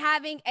team,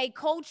 having a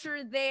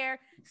culture there,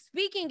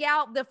 speaking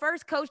out. The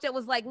first coach that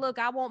was like, look,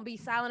 I won't be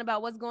silent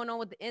about what's going on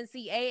with the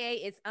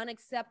NCAA. It's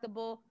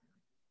unacceptable.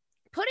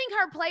 Putting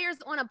her players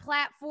on a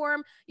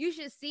platform, you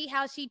should see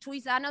how she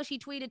tweets. I know she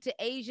tweeted to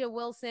Asia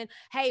Wilson,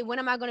 hey, when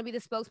am I going to be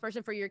the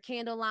spokesperson for your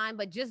candle line?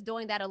 But just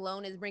doing that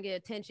alone is bringing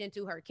attention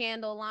to her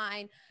candle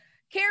line.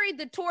 Carried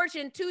the torch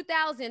in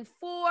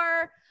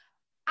 2004.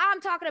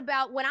 I'm talking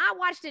about when I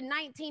watched in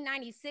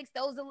 1996,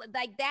 those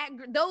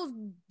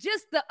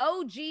just the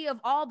OG of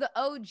all the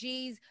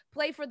OGs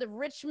play for the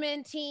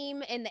Richmond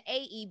team in the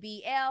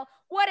AEBL.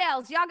 What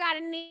else? Y'all got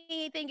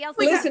anything else?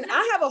 Listen,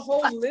 I have a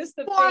whole list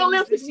of things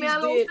Olympic that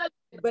medals,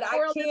 did, but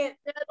I can't.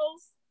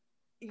 Medals.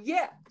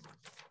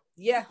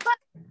 Yeah.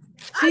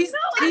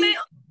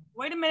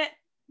 Wait a minute.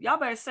 Y'all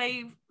better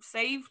save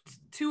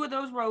 2 of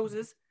those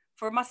roses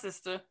for my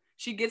sister.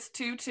 She gets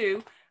 2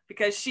 too.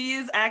 Because she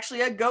is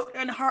actually a goat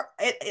in her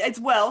as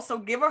well. So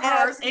give her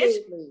hers.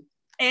 Absolutely.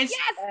 And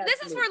yes,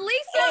 this is for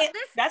Lisa.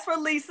 That's for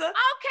Lisa.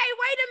 Okay,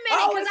 wait a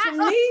minute. Oh, it's for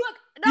me?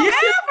 No, yeah,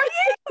 for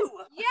you.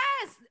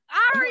 Yes.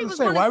 I already was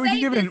going to say, why are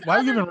you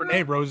giving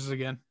Renee roses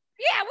again?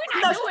 Yeah,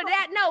 we're not doing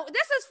that. No,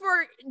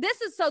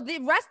 so the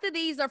rest of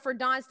these are for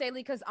Dawn Staley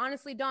because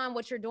honestly, Dawn,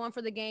 what you're doing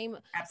for the game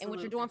and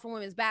what you're doing for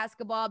women's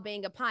basketball,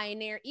 being a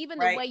pioneer, even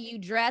the way you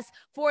dress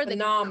for the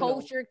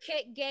culture,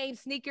 kick game,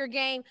 sneaker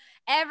game,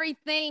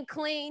 everything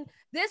clean.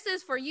 This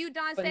is for you,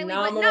 Dawn Staley.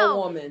 But no,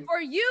 woman.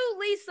 For you,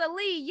 Lisa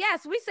Lee.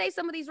 Yes, we say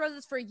some of these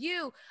roses for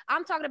you.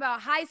 I'm talking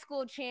about high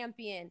school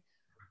champion,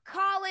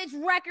 college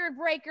record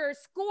breaker,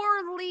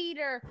 score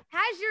leader,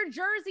 has your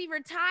jersey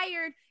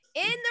retired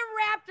in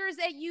the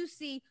Raptors at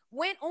UC,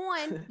 went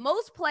on.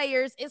 Most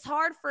players, it's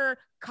hard for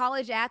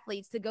college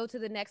athletes to go to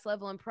the next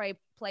level and play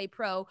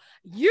pro.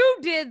 You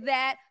did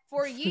that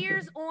for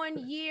years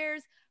on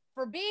years,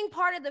 for being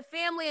part of the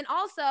family. And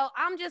also,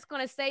 I'm just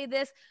going to say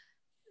this,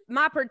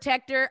 my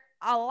protector,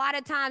 a lot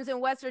of times in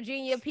West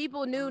Virginia,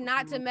 people knew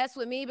not to mess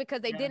with me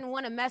because they didn't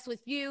want to mess with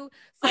you.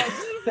 So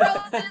these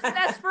roses,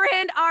 best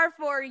friend, are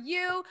for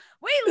you.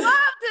 We love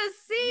to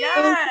see you.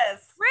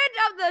 Friend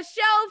of the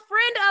show,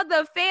 friend of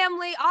the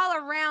family, all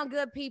around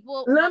good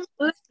people. Let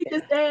me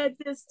just add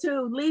this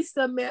too.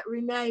 Lisa met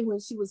Renee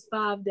when she was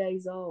 5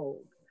 days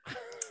old.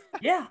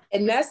 Yeah.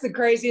 And that's the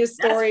craziest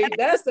story.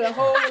 That's a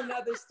whole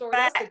another story.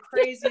 That's the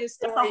craziest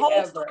story that's a whole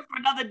ever. Story for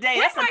another day. We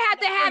might have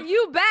to have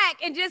you back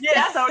and just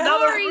tell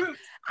stories.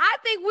 I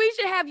think we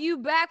should have you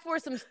back for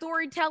some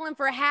storytelling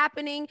for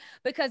happening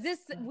because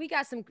we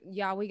got some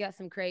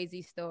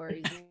crazy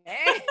stories.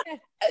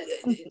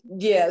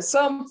 Yeah,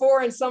 some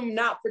for and some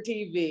not for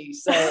TV.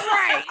 So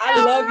right.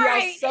 I love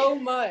y'all so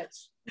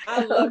much.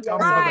 I love you.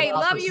 Right.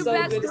 Love you, so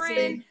best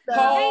friend.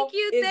 Thank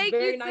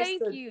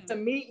you. To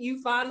meet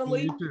you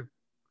finally. You too.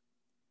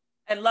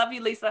 And love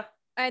you, Lisa.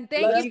 And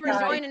thank you for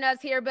joining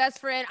us here, best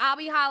friend. I'll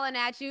be hollering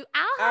at you.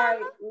 All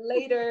right,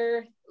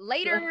 later.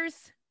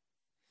 Laters.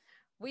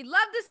 We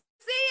love to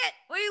see it.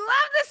 We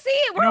love to see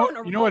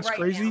it. You know what's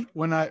crazy?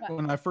 Now.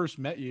 When I first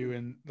met you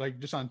and like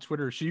just on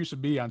Twitter, she used to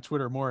be on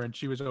Twitter more, and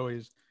she was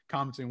always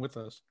commenting with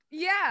us.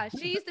 Yeah,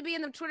 she used to be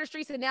in the Twitter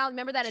streets, and now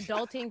remember that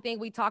adulting thing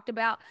we talked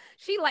about?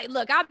 She like,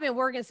 look, I've been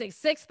working since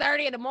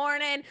 6:30 in the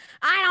morning.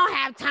 I don't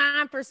have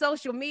time for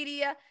social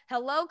media.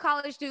 Hello,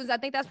 college students. I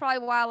think that's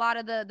probably why a lot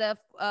of the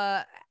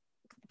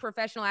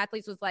professional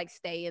athletes was like,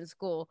 stay in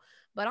school.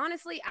 But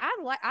honestly,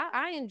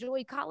 I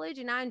enjoyed college,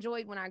 and I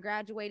enjoyed when I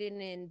graduated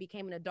and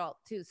became an adult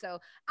too. So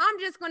I'm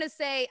just going to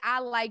say I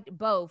liked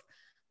both.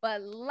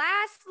 But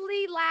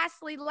lastly,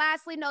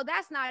 no,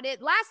 that's not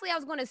it. Lastly, I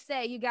was going to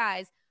say, you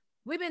guys,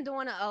 we've been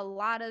doing a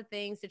lot of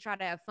things to try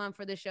to have fun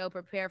for the show,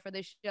 prepare for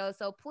the show.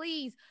 So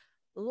please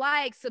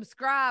like,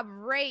 subscribe,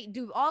 rate,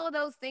 do all of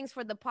those things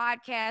for the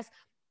podcast.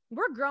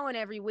 We're growing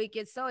every week.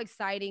 It's so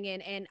exciting.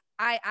 And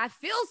I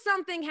feel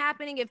something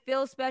happening. It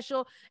feels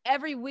special.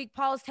 Every week,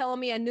 Paul's telling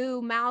me a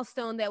new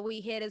milestone that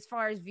we hit as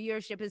far as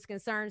viewership is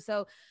concerned.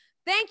 So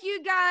thank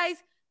you guys.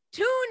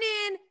 Tune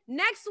in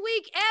next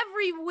week,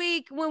 every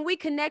week when we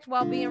connect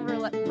while being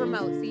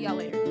remote. See y'all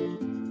later.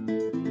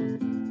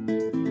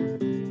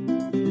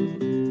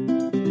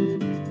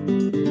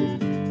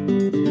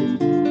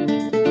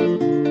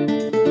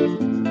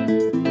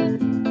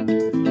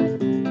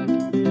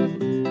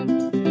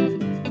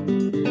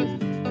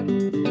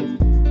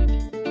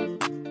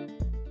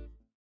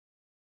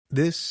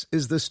 This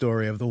is the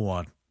story of the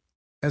one.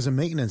 As a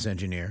maintenance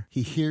engineer,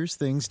 he hears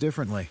things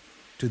differently.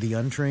 To the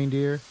untrained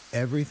ear,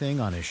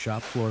 everything on his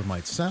shop floor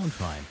might sound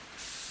fine,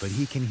 but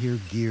he can hear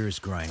gears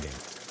grinding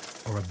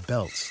or a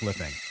belt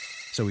slipping.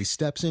 So he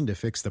steps in to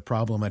fix the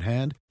problem at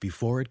hand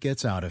before it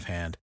gets out of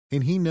hand.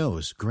 And he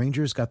knows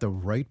Grainger's got the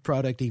right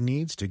product he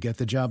needs to get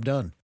the job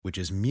done, which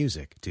is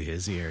music to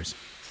his ears.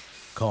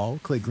 Call,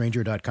 click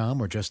Grainger.com,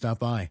 or just stop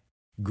by.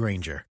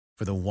 Grainger,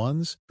 for the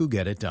ones who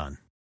get it done.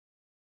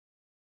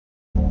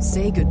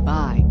 Say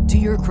goodbye to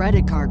your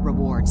credit card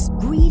rewards.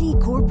 Greedy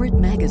corporate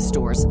mega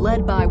stores,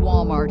 led by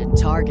Walmart and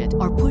Target,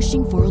 are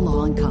pushing for a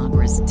law in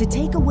Congress to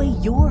take away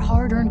your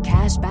hard-earned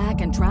cash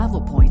back and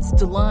travel points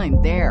to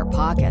line their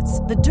pockets.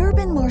 The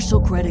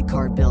Durbin-Marshall credit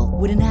card bill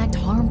would enact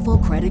harmful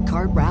credit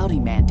card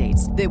routing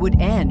mandates that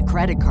would end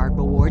credit card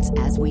rewards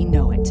as we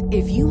know it.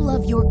 If you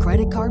love your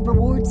credit card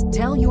rewards,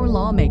 tell your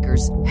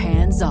lawmakers,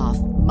 hands off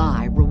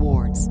my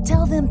rewards.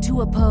 Tell them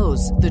to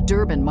oppose the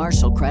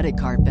Durbin-Marshall credit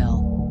card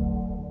bill.